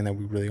not saying that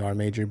we really are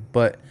major,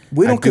 but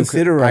we don't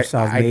consider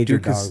ourselves major,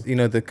 because you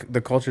know the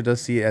culture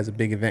does see it as a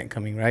big event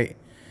coming, right?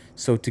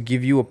 So to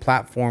give you a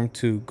platform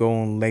to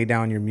go and lay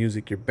down your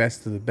music, your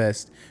best of the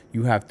best,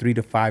 you have 3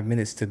 to 5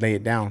 minutes to lay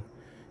it down.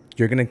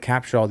 You're gonna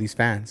capture all these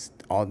fans.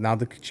 Now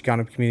the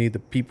Chicano community, the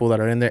people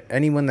that are in there,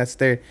 anyone that's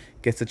there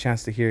gets a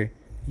chance to hear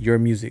your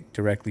music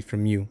directly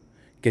from you,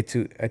 get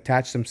to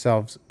attach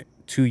themselves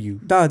to you.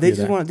 Dog, they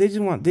just want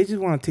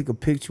to take a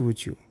picture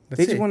with you.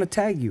 They just want to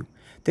tag you.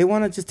 They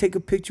want to just take a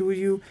picture with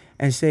you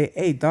and say,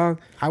 "Hey,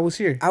 dog, I was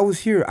here.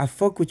 I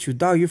fuck with you,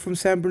 dog. You're from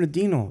San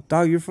Bernardino,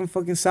 dog. You're from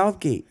fucking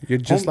Southgate. You're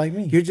just like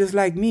me. You're just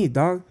like me,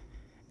 dog."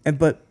 And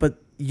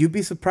but you'd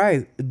be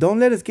surprised. Don't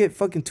let us get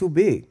fucking too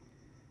big,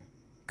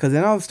 cause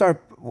then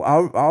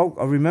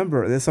I'll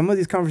remember that some of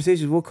these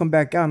conversations will come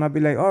back out, and I'll be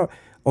like,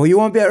 "Oh, you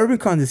want to be at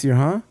UrbanCon this year,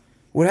 huh?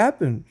 What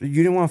happened?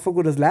 You didn't want to fuck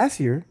with us last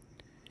year.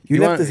 You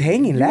left us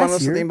hanging last year." You want to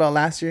know something about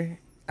last year?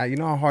 You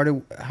know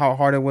how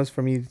hard it was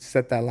for me to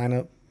set that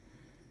lineup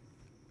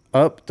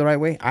up the right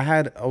way? I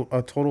had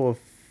a total of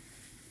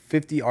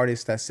 50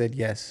 artists that said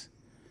yes.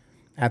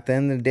 At the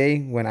end of the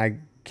day, when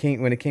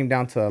it came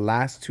down to the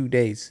last 2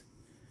 days,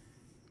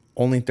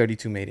 only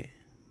 32 made it.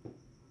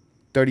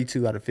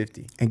 32 out of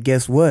 50. And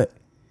guess what?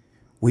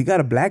 We got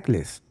a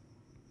blacklist.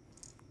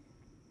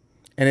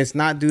 And it's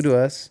not due to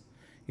us.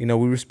 You know,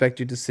 we respect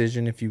your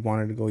decision. If you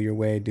wanted to go your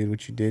way, did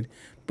what you did.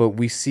 But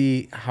we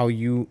see how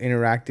you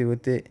interacted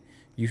with it.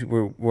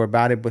 You were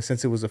about it. But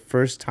since it was the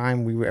first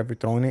time we were ever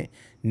throwing it,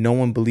 no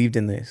one believed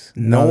in this.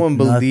 No one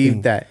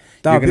believed that.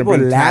 Dog, people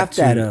laughed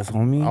at us,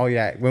 homie. Oh,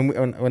 yeah.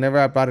 Whenever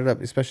I brought it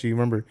up, especially,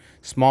 remember,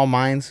 small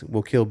minds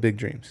will kill big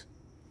dreams.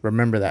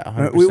 Remember that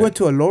 100%. We went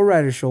to a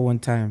lowrider show one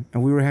time,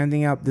 and we were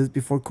handing out, this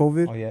before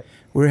COVID. Oh, yeah.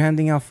 We were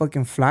handing out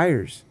fucking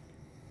flyers.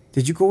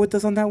 Did you go with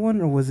us on that one,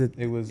 or was it?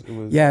 It was.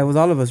 Yeah, it was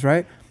all of us,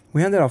 right?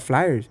 We handed out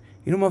flyers.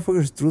 You know,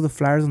 motherfuckers threw the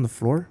flyers on the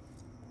floor.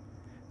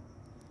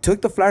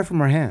 Took the flyer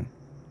from our hand,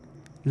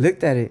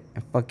 looked at it,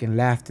 and fucking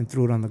laughed and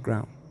threw it on the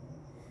ground.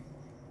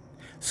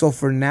 So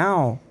for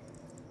now,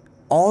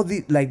 all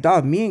the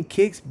dog, me and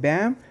Kicks,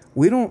 Bam,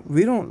 we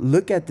don't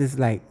look at this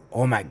like,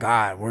 oh my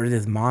God, we're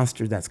this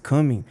monster that's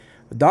coming.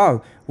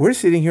 Dog, we're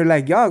sitting here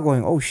like y'all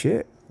going, oh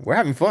shit. We're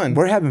having fun.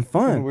 We're having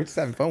fun. We're just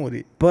having fun with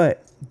it.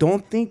 But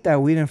don't think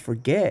that we didn't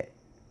forget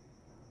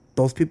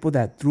those people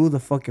that threw the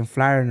fucking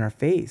flyer in our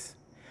face.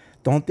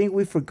 Don't think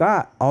we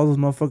forgot all those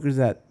motherfuckers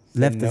that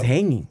left us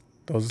hanging.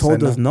 Those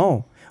told us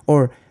no.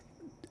 Or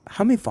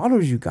how many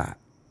followers you got?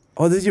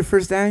 Oh, this is your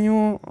first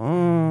annual?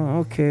 Oh,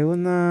 okay. Well,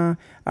 nah.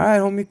 All right,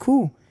 homie,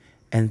 cool.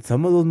 And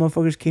some of those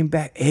motherfuckers came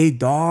back. Hey,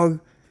 dog.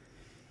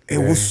 Hey,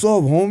 what's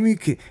up,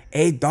 homie?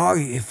 Hey, dog,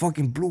 it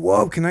fucking blew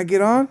up. Can I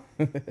get on?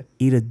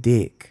 Eat a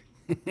dick.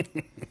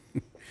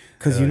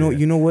 Cause Hell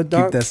you know what,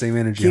 dog? Keep that same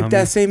energy. Keep homie.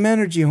 that same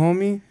energy,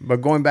 homie.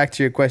 But going back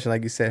to your question,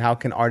 like you said, how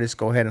can artists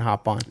go ahead and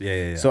hop on?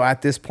 Yeah. So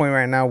at this point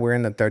right now, we're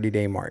in the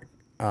 30-day mark.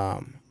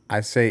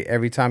 I say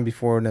every time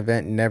before an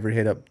event, never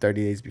hit up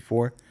 30 days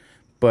before.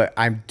 But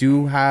I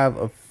do have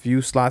a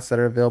few slots that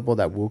are available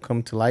that will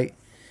come to light.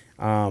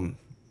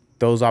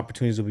 Those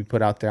opportunities will be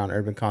put out there on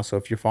UrbanCon. So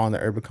if you're following the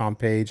UrbanCon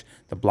page,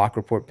 the Block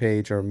Report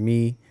page, or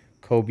me,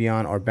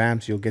 Kobion, or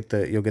Bams, you'll get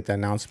the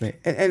announcement.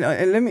 And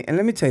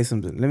let me tell you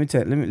something. Let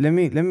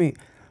me.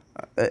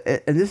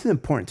 And this is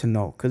important to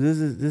know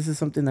because this is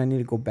something I need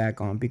to go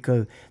back on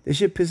because this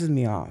shit pisses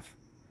me off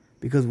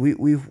because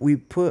we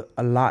put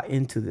a lot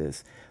into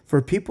this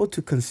for people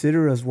to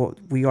consider us what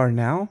we are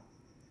now.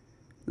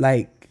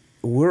 Like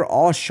we're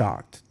all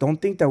shocked.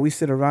 Don't think that we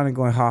sit around and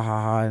going ha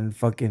ha ha and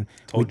fucking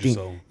Told you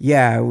so.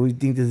 Yeah, we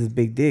think this is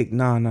big dick.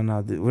 No.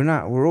 We're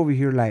not. We're over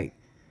here like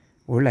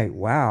we're like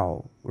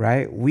wow,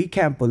 right? We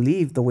can't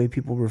believe the way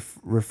people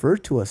refer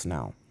to us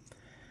now.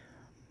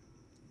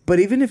 But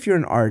even if you're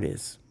an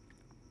artist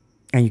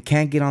and you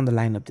can't get on the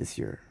lineup this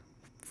year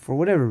for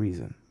whatever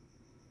reason,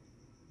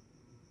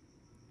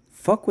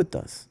 fuck with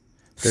us.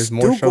 There's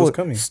more shows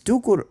coming. Still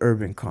go to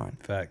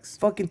UrbanCon. Facts.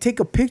 Fucking take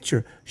a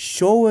picture.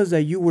 Show us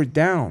that you were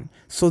down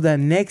so that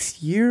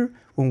next year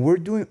when we're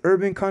doing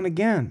UrbanCon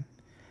again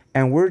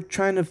and we're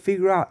trying to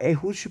figure out, hey,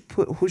 who should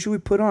we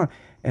put on?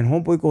 And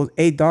homeboy goes,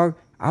 hey, dog,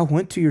 I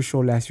went to your show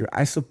last year.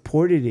 I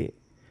supported it.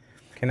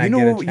 Can I get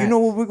a chance? You know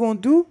what we're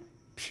going to do?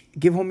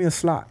 Give homie a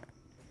slot.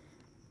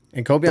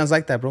 And Kobion's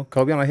like that, bro.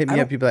 Kobion will hit me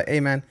up. People like,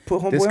 hey, man,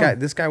 Put homeboy on.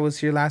 this guy was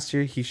here last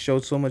year. He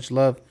showed so much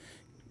love.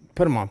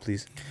 Put him on,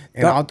 please.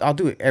 And I'll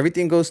do it.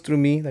 Everything goes through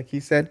me, like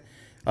he said.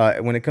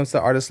 When it comes to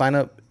the artist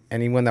lineup,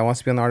 anyone that wants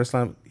to be on the artist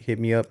lineup, hit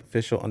me up.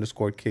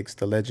 official_kicks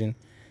the legend.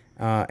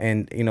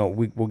 And you know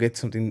we'll get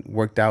something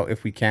worked out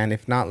if we can.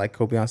 If not, like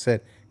Kobion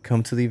said,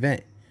 come to the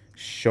event.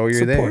 Show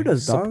you're there. Support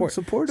us, dog.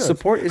 Support us.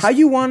 Support is how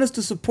you want us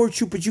to support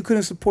you, but you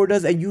couldn't support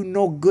us, and you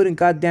know good and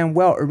goddamn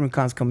well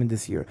UrbanCon's coming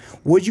this year.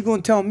 What you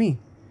gonna tell me?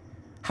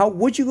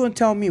 What you gonna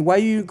tell me? Why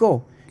you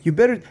go? You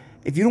better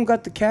if you don't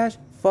got the cash,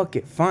 fuck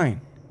it,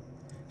 fine.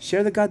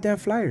 Share the goddamn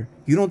flyer.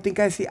 You don't think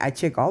I see? I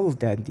check all those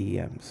damn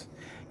DMs.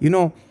 You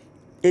know,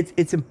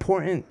 it's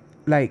important.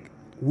 Like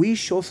we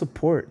show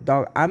support,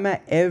 dog. I'm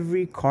at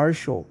every car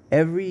show,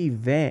 every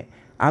event.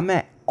 I'm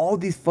at all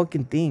these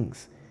fucking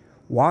things,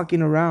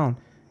 walking around,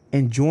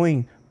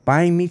 enjoying,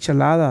 buying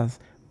micheladas,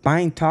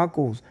 buying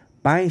tacos,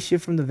 buying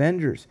shit from the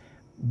vendors.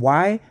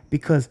 Why?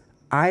 Because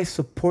I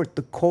support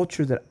the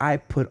culture that I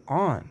put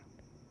on.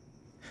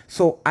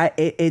 So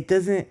it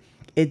doesn't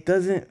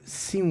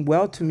seem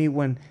well to me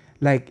when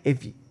like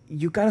if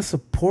you gotta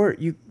support,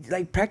 you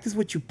like practice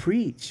what you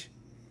preach.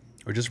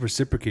 Or just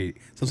reciprocate.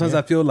 Sometimes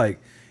I feel like,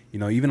 you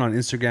know, even on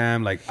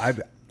Instagram, like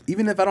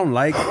even if I don't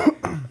like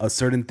a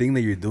certain thing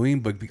that you're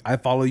doing, but I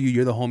follow you,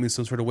 you're the homie in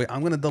some sort of way,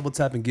 I'm gonna double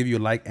tap and give you a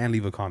like and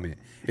leave a comment.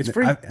 It's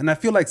free. And I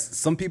feel like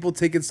some people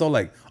take it so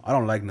like I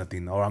don't like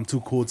nothing, or I'm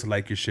too cool to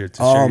like your shit.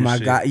 Oh my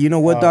god! You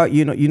know what, dog?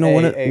 You know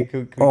what?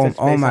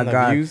 Oh my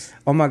god! Views?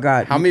 Oh my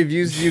god! How many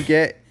views do you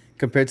get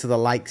compared to the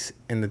likes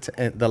and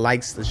the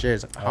likes, the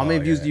shares? How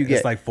many views do you get?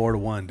 It's like 4 to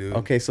 1, dude.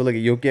 Okay, so look,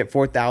 you'll get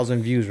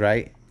 4,000 views,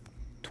 right?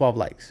 12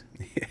 likes.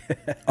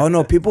 Oh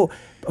no, people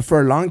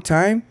for a long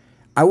time.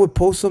 I would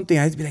post something.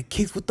 I'd be like,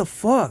 "Kicks, what the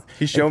fuck?"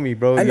 He showed me,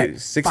 bro. Like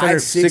 600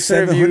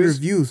 700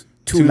 views,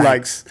 2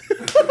 likes.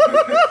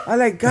 I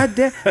like,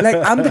 goddamn, like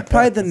I'm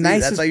probably the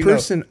nicest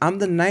person. Know. I'm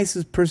the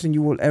nicest person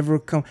you will ever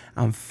come.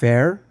 I'm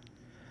fair.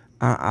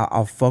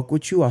 I'll fuck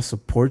with you. I'll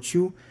support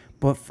you.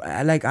 But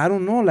like, I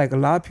don't know. Like a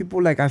lot of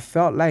people, like I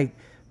felt like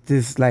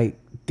this like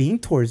thing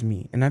towards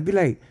me, and I'd be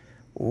like,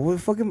 what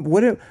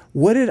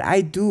did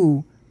I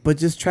do? But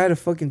just try to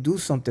fucking do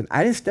something.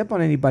 I didn't step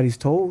on anybody's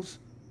toes.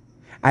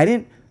 I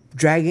didn't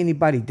drag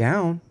anybody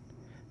down.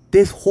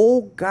 This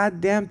whole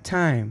goddamn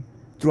time,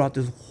 throughout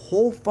this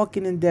whole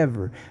fucking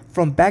endeavor,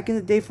 from back in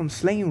the day, from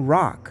slaying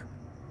rock,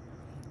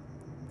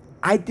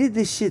 I did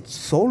this shit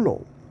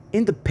solo,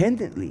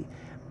 independently,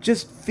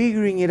 just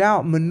figuring it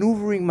out,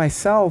 maneuvering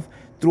myself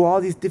through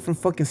all these different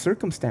fucking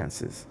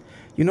circumstances.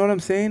 You know what I'm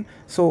saying?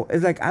 So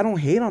it's like I don't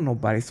hate on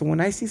nobody. So when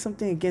I see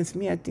something against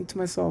me, I think to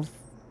myself,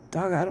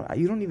 dog,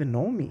 you don't even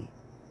know me.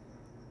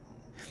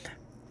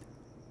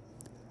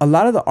 A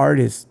lot of the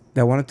artists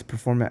that wanted to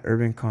perform at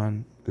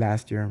UrbanCon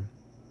last year,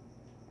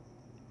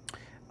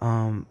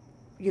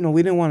 you know,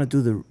 we didn't want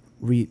to do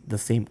the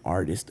same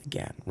artist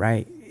again,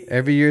 right?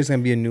 Every year is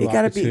gonna be a new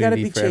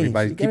opportunity for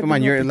everybody. Keep in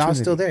mind, you're allowed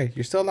still there.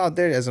 You're still allowed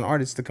there as an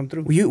artist to come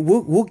through.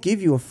 We'll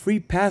give you a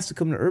free pass to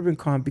come to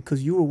UrbanCon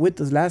because you were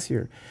with us last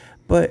year.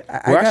 But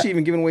we're actually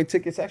even giving away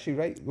tickets. Actually,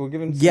 right? We're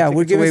giving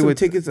we're giving some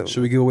tickets.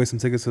 Should we give away some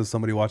tickets to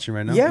somebody watching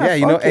right now? Yeah,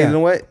 you know. Hey, you know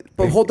what?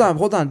 But hold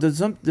on.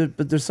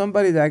 There's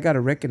somebody that I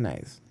gotta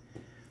recognize.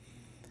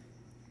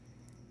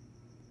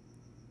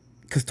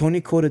 Because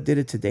Tony Coda did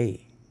it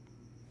today.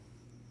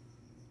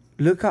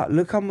 Look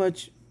how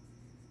much.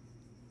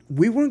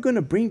 We weren't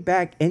gonna bring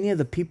back any of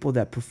the people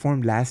that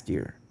performed last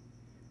year.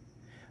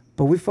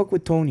 But we fuck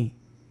with Tony.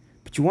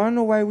 But you wanna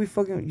know why we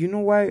fucking? You know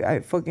why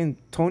I fucking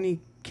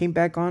Tony came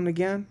back on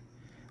again.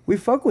 We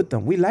fuck with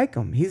them. We like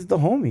him. He's the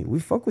homie. We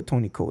fuck with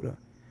Tony Coda.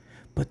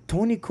 But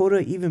Tony Coda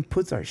even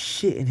puts our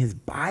shit in his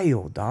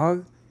bio,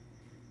 dog.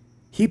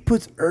 He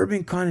puts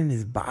Urban Con in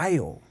his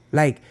bio.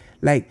 Like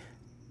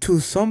to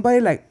somebody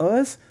like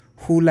us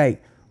who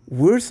like,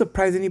 we're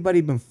surprised anybody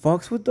even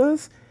fucks with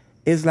us.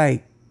 It's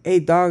like, hey,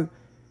 dog,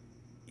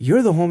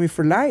 you're the homie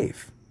for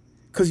life.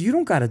 Because you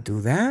don't got to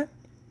do that.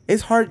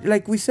 It's hard,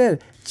 like we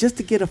said, just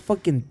to get a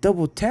fucking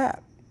double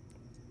tap.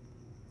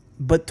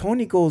 But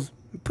Tony goes,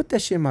 put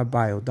that shit in my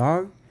bio,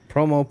 dog.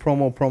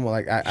 Promo.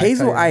 Like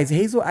Hazel Eyes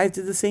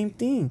did the same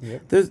thing.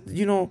 Yep. There's,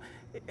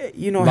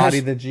 Lottie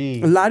the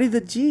G. Lottie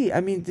the G.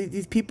 I mean,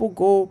 these people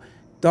go,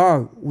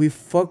 dog, we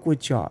fuck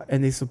with y'all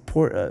and they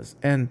support us.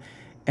 And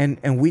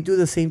we do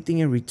the same thing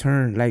in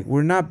return. Like,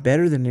 we're not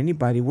better than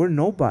anybody. We're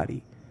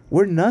nobody.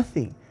 We're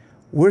nothing.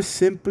 We're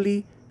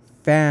simply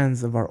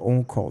fans of our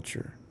own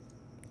culture.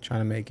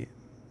 Trying to make it.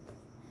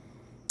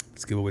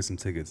 Let's give away some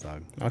tickets,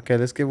 dog. Okay,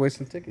 let's give away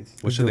some tickets.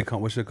 What should they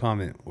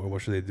comment or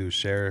what should they do?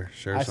 Share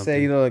I something.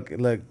 say, look,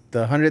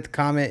 the 100th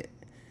comment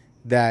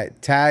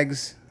that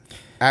tags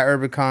at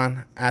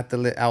UrbanCon, at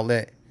the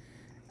outlet,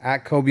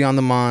 at Kobe on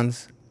the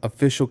Mons,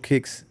 official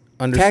kicks.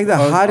 Tag the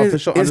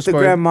hottest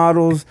Instagram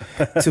models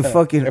to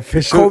fucking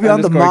Official Kobe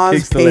on the _kicks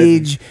Mons the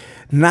page,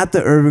 not the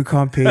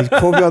UrbanCon page.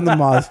 Kobe on the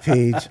Mons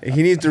page.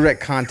 He needs direct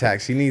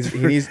contacts. He needs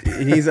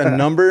a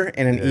number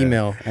and an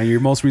email. And your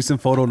most recent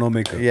photo, no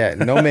makeup. Yeah,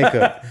 no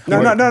makeup. No.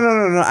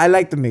 I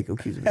like the makeup.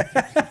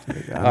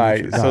 All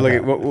right. So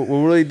look, what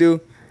we'll really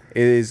do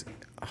is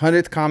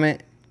 100th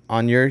comment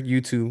on your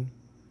YouTube.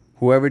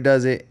 Whoever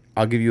does it,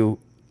 I'll give you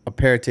a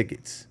pair of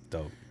tickets.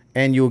 Dope.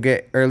 And you'll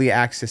get early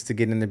access to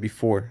get in there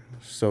before.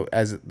 So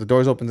as the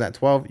doors opens at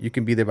 12, you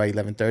can be there by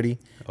 11:30.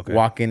 Okay.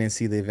 Walk in and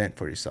see the event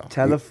for yourself.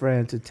 Tell a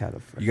friend to tell a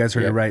friend. You guys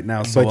heard it right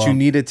now. So, But you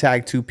need to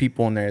tag 2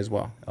 people in there as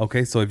well.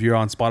 Okay, so if you're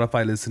on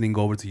Spotify listening,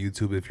 go over to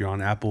YouTube. If you're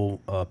on Apple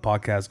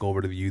Podcasts, go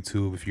over to the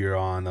YouTube. If you're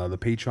on the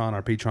Patreon,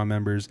 our Patreon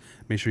members,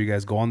 make sure you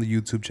guys go on the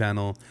YouTube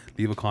channel,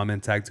 leave a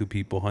comment, tag 2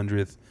 people.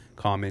 100th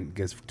comment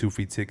gets 2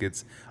 free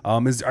tickets.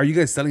 Are you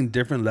guys selling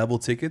different level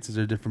tickets? Is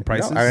there different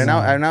prices? No,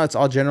 right now it's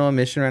all general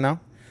admission right now.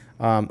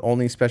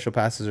 Only special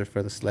passes are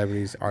for the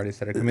celebrities, artists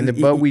that are coming there.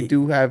 But we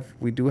do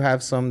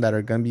have some that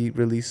are gonna be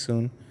released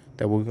soon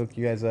that will hook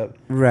you guys up.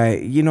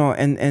 Right.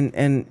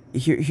 And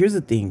here's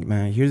the thing,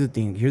 man. Here's the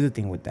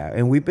thing with that.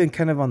 And we've been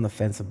kind of on the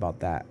fence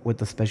about that with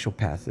the special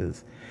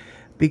passes.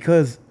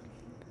 Because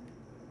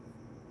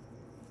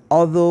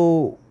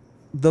although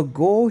the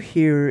goal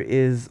here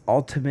is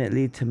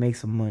ultimately to make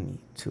some money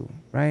too,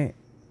 right?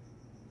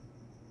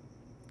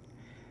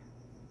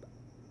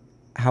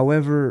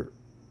 However,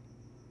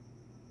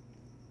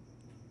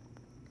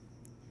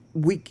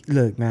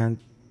 look, man,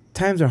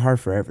 times are hard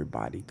for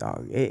everybody,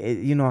 dog.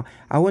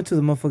 I went to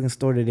the motherfucking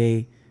store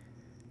today.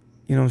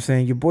 You know what I'm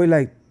saying? Your boy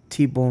like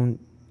T-bone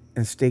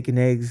and steak and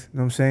eggs. You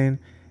know what I'm saying?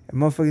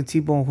 And motherfucking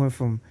T-bone went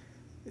from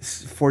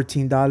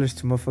 $14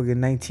 to motherfucking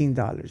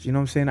 $19. You know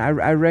what I'm saying?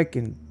 I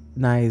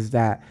recognize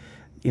that,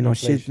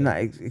 shit's not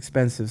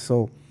expensive.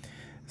 So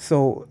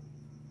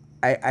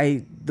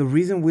I the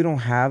reason we don't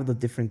have the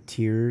different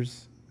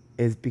tiers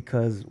is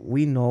because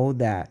we know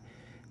that,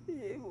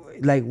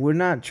 like, we're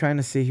not trying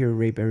to sit here and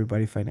rape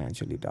everybody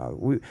financially, dog.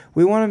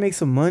 We want to make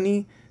some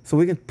money so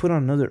we can put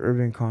on another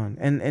Urban Con.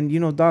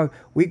 And dog,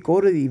 we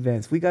go to the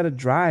events. We got to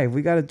drive.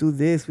 We got to do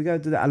this. We got to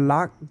do that. A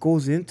lot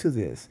goes into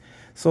this.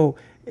 So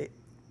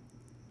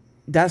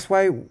that's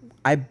why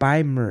I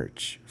buy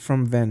merch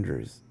from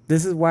vendors.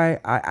 This is why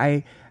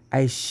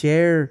I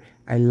share,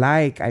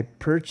 I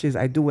purchase,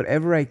 I do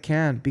whatever I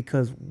can,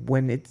 because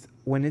when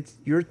it's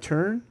your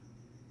turn,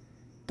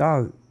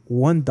 dog,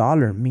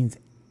 $1 means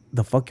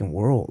the fucking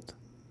world.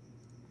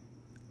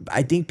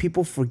 I think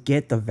people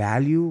forget the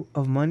value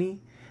of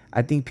money.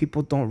 I think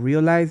people don't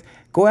realize.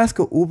 Go ask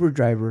a Uber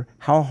driver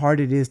how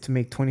hard it is to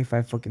make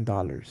 $25 fucking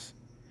dollars.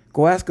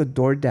 Go ask a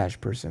DoorDash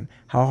person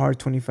how hard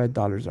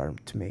 $25 are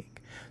to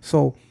make.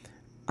 So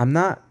I'm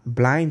not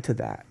blind to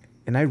that,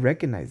 and I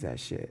recognize that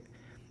shit.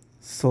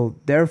 So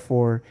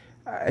therefore,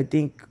 I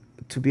think,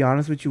 to be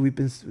honest with you,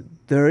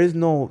 there is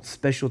no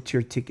special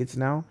tier tickets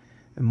now,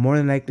 and more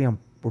than likely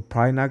we're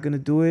probably not gonna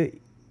do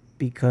it,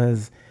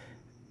 because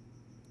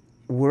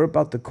we're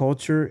about the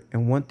culture,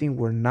 and one thing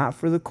we're not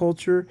for the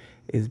culture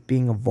is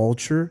being a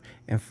vulture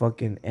and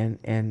fucking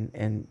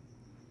and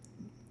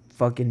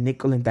fucking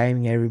nickel and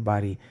diming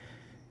everybody.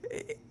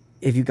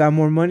 If you got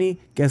more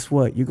money, guess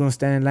what? You're gonna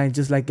stand in line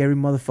just like every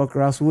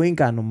motherfucker else who ain't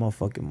got no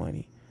motherfucking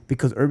money.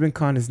 Because Urban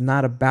Con is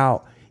not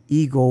about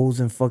egos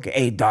and fucking,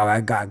 hey dog,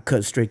 I got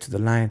cut straight to the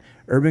line.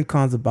 Urban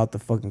Con's about the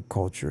fucking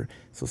culture.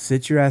 So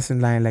sit your ass in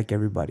line like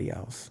everybody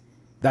else.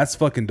 That's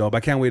fucking dope. I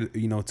can't wait,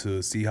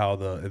 to see how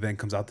the event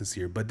comes out this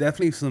year. But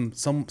definitely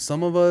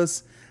some of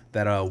us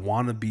that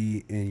want to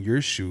be in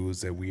your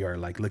shoes, that we are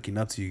like looking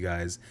up to you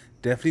guys,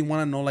 definitely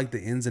want to know like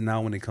the ins and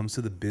outs when it comes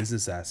to the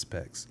business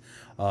aspects.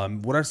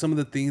 What are some of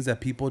the things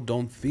that people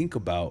don't think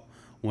about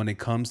when it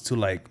comes to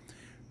like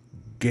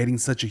getting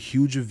such a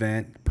huge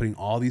event, putting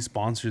all these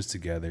sponsors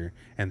together,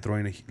 and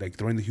throwing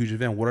the huge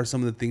event, what are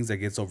some of the things that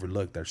gets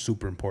overlooked that are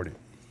super important?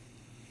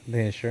 The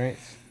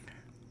insurance.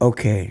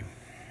 Okay.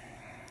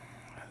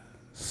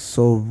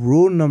 So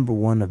rule number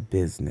one of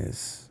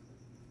business,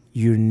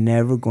 you're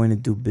never going to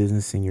do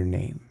business in your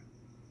name.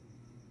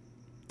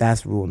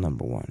 That's rule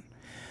number one.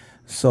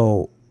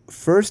 So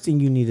first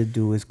thing you need to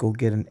do is go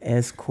get an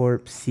S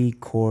Corp, C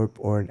Corp,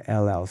 or an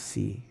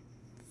LLC.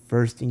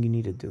 First thing you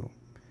need to do.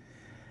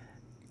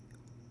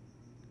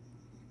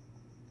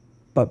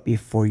 But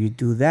before you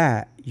do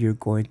that, you're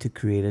going to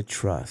create a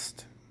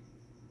trust.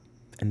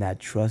 And that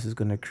trust is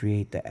going to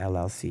create the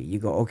LLC. You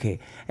go, okay.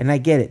 And I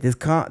get it. This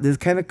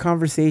kind of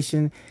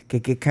conversation can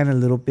get kind of a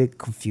little bit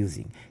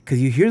confusing.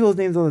 Because you hear those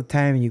names all the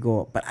time and you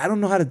go, but I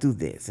don't know how to do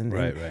this. And,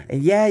 Right.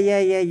 And yeah,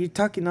 you're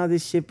talking all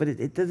this shit, but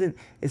it doesn't,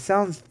 it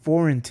sounds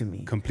foreign to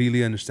me.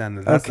 Completely understand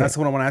that. That's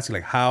what I want to ask you.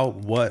 Like how,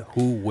 what,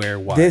 who, where,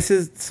 why.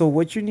 So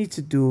what you need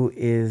to do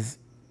is,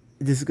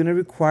 this is going to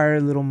require a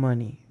little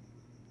money.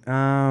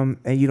 And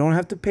you don't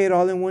have to pay it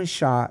all in one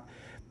shot,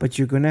 but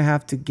you're going to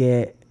have to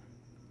get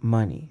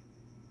money.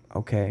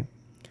 Okay.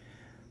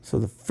 So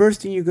the first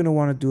thing you're going to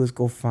want to do is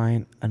go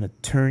find an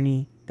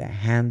attorney that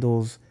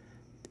handles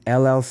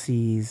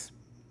LLCs,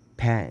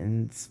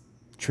 patents,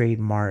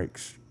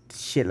 trademarks,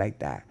 shit like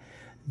that.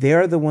 They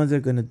are the ones that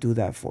are going to do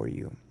that for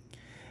you.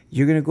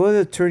 You're going to go to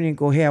the attorney and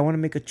go, hey, I want to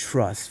make a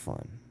trust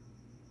fund.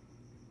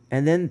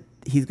 And then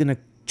he's going to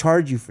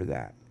charge you for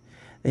that.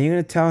 Then you're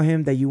going to tell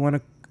him that you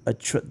want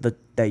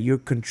that you're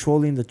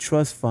controlling the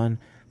trust fund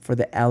for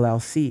the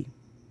LLC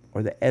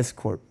or the S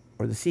Corp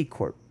or the C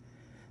Corp.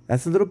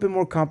 That's a little bit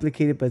more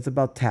complicated, but it's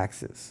about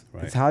taxes.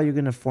 Right. It's how you're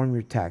going to form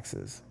your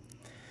taxes.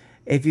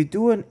 If you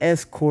do an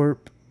S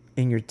Corp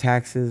in your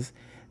taxes,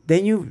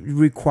 then you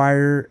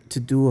require to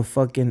do a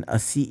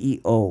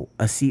CEO,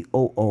 a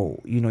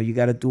COO. You know, you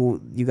got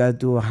to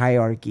do a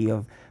hierarchy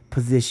of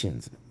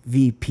positions,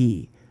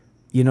 VP.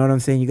 You know what I'm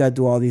saying? You got to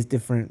do all these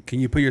different. Can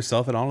you put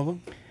yourself in all of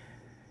them?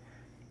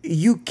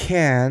 You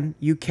can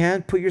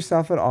put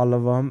yourself at all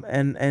of them,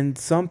 and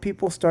some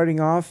people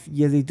starting off,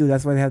 yeah, they do.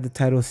 That's why they have the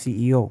title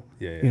CEO.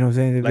 Yeah. You know what I'm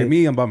saying? Like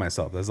me, I'm by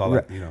myself. That's all.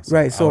 Right. So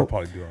Right. So I would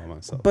probably do it all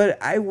myself.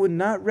 But I would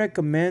not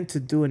recommend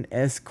to do an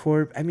S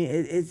Corp. I mean,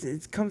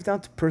 it comes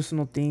down to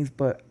personal things,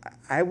 but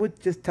I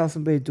would just tell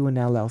somebody to do an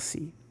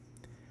LLC.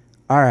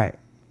 All right.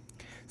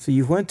 So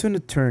you went to an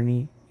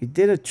attorney, you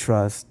did a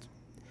trust.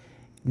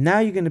 Now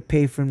you're going to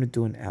pay for him to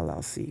do an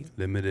LLC.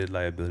 Limited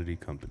liability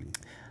company.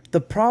 The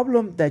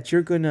problem that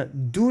you're going to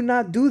do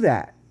not do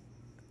that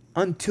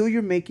until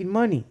you're making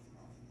money.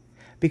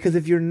 Because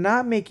if you're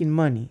not making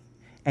money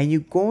and you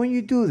go and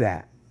you do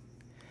that,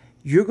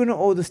 you're going to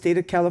owe the state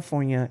of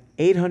California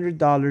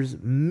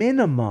 $800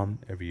 minimum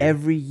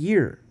every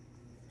year.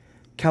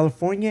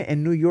 California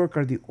and New York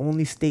are the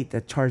only state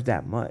that charge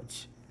that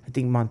much. I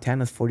think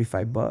Montana's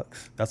 $45.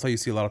 That's why you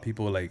see a lot of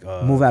people like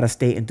move out of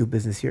state and do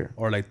business here.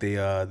 Or like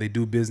they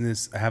do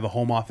business, have a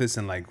home office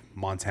in like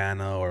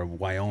Montana or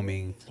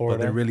Wyoming, Florida.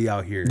 but they're really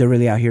out here. They're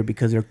really out here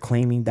because they're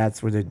claiming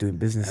that's where they're doing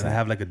business. And they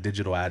have like a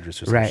digital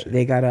address or something. Right. Shit.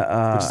 They got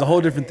a which is a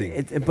whole different thing.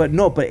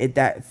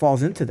 That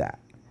falls into that.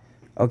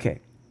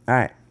 Okay. All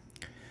right.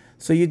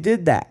 So you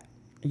did that.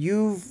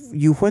 You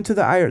went to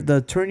the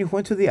attorney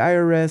went to the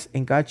IRS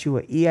and got you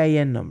an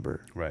EIN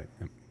number. Right.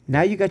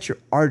 Now you got your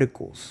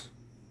articles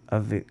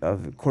of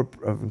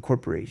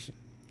incorporation.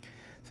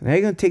 So now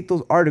you're going to take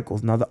those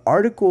articles. Now the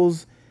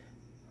articles,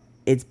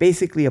 it's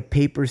basically a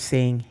paper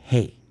saying,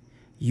 hey,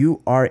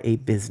 you are a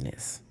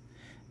business.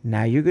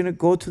 Now you're going to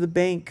go to the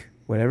bank,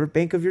 whatever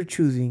bank of your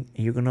choosing,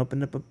 and you're going to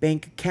open up a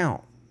bank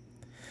account.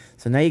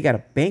 So now you got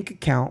a bank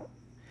account.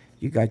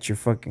 You got your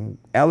fucking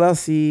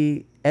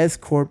LLC, S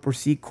Corp, or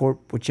C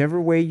Corp, whichever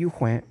way you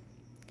went.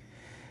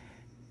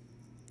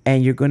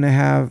 And you're going to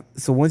have,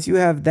 so once you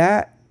have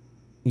that,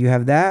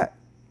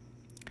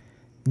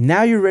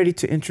 now you're ready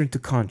to enter into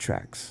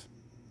contracts.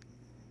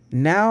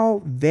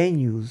 Now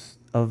venues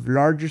of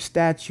larger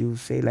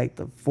statues, say like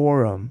the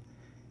Forum,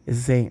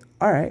 is saying,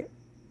 all right,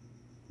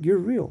 you're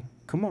real.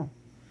 Come on.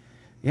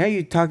 Yeah,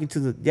 you're talking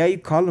to you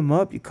call them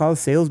up, you call a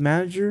sales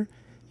manager,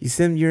 you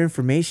send them your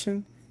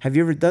information. Have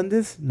you ever done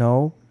this?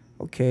 No.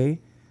 Okay.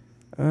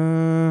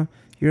 You're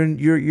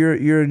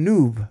a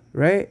noob,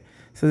 right?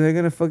 So they're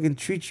gonna fucking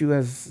treat you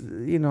as,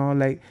 you know,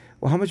 like,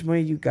 well, how much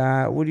money you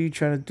got? What are you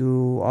trying to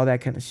do? All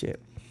that kind of shit.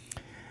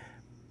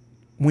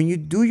 When you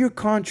do your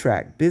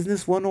contract,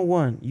 Business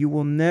 101, you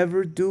will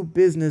never do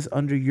business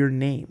under your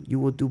name. You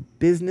will do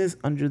business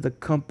under the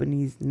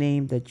company's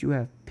name that you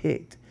have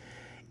picked.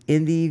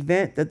 In the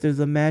event that there's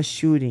a mass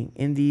shooting,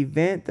 in the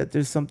event that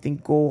there's something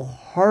go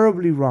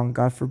horribly wrong,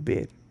 God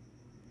forbid,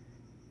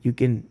 you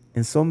can,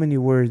 in so many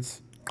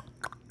words,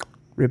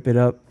 rip it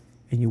up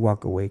and you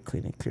walk away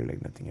clean and clear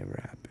like nothing ever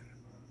happened.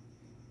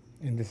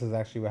 And this is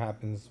actually what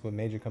happens with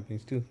major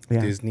companies too.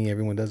 Yeah. Disney,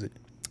 everyone does it.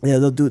 Yeah,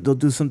 they'll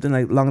do something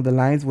like along the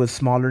lines with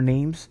smaller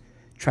names,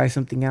 try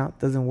something out,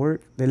 doesn't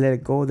work, they let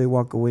it go, they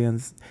walk away. And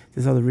this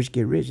is how the rich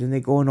get rich. And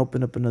they go and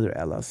open up another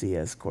LLC,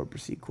 S Corp or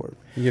C Corp.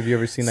 Have you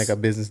ever seen like a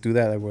business do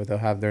that, like where they'll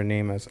have their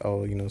name as,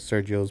 oh, you know,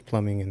 Sergio's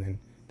Plumbing, and then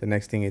the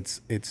next thing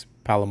it's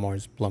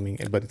Palomar's Plumbing,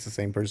 but it's the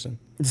same person.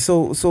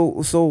 So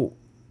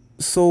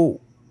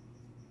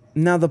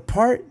now the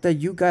part that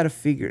you gotta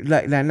figure,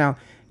 like now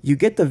you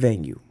get the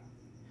venue.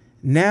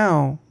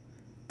 Now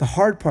the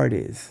hard part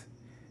is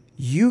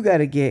you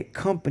gotta get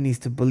companies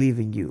to believe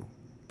in you.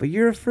 But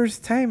you're a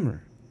first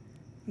timer.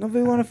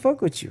 Nobody wanna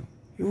fuck with you.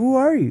 Who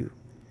are you?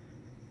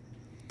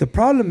 The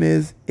problem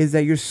is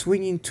that you're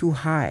swinging too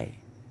high.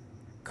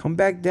 Come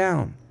back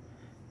down.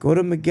 Go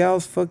to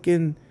Miguel's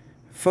fucking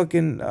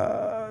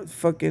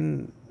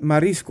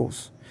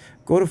mariscos.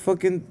 Go to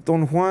fucking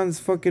Don Juan's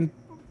fucking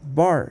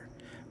bar.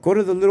 Go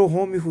to the little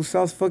homie who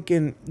sells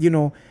fucking, you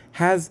know,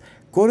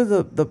 go to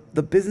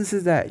the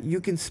businesses that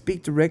you can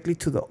speak directly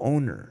to the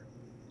owner.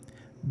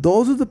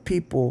 Those are the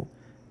people,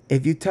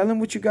 if you tell them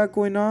what you got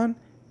going on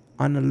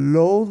a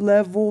low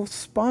level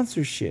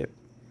sponsorship,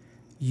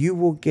 you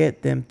will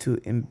get them to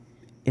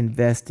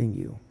invest in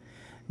you.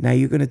 Now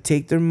you're going to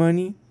take their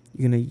money,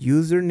 you're going to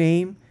use their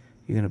name,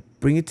 you're going to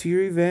bring it to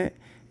your event,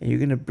 and you're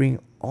going to bring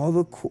all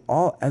the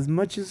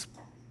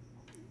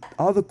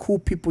cool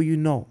people you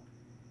know.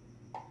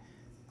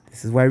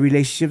 This is why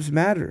relationships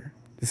matter.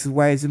 This is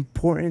why it's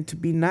important to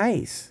be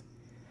nice.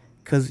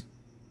 Because,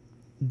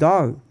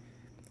 dog,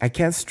 I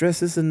can't stress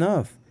this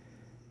enough.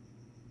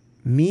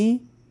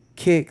 Me,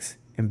 Kicks,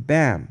 and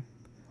Bam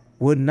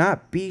would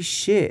not be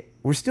shit.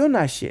 We're still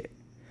not shit.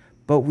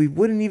 But we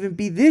wouldn't even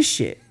be this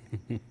shit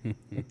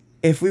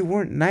if we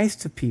weren't nice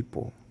to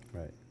people.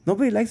 Right.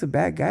 Nobody likes a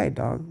bad guy,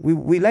 dog.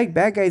 We like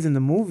bad guys in the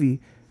movie,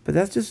 but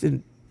that's just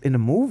in a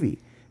movie.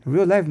 In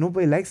real life,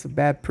 nobody likes a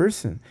bad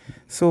person.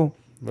 So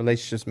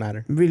relationships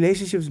matter.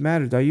 Relationships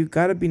matter, dog. You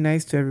gotta be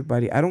nice to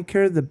everybody. I don't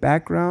care the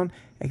background,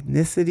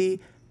 ethnicity,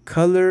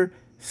 color,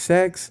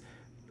 sex,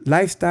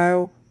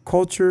 lifestyle,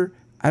 culture.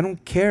 I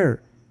don't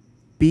care.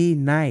 Be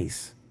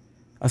nice.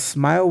 A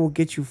smile will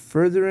get you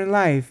further in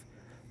life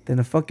than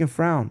a fucking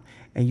frown.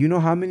 And you know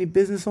how many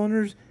business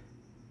owners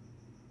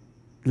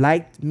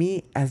liked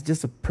me as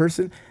just a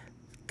person?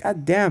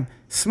 God damn.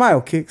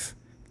 Smile, Kicks.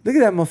 Look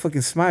at that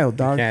motherfucking smile,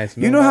 dog.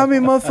 You know how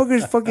many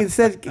motherfuckers fucking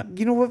said,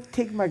 you know what?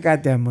 Take my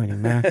goddamn money,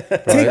 man.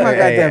 Take my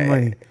goddamn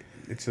money.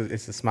 It's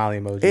a smiley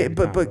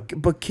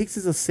emoji. But Kicks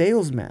is a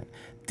salesman.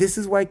 This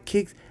is why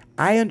Kicks.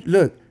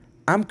 Look,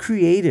 I'm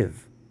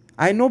creative.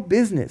 I know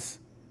business,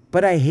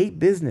 but I hate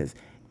business.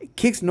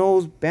 Kicks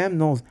knows, Bam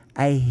knows.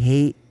 I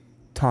hate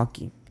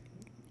talking.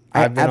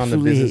 I've been on the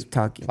business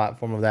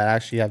platform of that.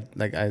 Actually,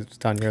 like I was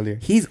telling you earlier.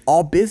 He's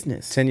all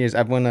business. 10 years.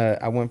 I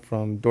went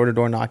from door to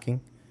door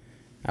knocking.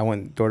 I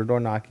went door to door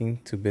knocking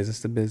to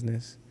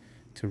business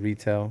to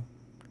retail,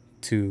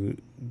 to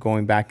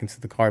going back into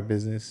the car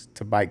business,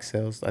 to bike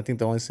sales. I think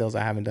the only sales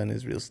I haven't done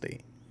is real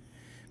estate.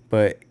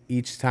 But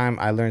each time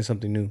I learned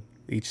something new.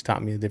 Each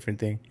taught me a different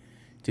thing.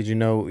 Did you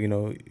know,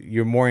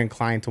 you're more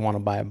inclined to want to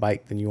buy a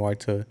bike than you are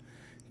to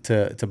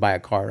buy a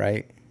car,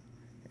 right?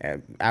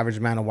 Average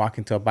man will walk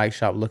into a bike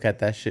shop, look at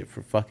that shit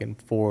for fucking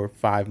 4 or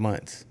 5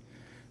 months.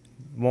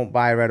 Won't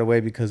buy it right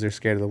away because they're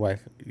scared of the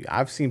wife.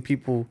 I've seen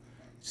people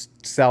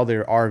sell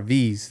their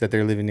RVs that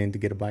they're living in to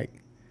get a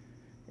bike.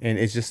 And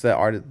it's just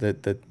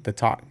the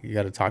talk. You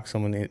got to talk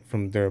someone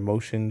from their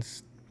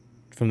emotions,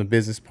 from the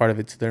business part of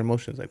it to their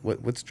emotions. Like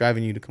what's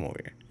driving you to come over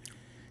here?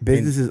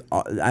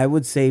 I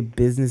would say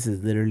business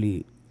is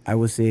literally, I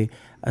would say,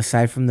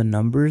 aside from the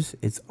numbers,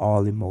 it's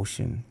all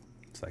emotion.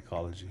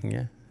 Psychology.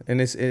 Yeah. And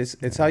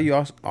it's how you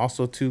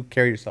also to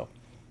carry yourself.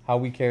 How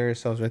we carry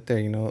ourselves right there,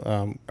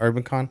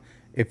 Urban Con.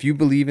 If you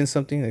believe in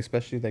something,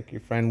 especially like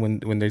your friend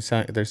when they're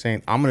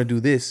saying, I'm going to do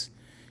this,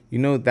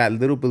 that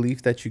little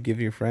belief that you give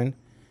your friend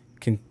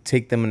can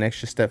take them an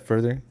extra step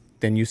further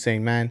than you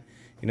saying, man,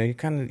 you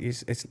kind of,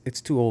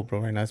 it's too old,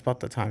 bro, right now. It's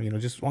about the time,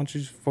 just why don't you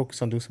just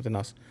focus on doing something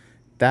else.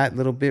 That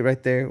little bit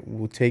right there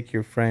will take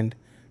your friend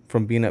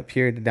from being up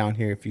here to down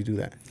here if you do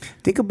that.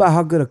 Think about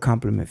how good a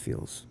compliment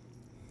feels,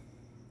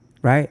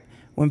 right?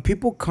 When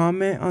people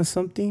comment on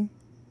something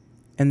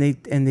and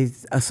they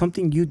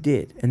something you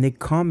did and they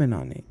comment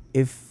on it,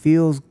 it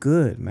feels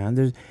good,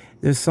 man.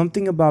 There's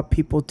something about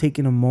people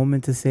taking a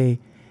moment to say,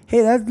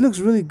 hey, that looks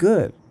really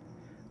good.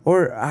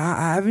 Or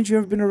haven't you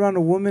ever been around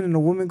a woman and a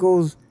woman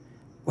goes,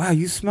 wow,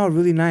 you smell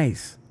really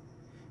nice.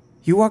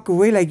 You walk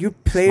away like you're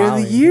player of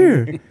the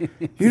year.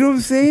 You know what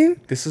I'm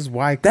saying? This is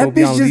why that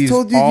Kobe bitch just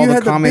told you all you the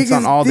had comments the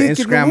on all the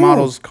biggest Instagram dick in the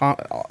models.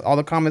 All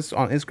the comments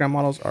on Instagram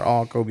models are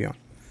all Kobe on.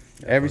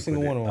 Every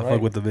single one of them. I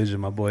fuck with the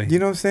vision, my boy. You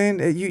know what I'm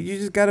saying? You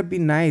just gotta be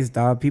nice,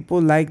 dog.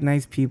 People like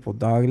nice people,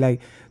 dog.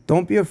 Like,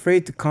 don't be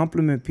afraid to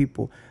compliment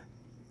people.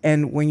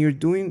 And when you're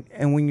doing,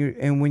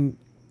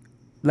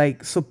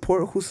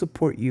 support who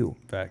support you.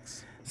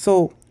 Facts.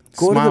 So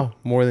smile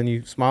more than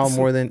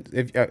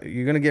if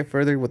you're gonna get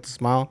further with the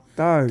smile,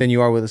 dog, than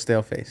you are with a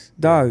stale face.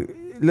 Dog,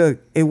 look,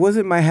 it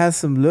wasn't my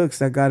handsome looks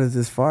that got us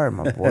this far,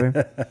 my boy.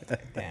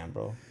 Damn,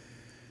 bro.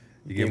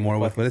 You get more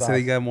with. Let's say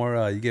you got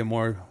more. You get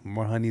more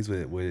honeys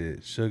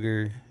with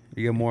sugar.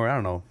 You get more. I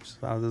don't know.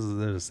 This is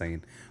they're just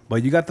saying.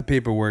 But you got the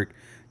paperwork.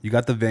 You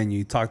got the venue.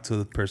 You talk to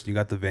the person. You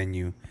got the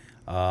venue.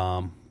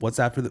 What's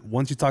after?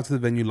 Once you talk to the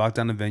venue, lock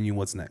down the venue.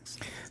 What's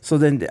next? So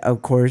then,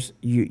 of course,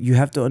 you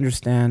have to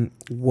understand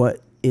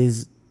what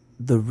is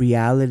the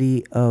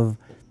reality of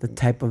the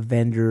type of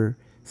vendor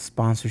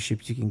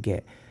sponsorships you can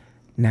get.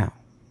 Now,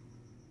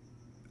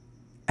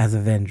 as a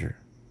vendor,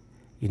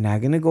 you're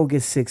not gonna go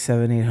get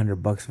 $600, $700,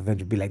 $800 for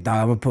vendor. Be like, dog,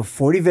 I'm gonna put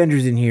 40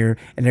 vendors in here,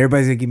 and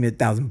everybody's gonna give me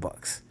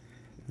 $1,000.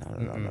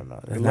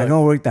 No. It's not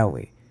gonna work that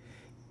way.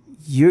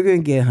 You're gonna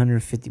get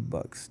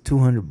 $150,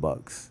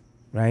 $200,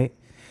 right?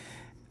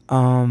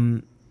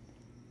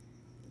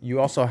 You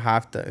also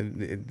have to.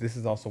 This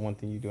is also one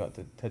thing you do have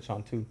to touch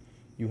on too.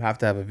 You have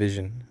to have a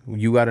vision.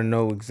 You got to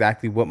know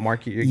exactly what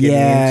market you're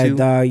getting into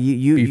dog,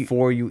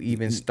 before you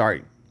even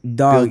start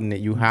building it.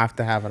 You have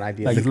to have an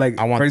idea. Like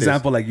I want for this.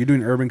 example, like you're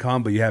doing urban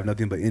con, but you have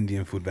nothing but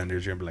Indian food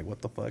vendors. You're gonna be like,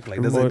 what the fuck? Like,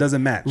 it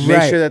doesn't match.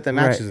 Make sure that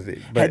matches it.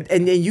 But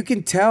and then you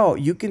can tell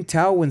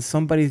when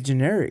somebody's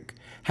generic.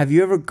 Have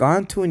you ever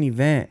gone to an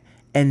event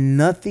and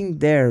nothing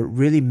there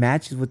really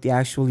matches with the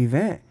actual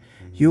event?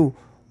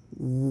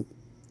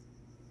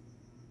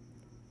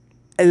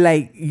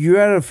 Like, you're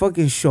at a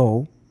fucking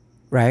show,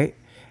 right?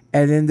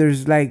 And then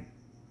there's like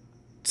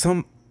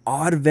some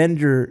odd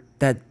vendor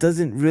that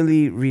doesn't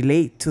really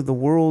relate to the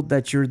world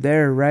that you're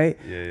there, right?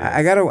 Yeah.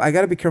 I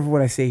gotta be careful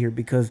what I say here,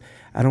 because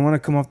I don't want to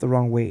come off the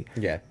wrong way.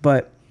 Yeah.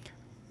 But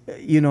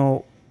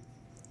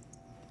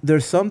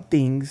there's some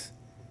things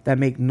that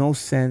make no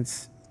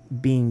sense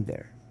being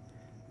there.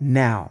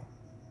 Now,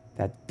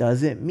 that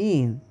doesn't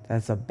mean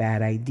that's a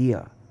bad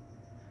idea.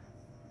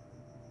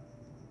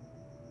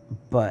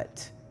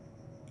 But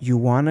you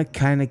want to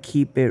kind of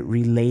keep it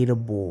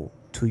relatable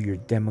to your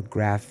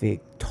demographic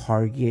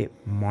target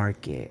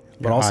market.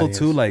 But also audience.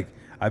 Too, like,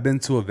 I've been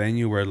to a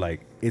venue where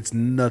like it's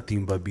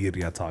nothing but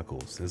birria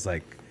tacos. It's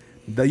like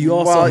that you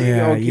also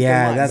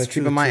that's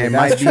true. Keep in mind,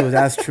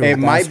 that's true. It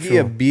might be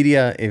a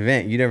birria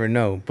event. You never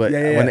know. But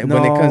when it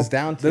comes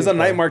down to there's a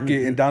night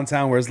market in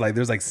downtown where it's like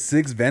there's like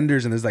 6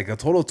 vendors and there's like a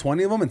total of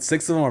 20 of them and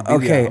 6 of them are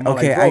birria.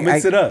 Okay.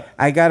 Mix it up.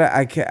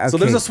 So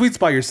there's a sweet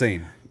spot, you're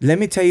saying. Let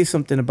me tell you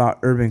something about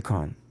Urban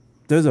Con.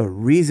 There's a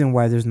reason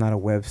why there's not a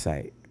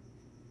website.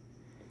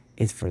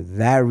 It's for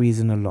that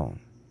reason alone.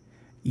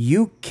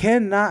 You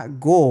cannot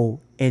go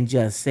and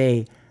just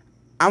say,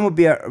 I'm going to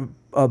be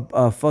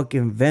a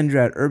fucking vendor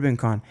at Urban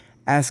Con.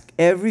 Ask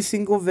every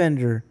single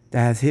vendor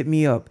that has hit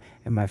me up,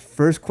 and my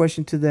first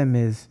question to them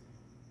is,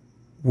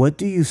 what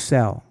do you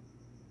sell?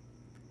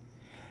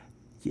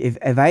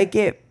 If I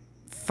get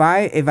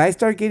 5, if I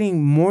start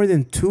getting more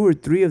than 2 or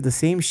 3 of the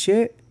same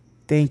shit,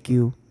 thank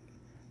you.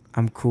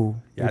 I'm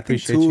cool. Yeah, I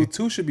think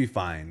two should be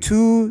fine.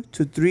 2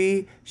 to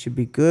 3 should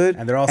be good.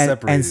 And they're all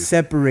separated. And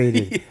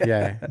separated.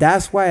 Yeah.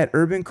 That's why at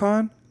Urban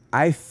Con,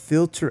 I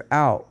filter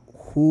out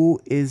who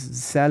is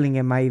selling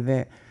at my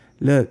event.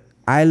 Look,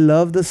 I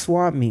love the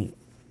swamp meat,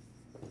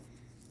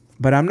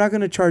 but I'm not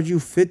going to charge you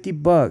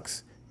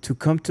 $50 to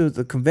come to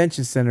the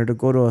convention center to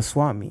go to a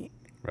swamp meet.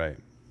 Right.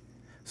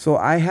 So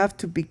I have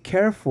to be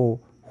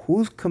careful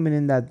who's coming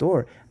in that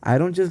door. I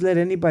don't just let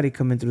anybody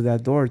come in through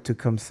that door to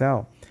come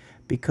sell,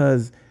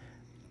 because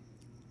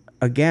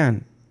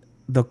again,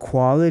 the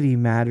quality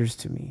matters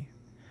to me.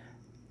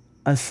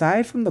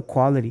 Aside from the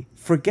quality,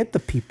 forget the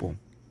people.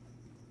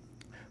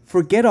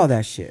 Forget all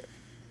that shit.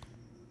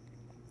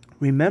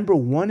 Remember,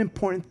 one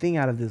important thing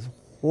out of this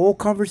whole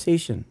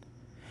conversation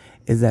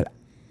is that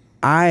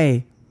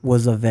I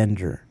was a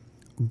vendor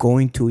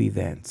going to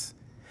events,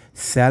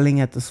 selling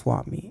at the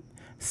swap meet,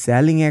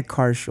 selling at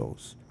car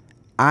shows.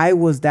 I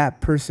was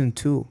that person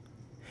too,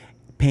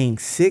 paying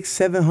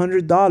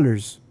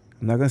 $600-$700.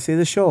 I'm not gonna say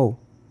the show,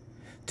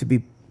 to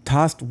be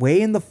tossed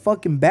way in the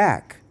fucking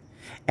back,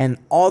 and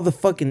all the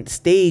fucking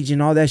stage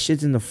and all that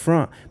shit's in the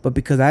front. But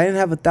because I didn't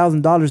have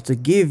 $1,000 to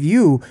give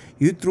you,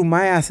 you threw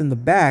my ass in the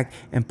back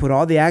and put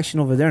all the action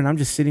over there, and I'm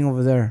just sitting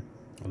over there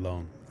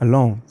alone.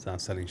 It's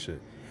not selling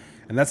shit.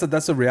 And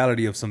that's a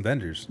reality of some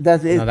vendors.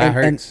 That's it. No, that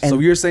hurts. So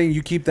you're saying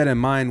you keep that in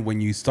mind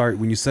when you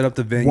set up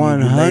the venue.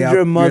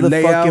 100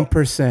 motherfucking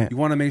percent. You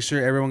want to make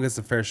sure everyone gets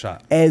a fair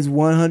shot. As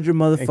 100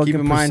 motherfucking and keep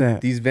in percent.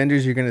 mind, these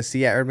vendors you're gonna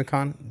see at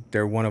UrbanCon,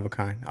 they're one of a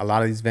kind. A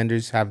lot of these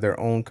vendors have their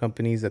own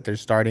companies that they're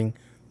starting,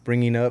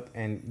 bringing up,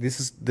 and this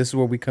is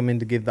where we come in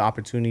to give the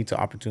opportunity to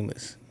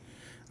opportunists.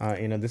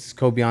 This is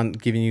Kobe on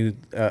giving you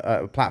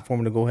a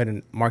platform to go ahead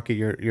and market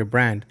your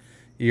brand,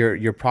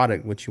 your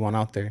product, what you want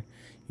out there.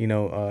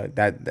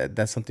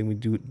 That's something we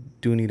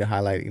do need to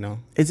highlight.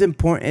 It's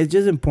important. It's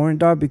just important,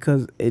 dog,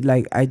 because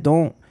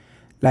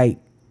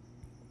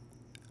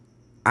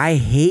I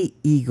hate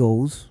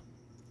egos.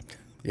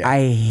 Yeah.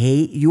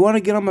 You want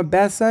to get on my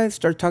bad side?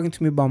 Start talking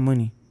to me about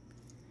money.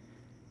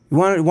 You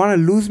want to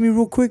lose me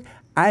real quick?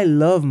 I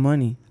love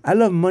money. I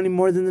love money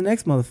more than the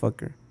next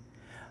motherfucker.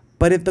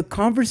 But if the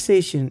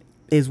conversation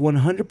is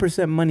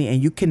 100% money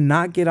and you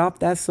cannot get off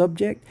that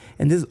subject,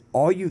 and this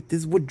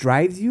is what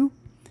drives you,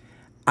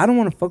 I don't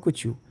want to fuck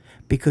with you,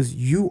 because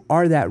you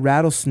are that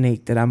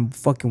rattlesnake that I'm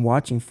fucking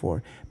watching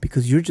for,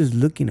 because you're just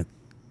looking to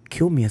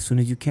kill me as soon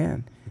as you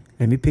can.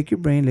 Let me pick your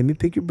brain. Let me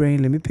pick your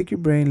brain. Let me pick your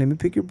brain. Let me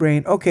pick your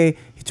brain. Okay,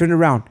 he turned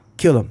around.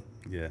 Kill him.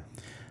 Yeah.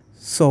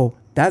 So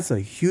that's a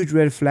huge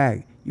red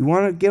flag. You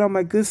want to get on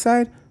my good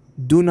side?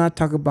 Do not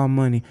talk about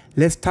money.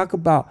 Let's talk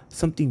about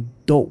something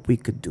dope we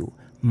could do.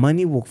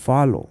 Money will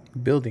follow.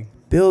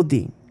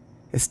 Building.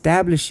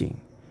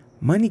 Establishing.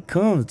 Money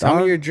comes. Tell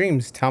dog. me your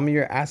dreams. Tell me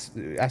your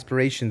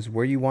aspirations.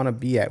 Where you want to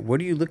be at. What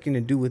are you looking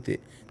to do with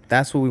it?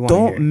 That's what we want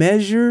to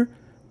hear.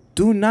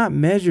 Do not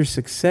measure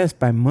success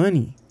by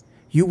money.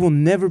 You will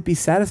never be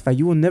satisfied.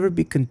 You will never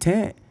be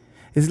content.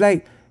 It's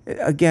like,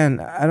 again,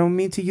 I don't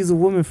mean to use a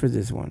woman for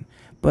this one,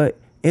 but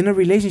in a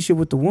relationship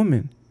with a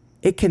woman,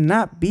 it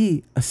cannot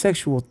be a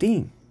sexual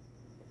thing.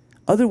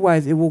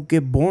 Otherwise, it will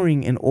get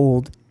boring and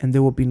old, and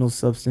there will be no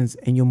substance,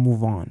 and you'll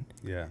move on.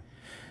 Yeah.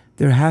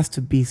 There has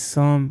to be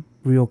some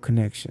real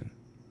connection.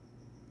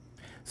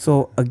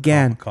 So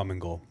again, common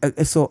goal.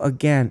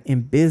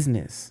 In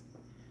business,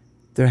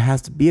 there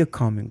has to be a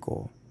common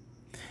goal.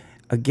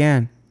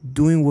 Again,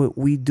 doing what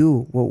we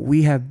do, what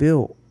we have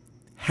built,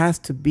 has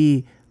to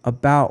be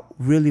about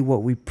really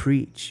what we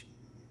preach.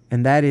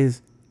 And that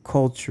is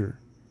culture,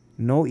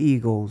 no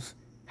egos,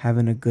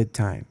 having a good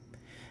time.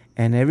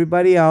 And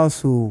everybody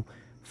else who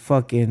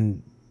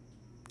fucking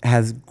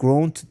has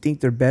grown to think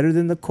they're better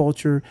than the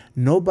culture,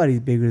 nobody's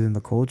bigger than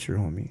the culture,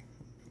 homie.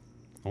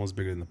 Almost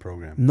bigger than the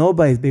program.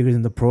 Nobody's bigger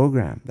than the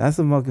program. That's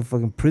a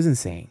fucking prison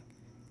saying.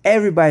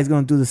 Everybody's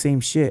going to do the same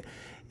shit.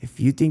 If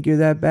you think you're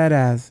that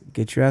badass,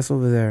 get your ass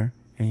over there.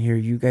 And here,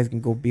 you guys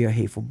can go be a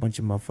hateful bunch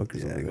of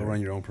motherfuckers. Yeah, go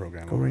run your own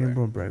program. Go run your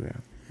own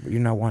program. But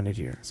you're not wanted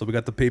here. So we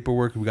got the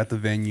paperwork. We got the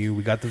venue.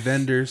 We got the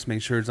vendors.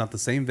 Make sure it's not the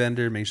same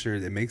vendor. Make sure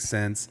it makes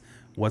sense.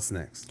 What's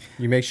next?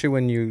 You make sure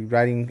when you're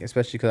writing,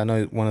 especially because I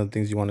know one of the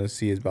things you want to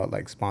see is about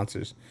like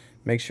sponsors.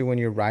 Make sure when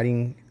you're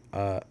writing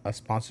a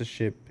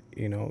sponsorship,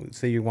 you know,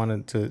 say you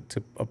wanted to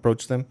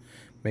approach them,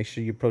 make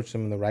sure you approach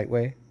them in the right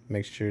way.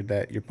 Make sure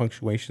that your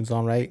punctuation's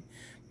on right.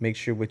 Make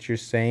sure what you're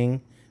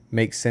saying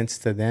makes sense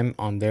to them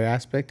on their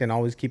aspect, and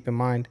always keep in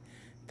mind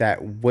that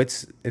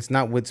it's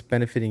not what's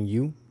benefiting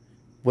you.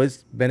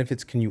 What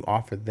benefits can you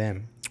offer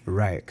them?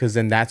 Right. Because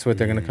then that's what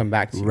they're gonna come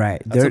back to. Right.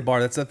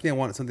 That's something I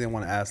want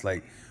to ask.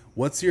 Like,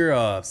 what's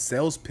your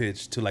sales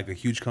pitch to like a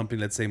huge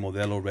company? Let's say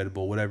Modelo, Red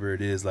Bull, whatever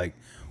it is. Like,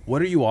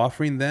 what are you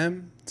offering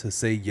them to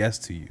say yes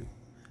to you?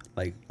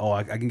 Like, oh,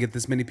 I can get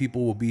this many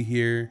people will be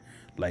here.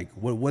 Like,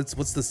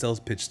 what's the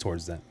sales pitch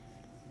towards them?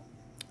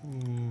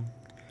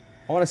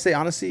 I want to say,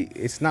 honestly,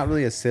 it's not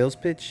really a sales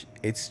pitch.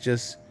 It's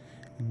just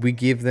we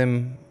give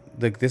them,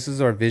 like, this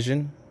is our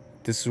vision.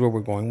 This is where we're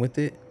going with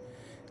it.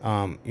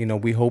 You know,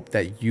 we hope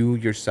that you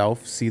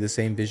yourself see the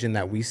same vision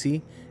that we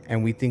see,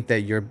 and we think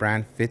that your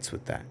brand fits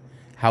with that.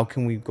 How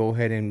can we go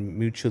ahead and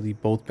mutually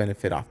both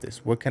benefit off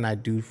this? What can I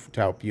do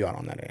to help you out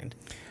on that end?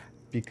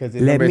 Because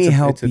let me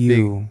help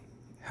you.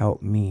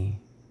 Help me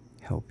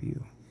help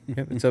you.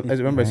 Yeah,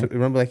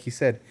 remember, like he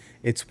said,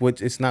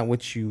 it's not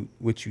what you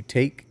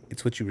take,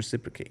 it's what you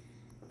reciprocate,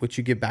 what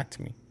you give back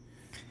to me.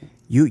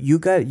 You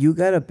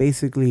gotta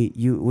basically,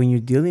 when you're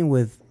dealing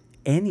with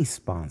any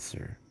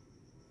sponsor,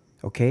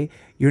 okay,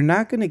 you're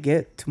not gonna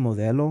get to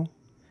Modelo,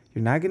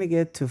 you're not gonna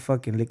get to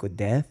fucking Liquid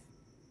Death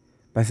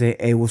by saying,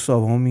 "Hey, what's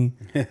up, homie?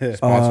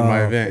 Sponsor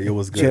my event. It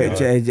was good.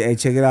 Hey,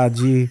 check it out,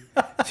 G.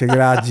 Check it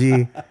out,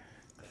 G."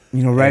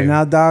 You know, right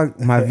now,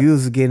 dog, my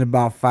views are getting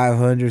about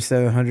 500,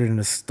 700 in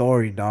a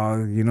story,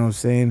 dog. You know what I'm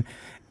saying?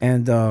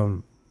 And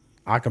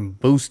I can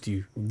boost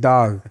you,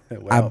 dog.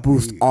 I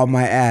boost all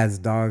my ads,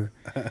 dog.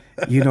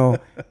 You know,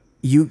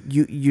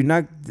 you're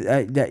not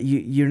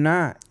you're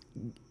not.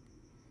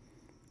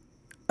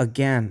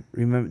 Again,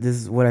 remember, this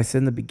is what I said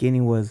in the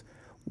beginning was,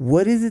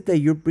 what is it that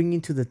you're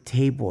bringing to the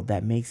table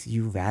that makes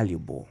you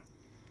valuable?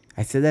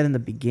 I said that in the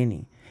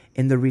beginning.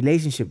 In the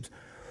relationships,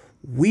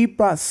 we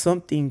brought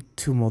something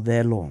to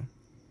Modelo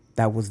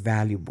that was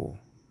valuable.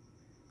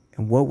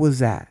 And what was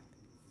that?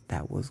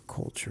 That was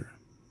culture.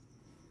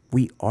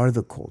 We are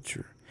the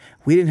culture.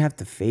 We didn't have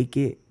to fake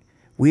it.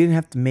 We didn't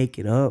have to make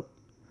it up.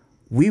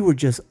 We were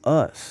just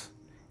us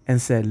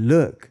and said,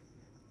 look,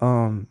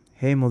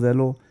 hey,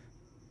 Modelo,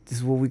 this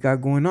is what we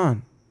got going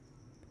on.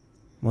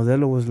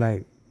 Modelo was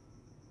like,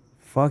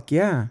 fuck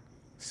yeah.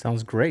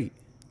 Sounds great.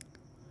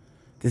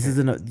 This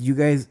isn't you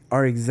guys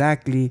are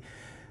exactly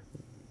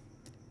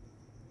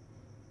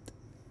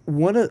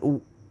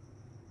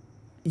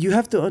you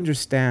have to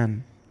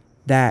understand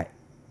that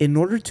in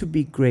order to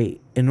be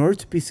great, in order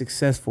to be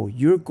successful,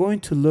 you're going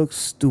to look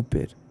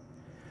stupid.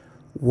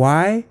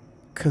 Why?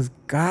 Because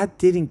God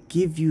didn't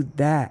give you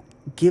that.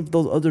 Give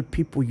those other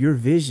people your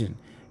vision.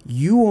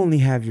 You only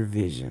have your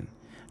vision.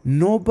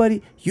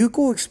 Nobody, you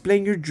go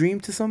explain your dream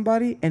to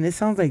somebody and it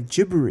sounds like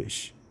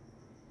gibberish.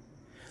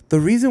 The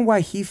reason why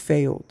he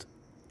failed,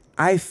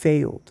 I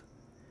failed,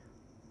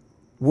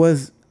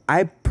 was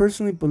I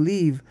personally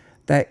believe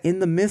that in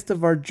the midst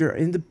of our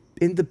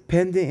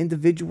independent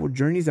individual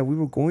journeys that we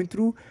were going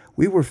through,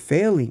 we were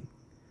failing.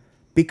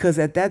 Because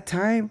at that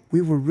time,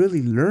 we were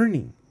really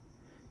learning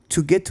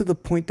to get to the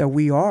point that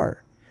we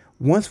are.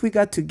 Once we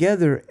got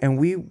together and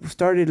we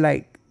started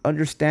like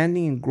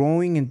understanding and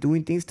growing and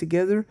doing things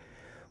together,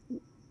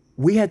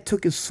 we had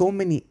taken so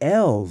many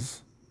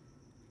L's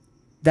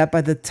that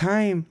by the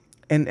time,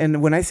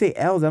 and when I say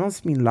L's, I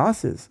don't mean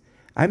losses.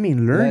 I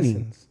mean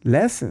learning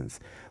lessons.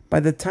 By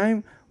the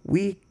time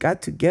we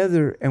got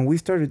together and we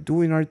started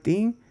doing our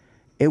thing,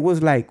 it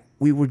was like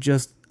we were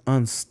just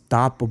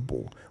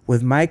unstoppable.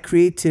 With my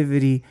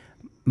creativity,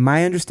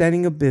 my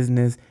understanding of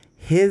business,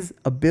 his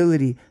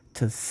ability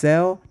to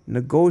sell,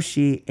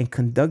 negotiate, and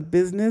conduct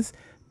business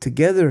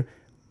together,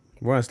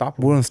 we're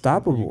unstoppable. We're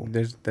unstoppable.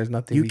 There's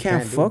nothing you we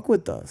can't do. fuck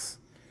with us,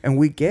 and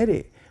we get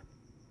it.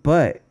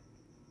 But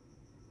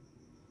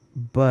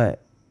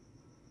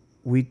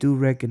we do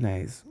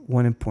recognize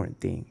one important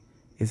thing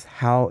is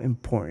how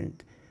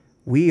important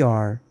we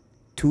are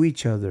to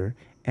each other,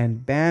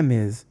 and Bam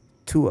is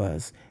to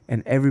us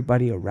and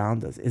everybody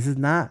around us. This is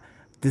not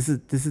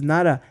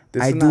a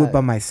I do it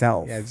by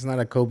myself. Yeah, it's not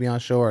a Kobe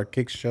show or a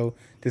Kicks show.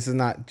 This is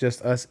not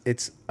just us.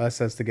 It's us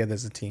together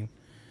as a team.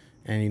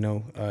 And, you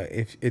know,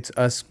 if it's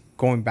us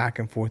going back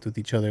and forth with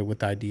each other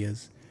with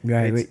ideas.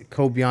 Right. It's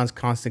Kobeon's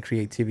constant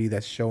creativity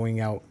that's showing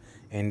out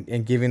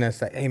and giving us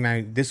that, hey,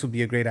 man, this would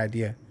be a great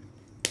idea.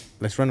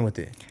 Let's run with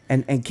it.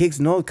 And Kicks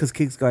knows, because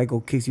Kicks guy go,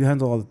 Kicks, you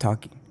handle all the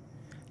talking.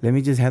 Let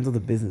me just handle the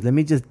business.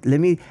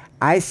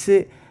 I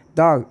sit,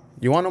 dog.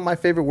 You want to know my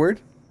favorite word?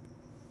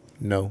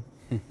 No.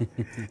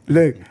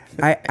 Look,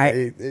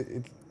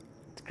 it's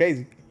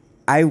crazy.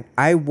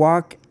 I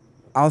walk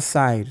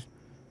outside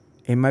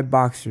in my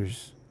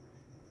boxers,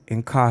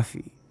 in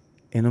coffee,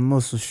 in a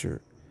muscle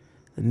shirt.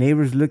 The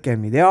neighbors look at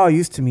me. They're all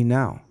used to me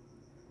now.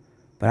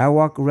 But I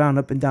walk around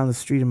up and down the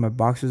street in my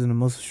boxers and a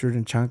muscle shirt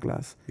and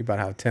chanclas. You about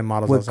to have 10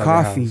 models with outside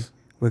coffee, your house.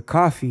 With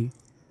coffee,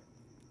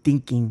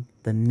 thinking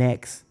the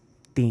next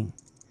thing.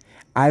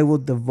 I will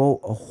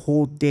devote a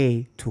whole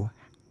day to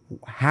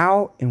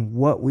how and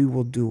what we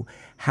will do,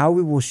 how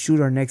we will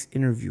shoot our next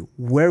interview,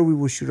 where we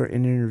will shoot our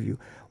interview.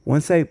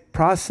 Once I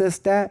process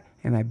that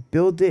and I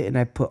build it and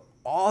I put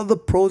all the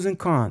pros and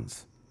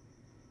cons,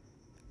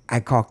 I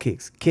call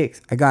Kicks.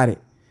 Kicks, I got it.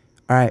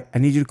 All right, I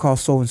need you to call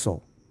so-and-so.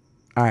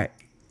 All right,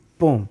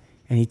 boom.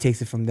 And he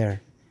takes it from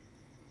there.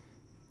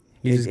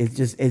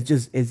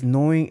 It's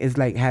knowing, it's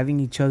like having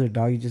each other,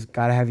 dog. You just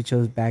got to have each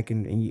other's back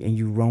and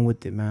you run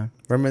with it, man.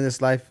 Remember, in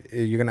this life,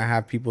 you're going to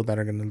have people that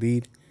are going to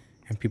lead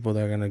and people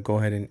that are going to go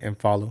ahead and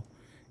follow.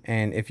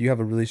 And if you have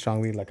a really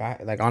strong lead,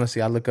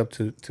 honestly, I look up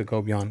to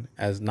Kobeon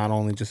as not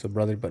only just a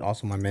brother, but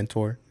also my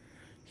mentor.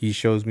 He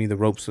shows me the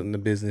ropes in the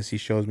business. He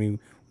shows me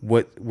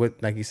what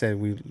like you said,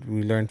 we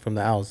learned from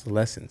the owls, the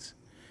lessons.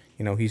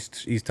 You know, he's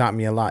taught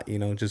me a lot, you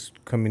know,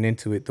 just coming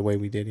into it the way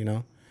we did, you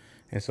know.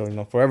 And so, you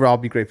know, forever I'll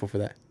be grateful for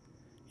that.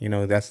 You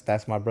know,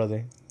 that's my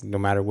brother, no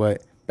matter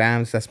what.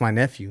 Bams, that's my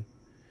nephew.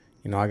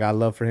 You know, I got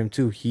love for him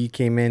too. He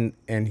came in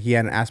and he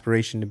had an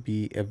aspiration to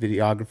be a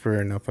videographer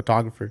and a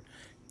photographer.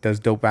 Does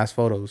dope ass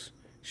photos,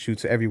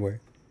 shoots everywhere.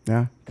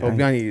 Yeah.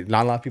 Kobeon,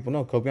 not a lot of people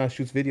know. Kobeon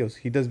shoots videos.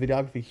 He does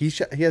videography. He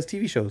has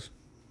TV shows.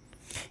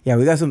 Yeah,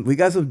 we got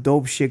some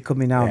dope shit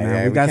coming out,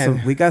 man.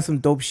 Yeah, we got some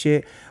dope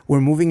shit.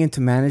 We're moving into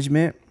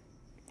management.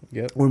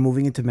 Yep. We're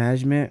moving into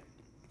management.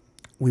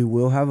 We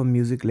will have a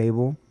music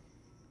label.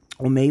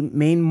 Or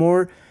main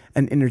more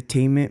an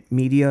entertainment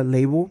media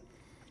label.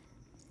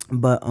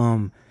 But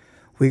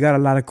we got a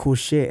lot of cool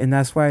shit. And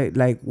that's why,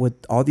 like, with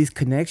all these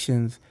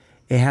connections,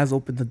 it has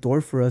opened the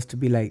door for us to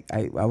be like,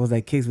 I was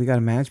like, Kids, we got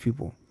to manage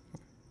people.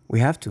 We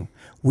have to.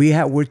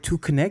 We're too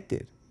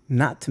connected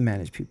not to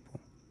manage people.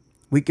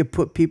 We could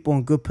put people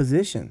in good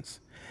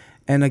positions.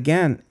 And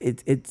again,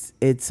 it's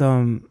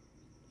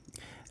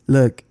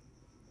look,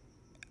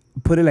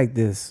 put it like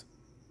this.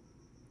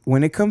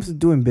 When it comes to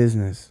doing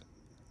business,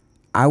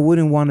 I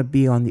wouldn't want to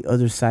be on the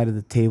other side of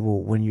the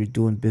table when you're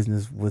doing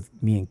business with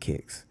me and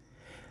Kicks.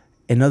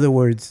 In other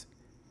words,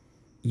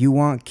 you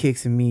want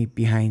Kicks and me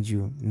behind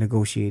you,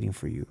 negotiating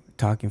for you,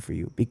 talking for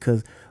you,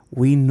 because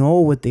we know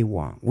what they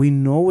want. We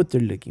know what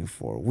they're looking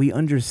for. We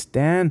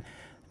understand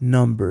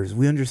numbers.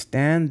 We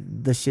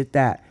understand the shit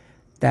that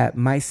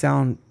might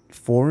sound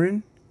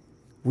foreign.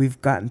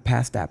 We've gotten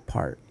past that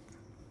part.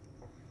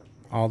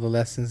 All the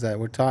lessons that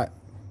we're taught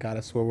got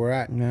us where we're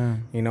at. Yeah.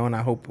 You know, and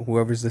I hope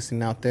whoever's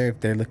listening out there, if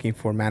they're looking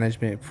for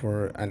management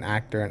for an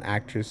actor, an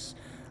actress,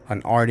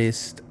 an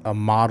artist, a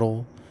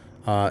model,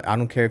 I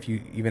don't care if you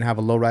even have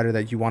a lowrider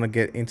that you want to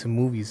get into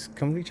movies,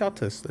 come reach out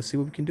to us. Let's see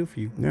what we can do for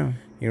you. Yeah.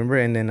 You remember?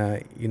 And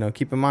then, you know,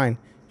 keep in mind,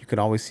 you can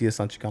always see us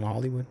on Chicano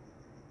Hollywood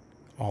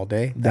all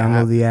day.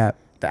 Download the app.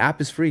 The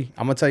app is free.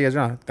 I'm going to tell you guys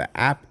right now, the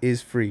app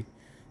is free.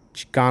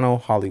 Chicano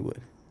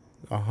Hollywood.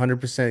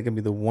 100% going to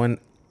be the one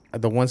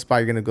spot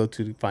you're going to go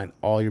to find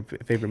all your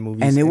favorite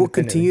movies. And it will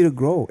continue to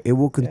grow. It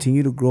will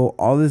continue to grow.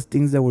 All these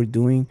things that we're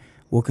doing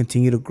will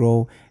continue to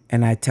grow.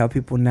 And I tell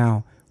people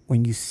now,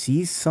 when you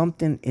see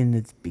something in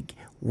its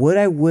what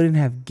I wouldn't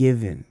have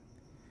given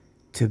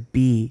to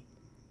be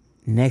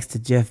next to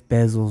Jeff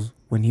Bezos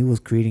when he was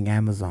creating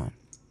Amazon.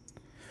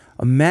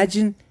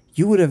 Imagine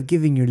you would have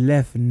given your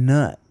left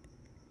nut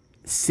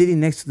sitting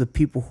next to the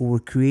people who were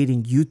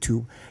creating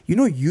YouTube. You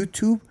know,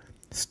 YouTube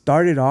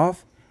started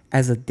off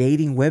as a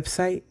dating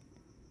website.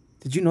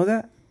 Did you know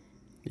that?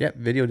 Yep,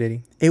 video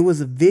dating. It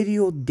was a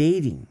video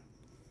dating.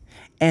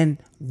 And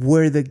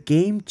where the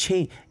game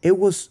changed, it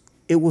was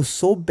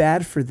so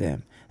bad for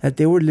them that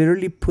they were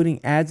literally putting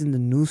ads in the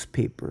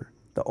newspaper.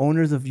 The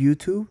owners of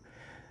YouTube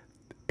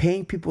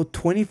paying people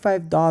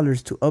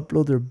 $25 to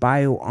upload their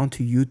bio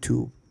onto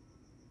YouTube.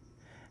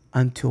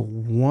 Until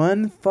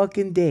one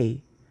fucking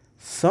day,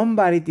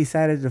 somebody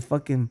decided to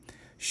fucking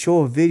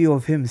show a video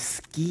of him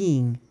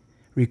skiing,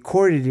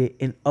 recorded it,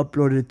 and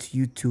uploaded it to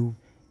YouTube,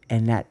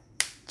 and that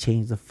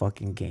changed the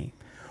fucking game.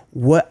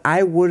 What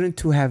I wouldn't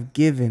to have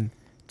given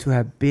to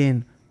have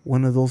been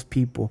one of those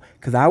people,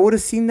 because I would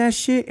have seen that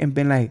shit and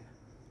been like,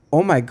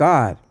 oh my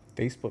God.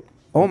 Facebook.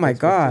 Oh my Facebook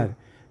God.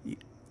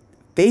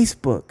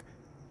 Facebook.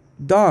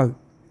 Dog.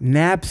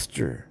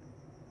 Napster.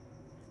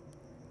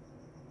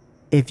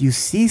 If you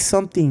see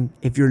something,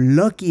 if you're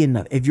lucky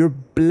enough, if you're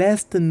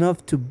blessed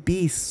enough to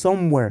be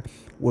somewhere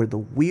where the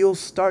wheels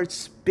start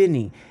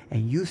spinning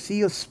and you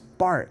see a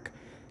spark,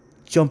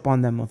 jump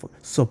on that motherfucker.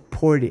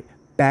 Support it.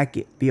 Back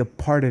it. Be a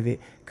part of it.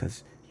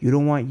 Because you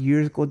don't want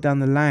years go down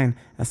the line.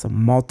 That's a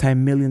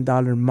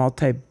multi-million-dollar,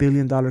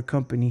 multi-billion-dollar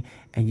company,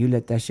 and you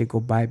let that shit go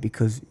by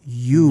because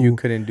you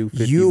couldn't do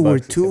 50 you were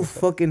bucks to too sell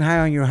stuff. fucking high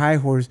on your high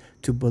horse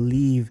to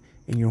believe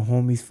in your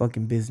homie's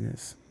fucking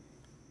business.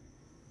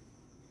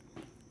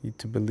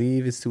 To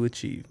believe is to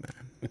achieve,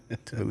 man.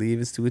 To believe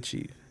is to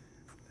achieve.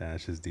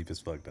 That's just deep as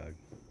fuck, dog.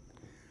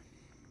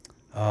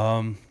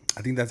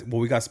 I think that's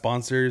we got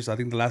sponsors. I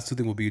think the last two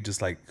things will be just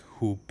like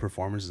who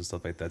performers and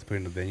stuff like that,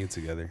 putting the venue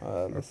together.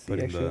 Let's see.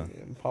 putting Actually,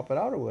 pop it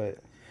out or what?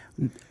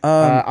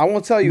 Um, I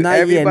won't tell you not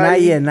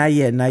everybody. Not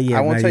yet.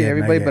 I won't not tell you yet,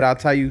 everybody, not but yet. I'll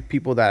tell you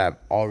people that have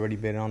already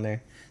been on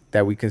there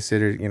that we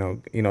consider,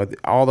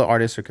 all the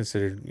artists are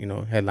considered,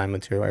 headline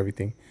material,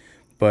 everything.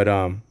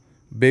 But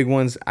big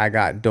ones, I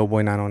got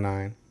Doughboy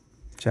 909.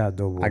 Shout out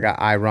Doughboy. I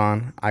got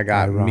Iron. I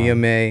got Iron. Mia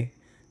May,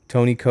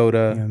 Tony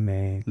Coda, Yeah,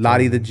 man.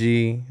 Lottie the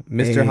G,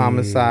 Mr.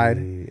 Homicide.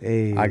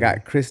 Hey. I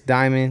got Chris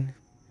Diamond.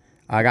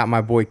 I got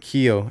my boy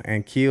Keo,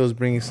 and Keo's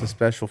bringing some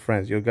special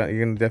friends. You're gonna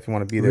definitely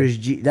want to be there.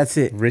 Rich G. That's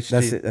it. Rich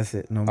That's G. it. That's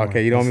it. No more.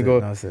 Okay, you don't want me to go-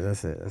 No, that's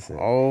it. That's it.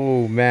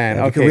 Oh man,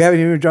 Yeah, because okay. we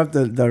haven't even dropped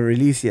the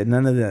release yet.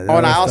 None of that. Oh,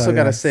 and I other also stuff,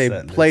 gotta yeah. say,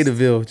 Set Play list.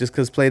 DeVille, just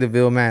because Play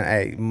DeVille, man.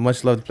 Hey,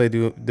 much love to Play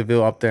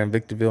DeVille up there in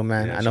Victorville,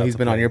 man. Yeah, I shout know out he's to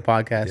been on Play. your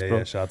podcast, Yeah, bro.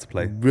 yeah, shout out to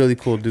Play. Really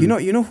cool dude.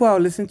 You know who I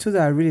listen to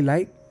that I really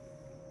like?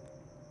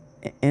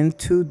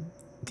 Into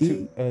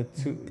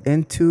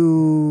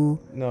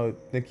no,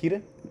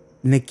 Nikita.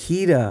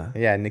 Nikita.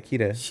 Yeah,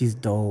 Nikita. She's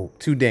dope.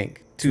 Too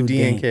dank. Too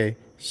Dank. DNK.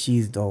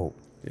 She's dope.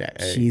 Yeah,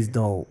 hey, She's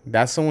dope.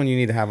 that's someone you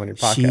need to have on your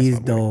podcast. She's my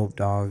boy. dope,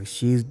 dog.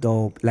 She's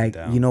dope. Like,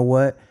 Down. you know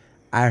what?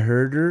 I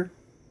heard her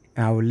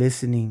and I was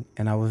listening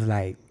and I was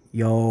like,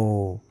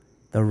 yo,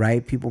 the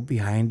right people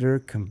behind her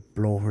can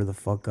blow her the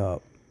fuck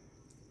up.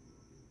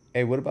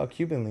 Hey, what about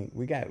Cuban Link?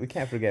 We can't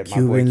forget my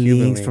boy Cuban Cuban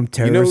Links Link. from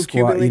Terror you know who Squad.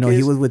 Cuban Link He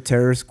is? was with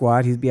Terror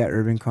Squad. He'd be at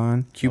Urban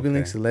Con. Cuban Okay.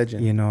 Link's a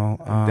legend. You know,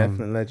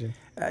 Definite legend.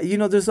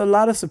 there's a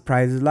lot of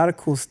surprises, a lot of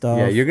cool stuff.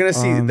 Yeah, you're gonna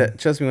see that.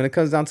 Trust me, when it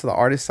comes down to the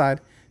artist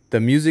side, the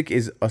music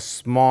is a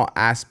small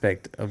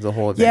aspect of the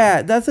whole thing.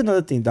 Yeah, that's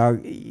another thing,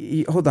 dog.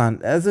 Hold on,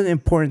 that's an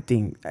important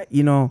thing.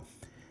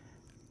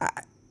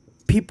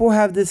 People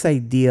have this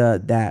idea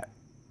that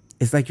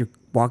it's like you're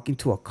walking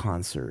to a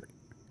concert.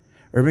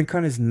 Urban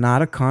Con is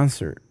not a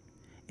concert.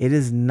 It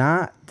is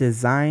not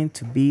designed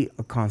to be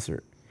a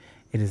concert.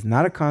 It is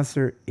not a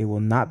concert. It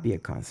will not be a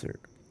concert.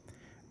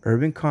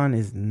 Urban Con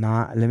is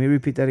not. Let me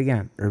repeat that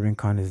again. Urban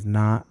Con is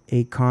not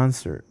a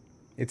concert.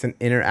 It's an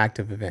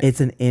interactive event.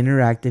 It's an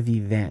interactive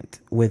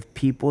event with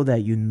people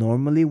that you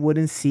normally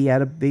wouldn't see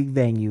at a big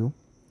venue,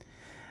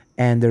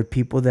 and they're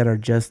people that are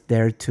just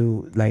there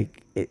to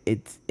like.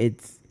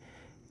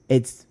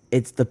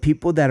 It's the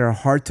people that are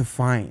hard to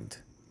find.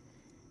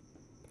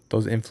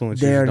 Those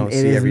influencers you don't It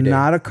see is every day.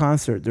 not a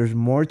concert. There's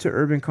more to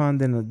Urban Con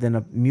than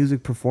a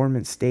music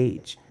performance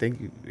stage. Thank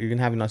you. You're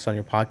gonna have us on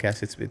your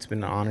podcast. It's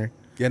been an honor.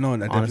 Yeah, no,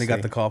 and I definitely got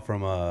Honestly. the call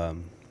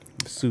from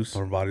Seuss.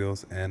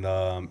 Barrios, and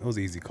it was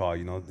an easy call.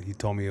 He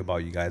told me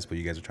about you guys, what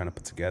you guys are trying to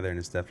put together, and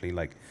it's definitely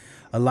like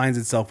aligns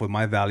itself with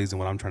my values and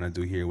what I'm trying to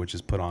do here, which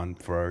is put on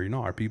for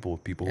our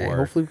people who Hey, are.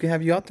 hopefully we can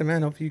have you out there,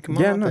 man. Hopefully you come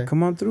out there.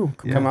 Come on through.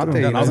 Come out through.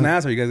 there, I you was know. gonna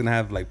ask, are you guys gonna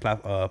have like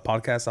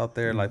podcasts out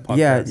there, like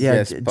podcasts?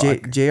 Yeah. Yes,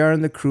 JR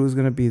and the crew is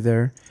gonna be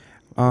there.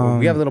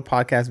 We have a little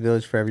podcast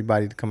village for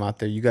everybody to come out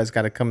there. You guys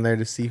got to come there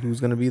to see who's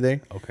gonna be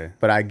there. Okay.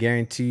 But I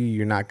guarantee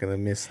you're not gonna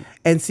miss.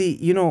 And see,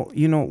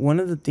 one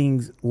of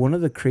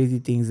the crazy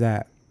things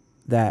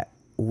that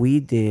we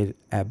did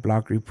at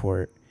Block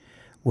Report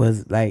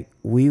was like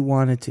we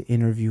wanted to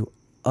interview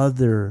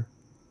other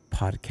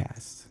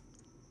podcasts.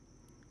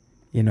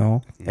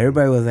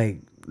 Everybody was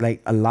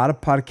like a lot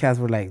of podcasts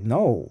were like,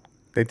 no,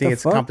 They think The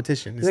it's fuck?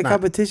 competition. it's It's a not.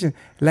 competition.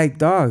 Like,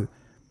 dog,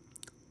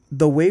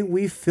 the way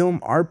we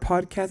film our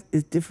podcast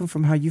is different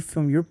from how you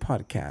film your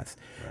podcast.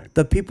 Right.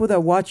 The people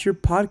that watch your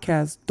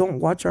podcast don't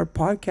watch our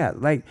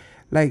podcast.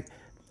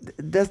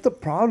 That's the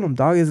problem,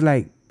 dog. Is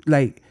like,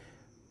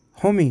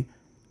 homie,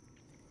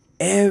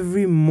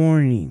 every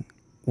morning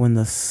when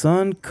the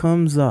sun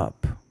comes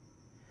up,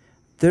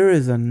 there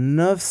is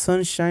enough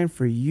sunshine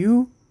for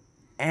you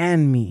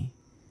and me.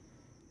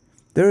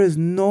 There is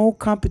no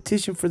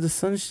competition for the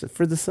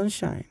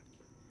sunshine.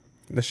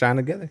 Let's shine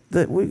together.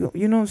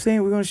 You know what I'm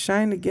saying? We're gonna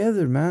shine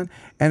together, man.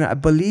 And I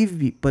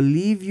believe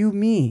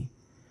me,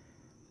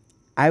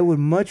 I would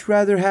much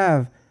rather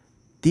have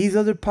these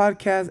other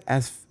podcasts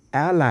as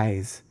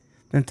allies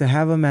than to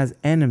have them as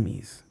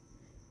enemies.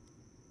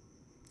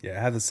 Yeah,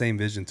 I have the same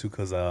vision too,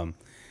 because I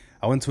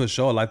went to a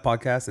show, a live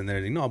podcast, and there,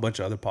 a bunch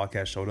of other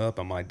podcasts showed up.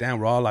 I'm like, damn,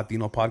 we're all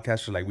Latino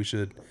podcasters. Like, we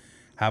should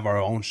have our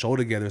own show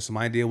together. So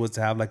my idea was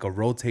to have like a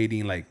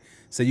rotating, like,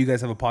 say you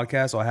guys have a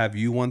podcast, I'll have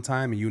you one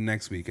time and you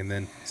next week, and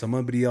then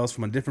somebody else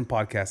from a different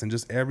podcast, and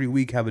just every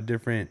week have a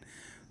different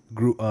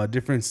group,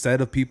 different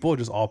set of people,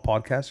 just all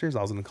podcasters.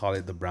 I was gonna call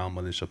it the Brown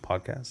Militia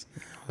Podcast.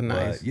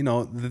 Nice.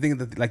 But, the thing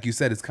that, like you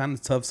said, it's kind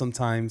of tough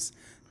sometimes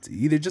to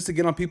either just to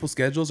get on people's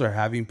schedules or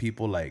having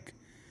people like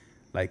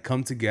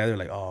come together.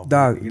 Like, oh,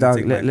 dog.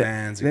 take my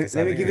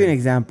Let me give you an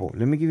example.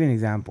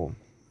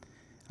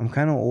 I'm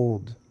kind of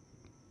old,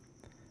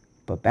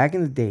 but back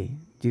in the day,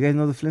 do you guys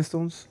know the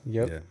Flintstones?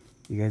 Yep. Yeah.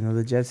 You guys know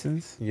the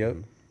Jetsons? Yep.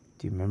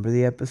 Do you remember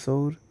the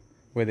episode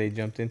Where they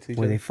jumped into each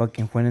where other? they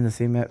fucking went in the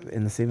same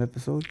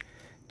episode?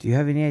 Do you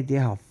have any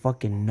idea how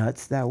fucking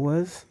nuts that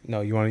was?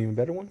 No, you want an even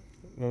better one?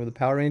 Remember the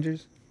Power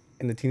Rangers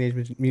and the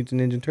Teenage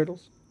Mutant Ninja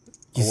Turtles?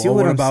 You see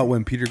what I'm about saying?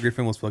 when Peter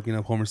Griffin was fucking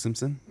up Homer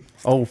Simpson?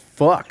 Oh,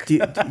 fuck. Do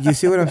you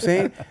see what I'm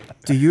saying?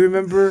 Do you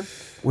remember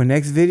when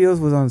X Videos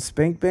was on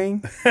Spank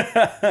Bang?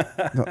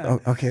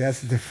 No, okay,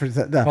 that's different.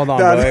 Hold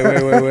on,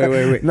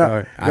 wait. No, All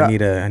right, I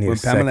need a When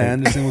second. Pamela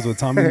Anderson was with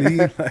Tommy Lee.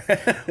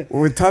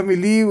 with Tommy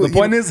Lee. The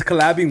point is,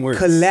 collabing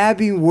works.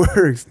 Collabing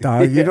works,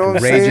 dog. You know what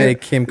I'm Ray J, saying?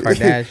 Kim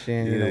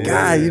Kardashian. You know,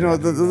 God,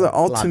 those are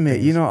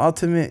ultimate,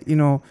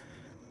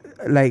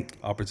 like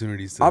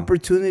opportunities,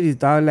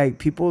 dog. Like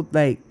people,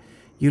 like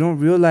you don't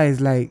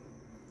realize, like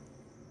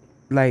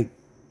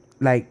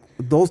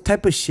those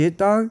type of shit,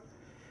 dog.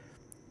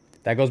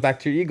 That goes back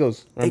to your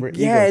egos. Remember?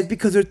 Yeah, Egos. it's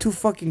because they're too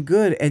fucking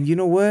good. And you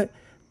know what?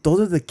 Those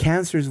are the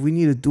cancers we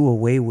need to do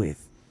away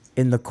with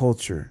in the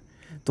culture.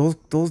 Those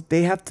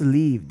they have to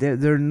leave.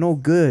 They're no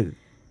good.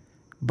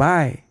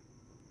 Bye,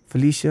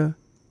 Felicia.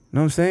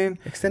 Know what I'm saying?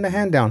 Extend a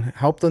hand down.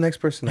 Help the next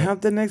person out.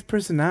 Help the next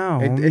person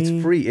out. It's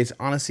homie. free. It's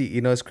honestly,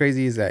 it's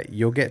crazy is that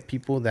you'll get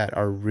people that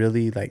are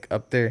really like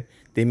up there.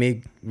 They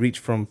may reach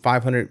from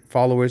 500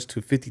 followers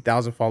to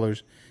 50,000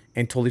 followers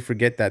and totally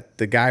forget that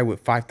the guy with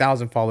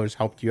 5,000 followers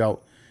helped you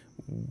out.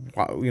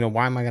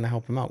 Why am I going to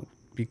help him out?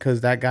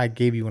 Because that guy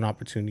gave you an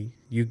opportunity.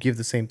 You give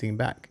the same thing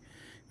back.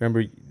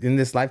 Remember, in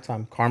this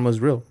lifetime, karma's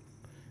real.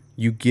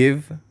 You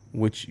give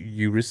which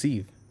you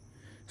receive.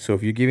 So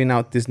if you're giving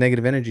out this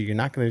negative energy, you're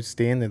not going to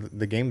stay in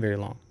the game very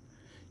long.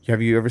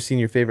 Have you ever seen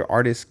your favorite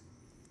artist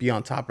be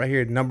on top right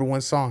here,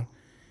 #1 song,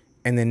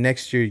 and then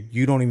next year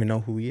you don't even know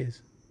who he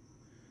is?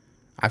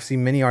 I've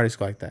seen many artists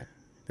go like that.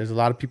 There's a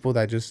lot of people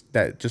that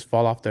just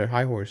fall off their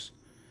high horse.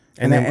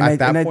 And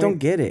I don't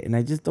get it. And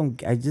I just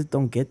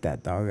don't get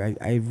that, dog.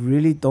 I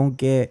really don't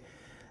get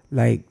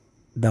like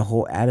the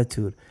whole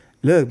attitude.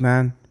 Look,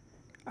 man,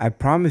 I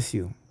promise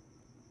you,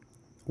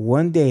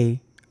 one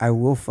day I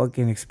will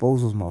fucking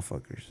expose those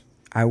motherfuckers.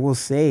 I will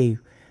say,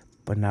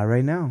 but not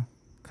right now.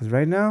 Because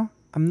right now,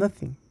 I'm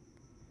nothing.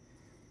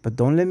 But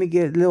don't let me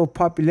get a little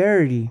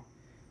popularity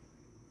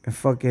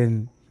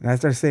and I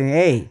start saying,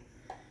 hey,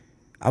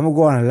 I'm going to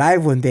go on a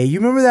live one day. You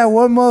remember that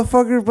one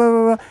motherfucker? Blah,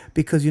 blah, blah.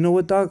 Because you know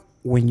what, dog?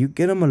 When you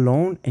get them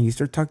alone and you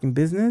start talking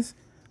business,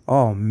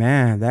 oh,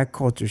 man, that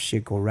culture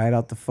shit go right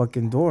out the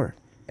fucking door.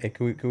 Hey,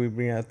 can we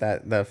bring out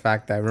that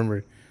fact that I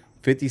remember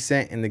 50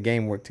 Cent and the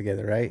Game worked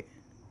together, right?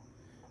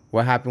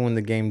 What happened when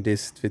the Game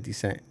dissed 50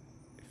 Cent?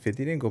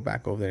 50 didn't go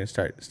back over there and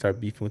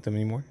start beefing with them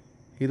anymore.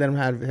 He let him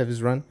have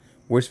his run.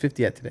 Where's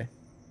 50 at today?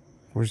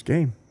 Where's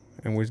Game?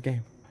 And where's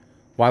Game?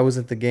 Why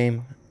wasn't the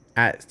Game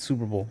at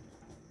Super Bowl?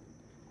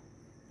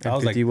 That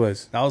was 50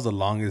 that was the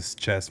longest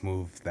chess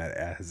move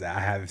that I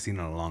haven't seen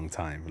in a long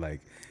time.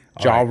 Like,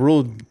 Ja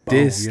Rule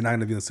dissed. You're not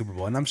gonna be in the Super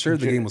Bowl, and I'm sure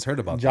the Game was heard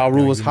about. Ja that.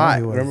 Rule was hot.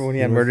 he was. Remember when he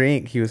had Murder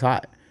Inc? He was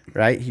hot,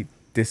 right? He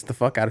dissed the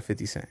fuck out of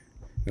 50 Cent.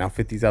 Now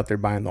 50's out there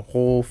buying the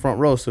whole front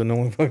row, so no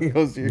one fucking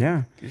goes to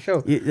your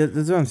show. Yeah,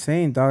 that's what I'm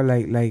saying, dog.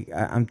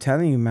 I'm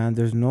telling you, man.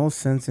 There's no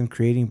sense in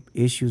creating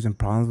issues and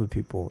problems with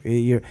people.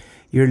 You're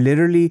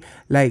literally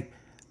like,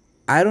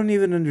 I don't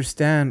even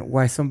understand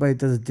why somebody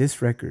does a diss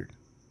record.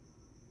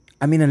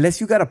 I mean, unless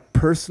you got a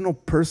personal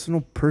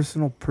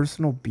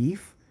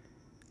beef,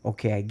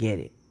 okay, I get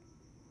it,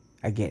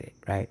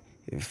 right?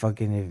 If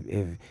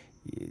you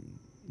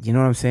know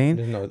what I'm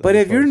saying? But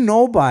if you're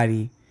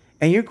nobody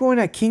and you're going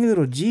at King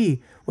Little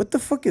G, what the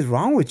fuck is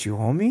wrong with you,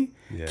 homie?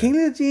 Yeah. King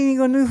Little G ain't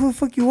gonna know who the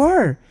fuck you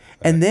are. Right.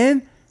 And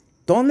then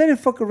don't let him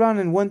fuck around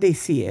and one day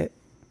see it,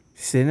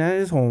 sitting at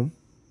his home.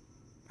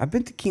 I've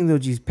been to King Little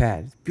G's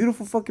pad. It's a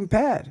beautiful fucking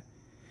pad.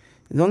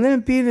 Don't let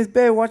him be in his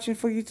bed watching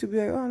fuck YouTube. Be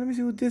like, oh, let me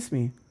see who dissed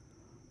me.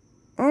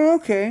 Oh,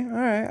 okay. All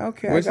right.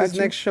 Okay. Where's his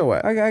next show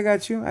at? I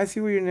got you. I see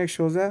where your next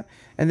show's at.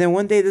 And then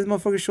one day this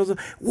motherfucker shows up.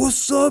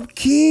 What's up,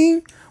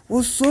 King?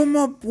 What's up,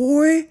 my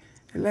boy?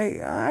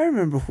 Like, I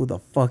remember who the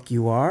fuck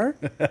you are.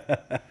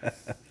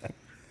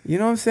 You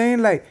know what I'm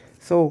saying? Like,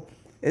 so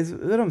It's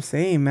what I'm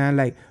saying, man.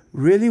 Like,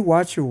 really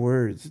watch your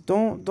words.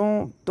 Don't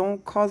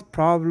cause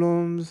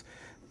problems.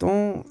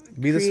 Don't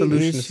Be the create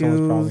solution to someone's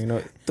problem. issues. You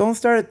know, Don't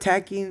start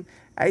attacking.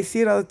 I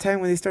see it all the time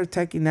when they start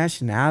attacking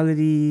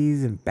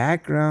nationalities and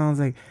backgrounds.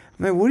 Like,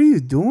 I'm like, what are you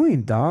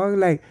doing, dog?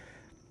 Like,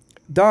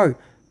 dog.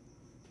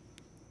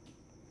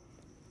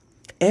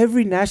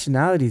 Every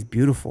nationality is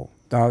beautiful,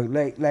 dog.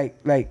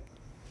 Like.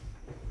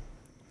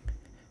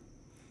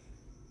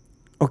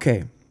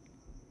 Okay,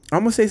 I'm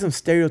gonna say some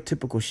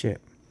stereotypical shit,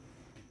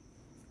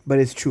 but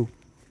it's true.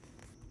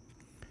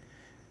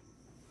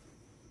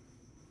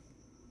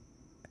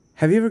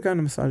 Have you ever gotten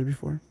a massage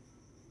before?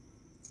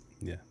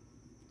 Yeah.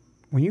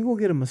 When you go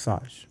get a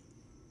massage,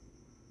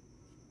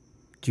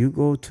 do you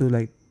go to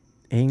like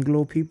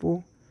Anglo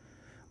people,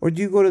 or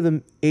do you go to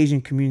the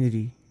Asian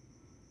community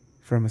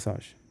for a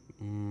massage?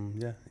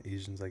 Yeah,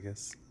 Asians, I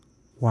guess.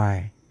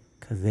 Why?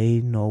 Because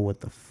they know what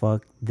the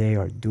fuck they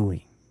are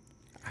doing.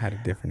 I had a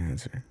different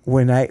answer.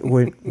 When we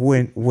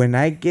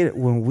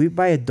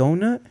buy a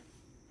donut,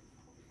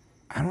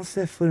 I don't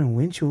set foot in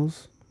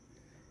Winchell's.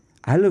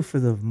 I look for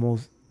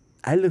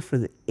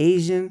the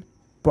Asian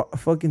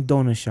fucking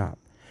donut shop,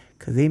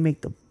 cause they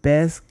make the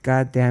best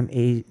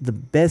the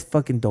best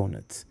fucking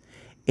donuts.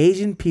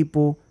 Asian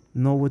people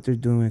know what they're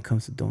doing when it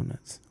comes to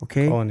donuts.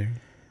 Okay. Culinary.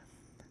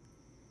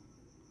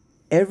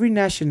 Every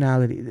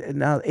nationality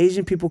now,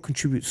 Asian people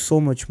contribute so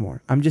much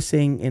more. I'm just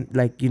saying, in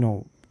like, you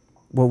know,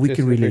 what we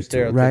Just can if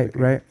they're relate to, right?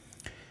 stereotypically. Right.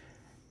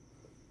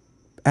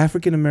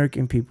 African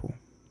American people,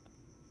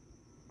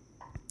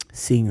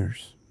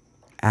 singers,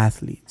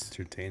 athletes,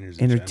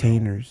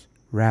 entertainers,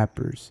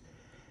 rappers.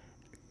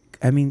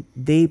 I mean,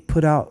 they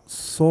put out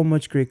so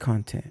much great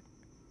content,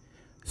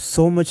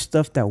 so much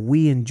stuff that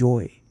we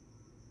enjoy.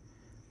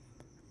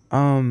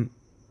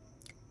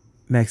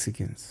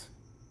 Mexicans,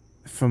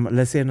 from,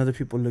 let's say, another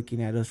people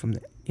looking at us from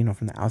the, you know,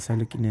 from the outside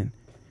looking in,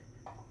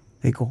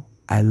 they go,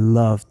 I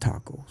love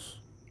tacos.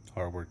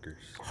 Hard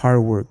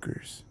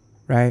workers,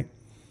 right?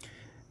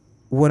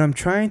 What I'm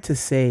trying to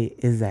say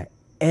is that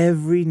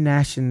every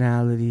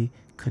nationality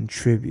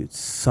contributes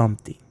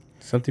something.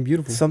 Something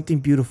beautiful. Something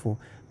beautiful.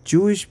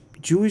 Jewish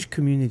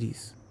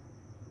communities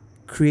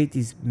create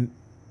these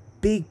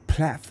big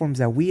platforms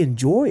that we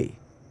enjoy,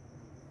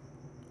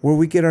 where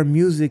we get our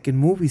music and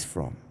movies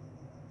from.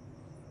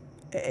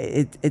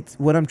 It's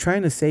what I'm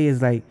trying to say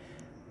is, like,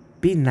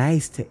 be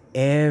nice to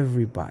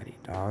everybody,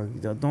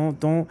 dog.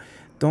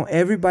 Don't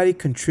everybody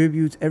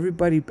contributes.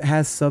 Everybody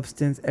has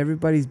substance.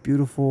 Everybody's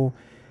beautiful.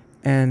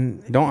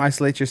 And don't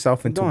isolate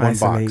yourself into one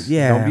box.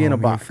 Yeah, don't be in a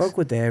box. Fuck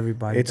with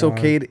everybody. It's dog.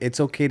 okay. It's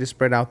okay to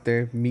spread out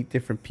there, meet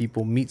different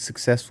people, meet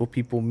successful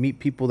people, meet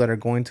people that are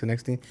going to the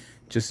next thing.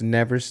 Just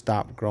never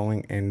stop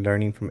growing and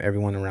learning from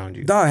everyone around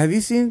you. Dog, have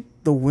you seen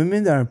the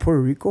women that are in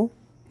Puerto Rico?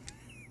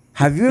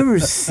 Have you ever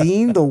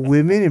seen the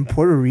women in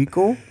Puerto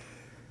Rico?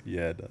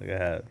 Yeah, dog,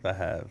 I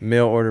have.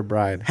 Mail order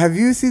bride. Have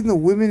you seen the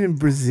women in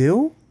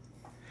Brazil?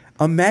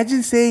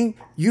 Imagine saying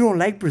you don't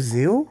like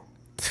Brazil.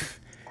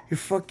 You're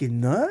fucking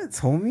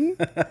nuts, homie.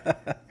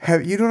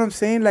 You know what I'm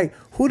saying? Like,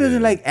 who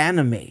doesn't like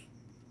anime?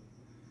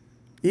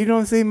 You know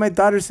what I'm saying? My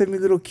daughter sent me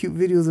little cute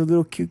videos of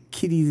little cute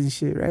kitties and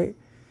shit, right?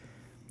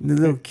 The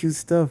little cute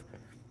stuff.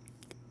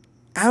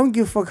 I don't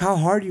give a fuck how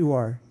hard you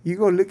are. You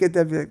go look at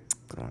that and be like,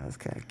 oh, that's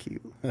kind of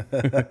cute.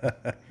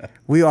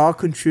 We all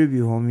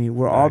contribute, homie.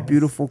 We're all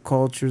beautiful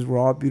cultures. We're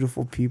all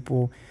beautiful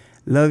people.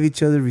 Love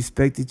each other,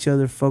 respect each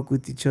other, fuck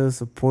with each other,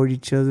 support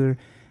each other.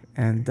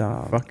 And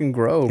fucking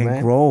grow,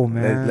 man. Grow,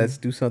 man. Let's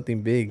do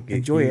something big.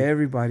 Enjoy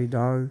everybody,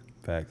 dog.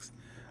 Facts.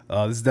 This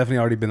has definitely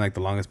already been like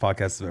the longest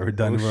podcast I've ever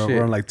done.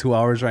 We're on like 2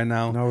 hours right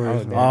now. No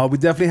worries, we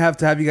definitely have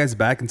to have you guys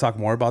back and talk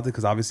more about it,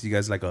 because obviously you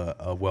guys are like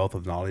a wealth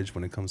of knowledge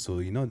when it comes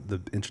to, you know,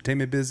 the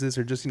entertainment business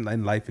or just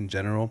in life in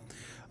general.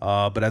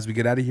 But as we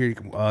get out of here, you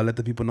can, let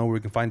the people know where we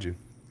can find you.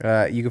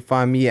 You can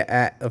find me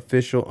at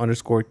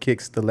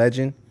official_kicks the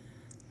legend.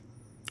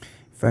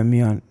 Find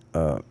me on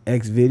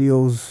X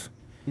videos,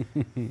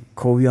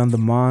 Kobe on the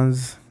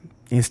Mons,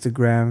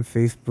 Instagram,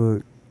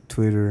 Facebook,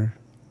 Twitter.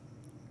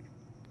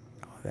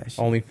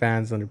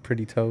 OnlyFans under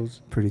Pretty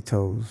Toes. Pretty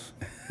Toes.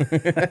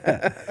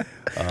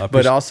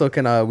 But also,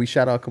 can we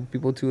shout out a couple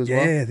people too as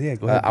well? Yeah.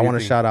 Go ahead. I want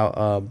to shout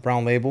out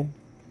Brown Label.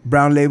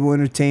 Brown Label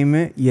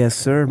Entertainment. Yes,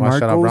 sir. I want to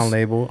shout out Marcos. Brown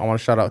Label. I want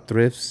to shout out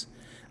Thrifts.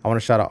 I want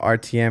to shout out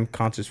RTM,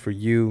 Concerts for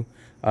You.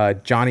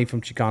 Johnny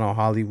from Chicano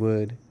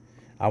Hollywood.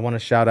 I want to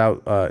shout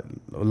out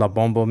La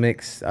Bombo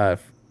Mix,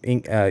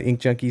 Ink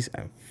Junkies.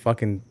 I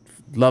fucking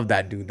love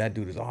that dude. That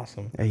dude is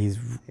awesome. Yeah, he's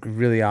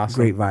really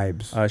awesome. Great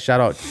vibes. Shout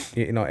out,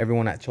 you know,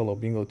 everyone at Cholo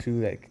Bingo too.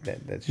 That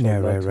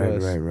showed love to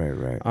us.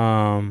 Right.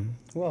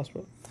 Who else,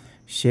 bro?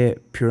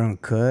 Shit, Pure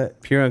Uncut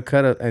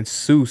and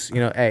Seuss.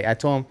 You know, hey, I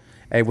told him,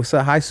 hey, what's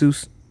up? Hi,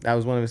 Seuss. That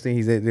was one of his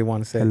things they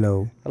want to say.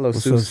 Hello, Seuss.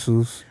 What's up,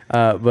 Seuss?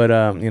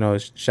 But you know,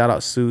 shout out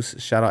Seuss.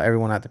 Shout out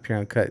everyone at the Pure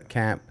Uncut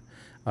camp.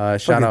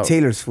 Shout out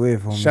Taylor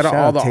Swift. Homie. Shout out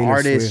all the Taylor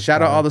artists. Swift,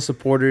 shout out all the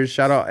supporters.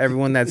 Shout out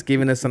everyone that's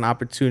giving us an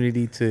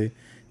opportunity to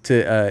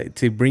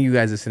bring you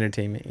guys this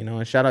entertainment. You know,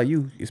 and shout out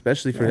you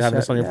especially for having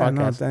us on your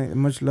podcast. No,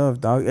 much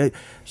love, dog. Hey,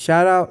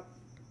 shout out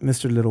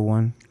Mr. Little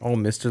One. Oh,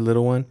 Mr.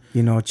 Little One.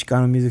 You know,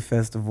 Chicano Music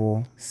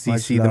Festival.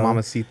 CC the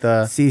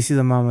Mamacita. CC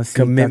the Mamacita.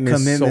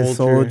 Commitment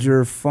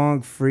Soldier.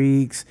 Funk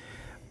Freaks.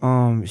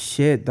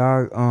 Shit,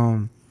 dog.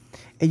 And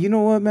you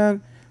know what,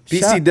 man?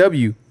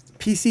 PCW.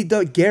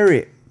 PCW.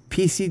 Garrett.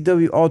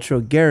 PCW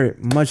Ultra.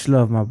 Garrett. Much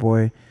love, my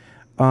boy.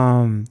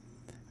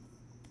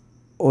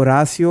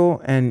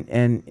 Horacio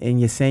and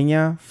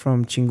Yesenia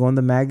from Chingon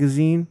the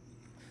Magazine.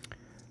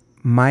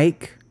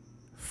 Mike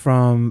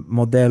from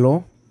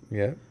Modelo.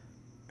 Yeah.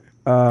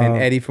 And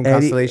Eddie from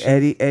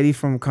Constellation. Eddie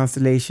from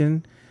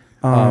Constellation.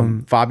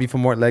 Fabi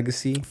from Mort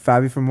Legacy.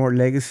 Fabi from Mort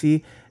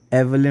Legacy.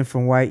 Evelyn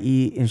from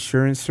YE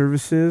Insurance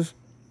Services.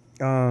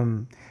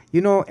 You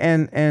know,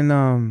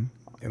 and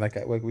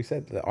like we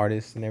said, the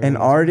artists and everything.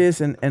 And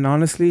artists, and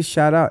honestly,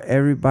 shout out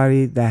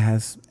everybody that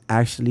has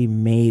actually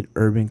made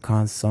Urban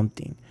Con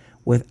something.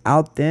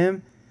 Without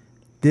them,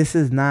 this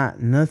is not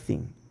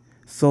nothing.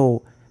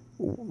 So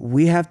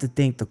we have to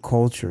thank the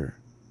culture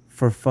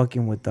for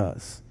fucking with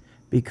us,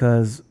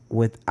 because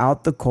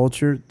without the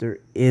culture, there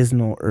is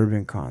no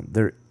Urban Con,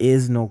 there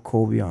is no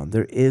Cobion,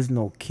 there is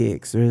no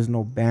Kicks, there is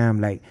no BAM.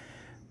 Like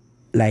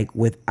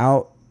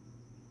without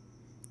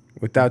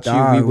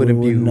dog, you, we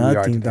wouldn't be who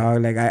nothing, we are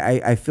dog. Like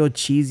I feel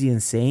cheesy in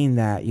saying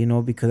that, you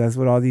know, because that's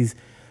what all these,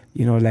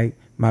 you know, like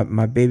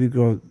my baby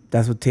girl,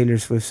 that's what Taylor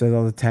Swift says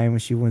all the time when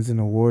she wins an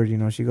award. You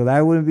know, she goes,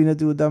 I wouldn't be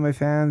nothing without my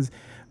fans.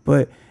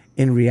 But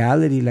in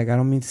reality, like, I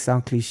don't mean to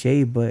sound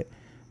cliche, but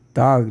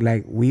dog,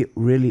 like, we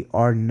really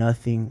are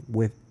nothing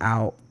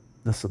without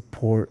the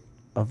support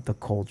of the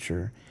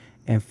culture.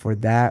 And for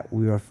that,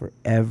 we are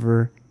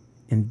forever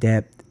in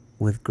depth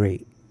with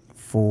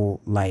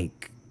grateful.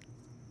 Like,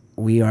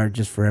 we are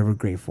just forever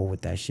grateful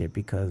with that shit,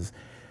 because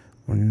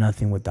we're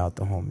nothing without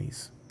the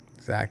homies.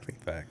 Exactly.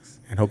 Facts.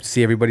 And hope to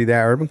see everybody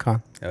there at Urban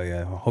Con. Hell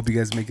yeah. Hope you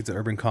guys make it to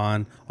Urban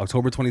Con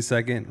October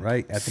 22nd,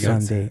 right? At the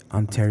Sunday,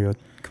 Ontario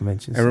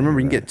Convention And remember, Center,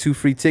 you can get 2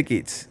 free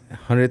tickets.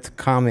 100th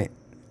comment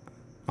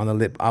on the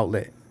Lip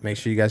Outlet. Make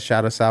sure you guys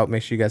shout us out.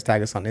 Make sure you guys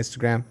tag us on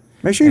Instagram.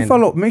 Make sure you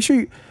follow. Make sure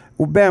you.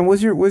 Well, Bam,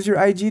 what's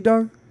your IG,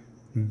 dog?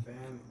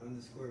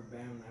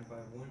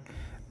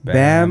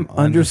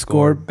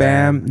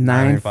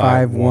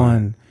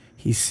 Bam_Bam951.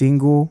 He's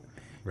single.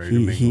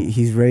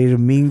 He's ready to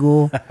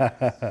mingle.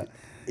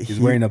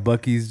 He's wearing a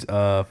Bucky's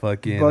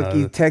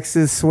fucking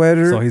Texas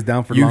sweater. So he's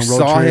down for you long road trips.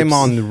 You saw him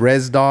on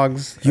Res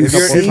Dogs a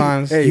couple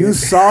times. You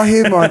saw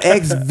him on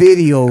X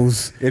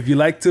videos. If you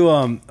like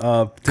to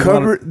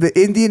cupboard, the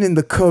Indian in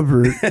the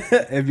cupboard.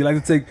 If you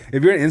like to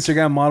if you're an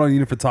Instagram model, you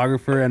need a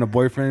photographer and a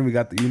boyfriend, we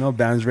got the,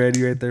 Bam's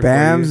ready right there.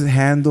 Bam's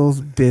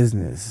handles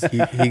business.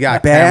 He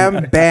got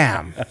Bam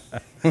Bam.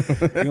 You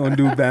gonna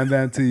do Bam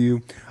Bam to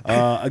you.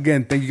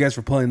 Again, thank you guys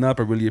for pulling up.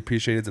 I really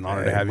appreciate it. It's an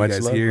honor to have you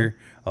guys here.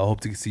 I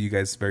hope to see you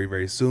guys very,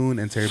 very soon.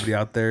 And to everybody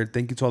out there,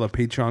 thank you to all the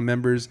Patreon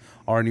members,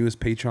 our newest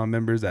Patreon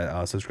members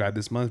that subscribed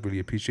this month. Really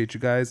appreciate you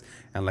guys.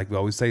 And like we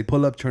always say,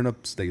 pull up, turn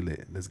up, stay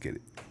lit. Let's get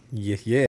it. Yeah.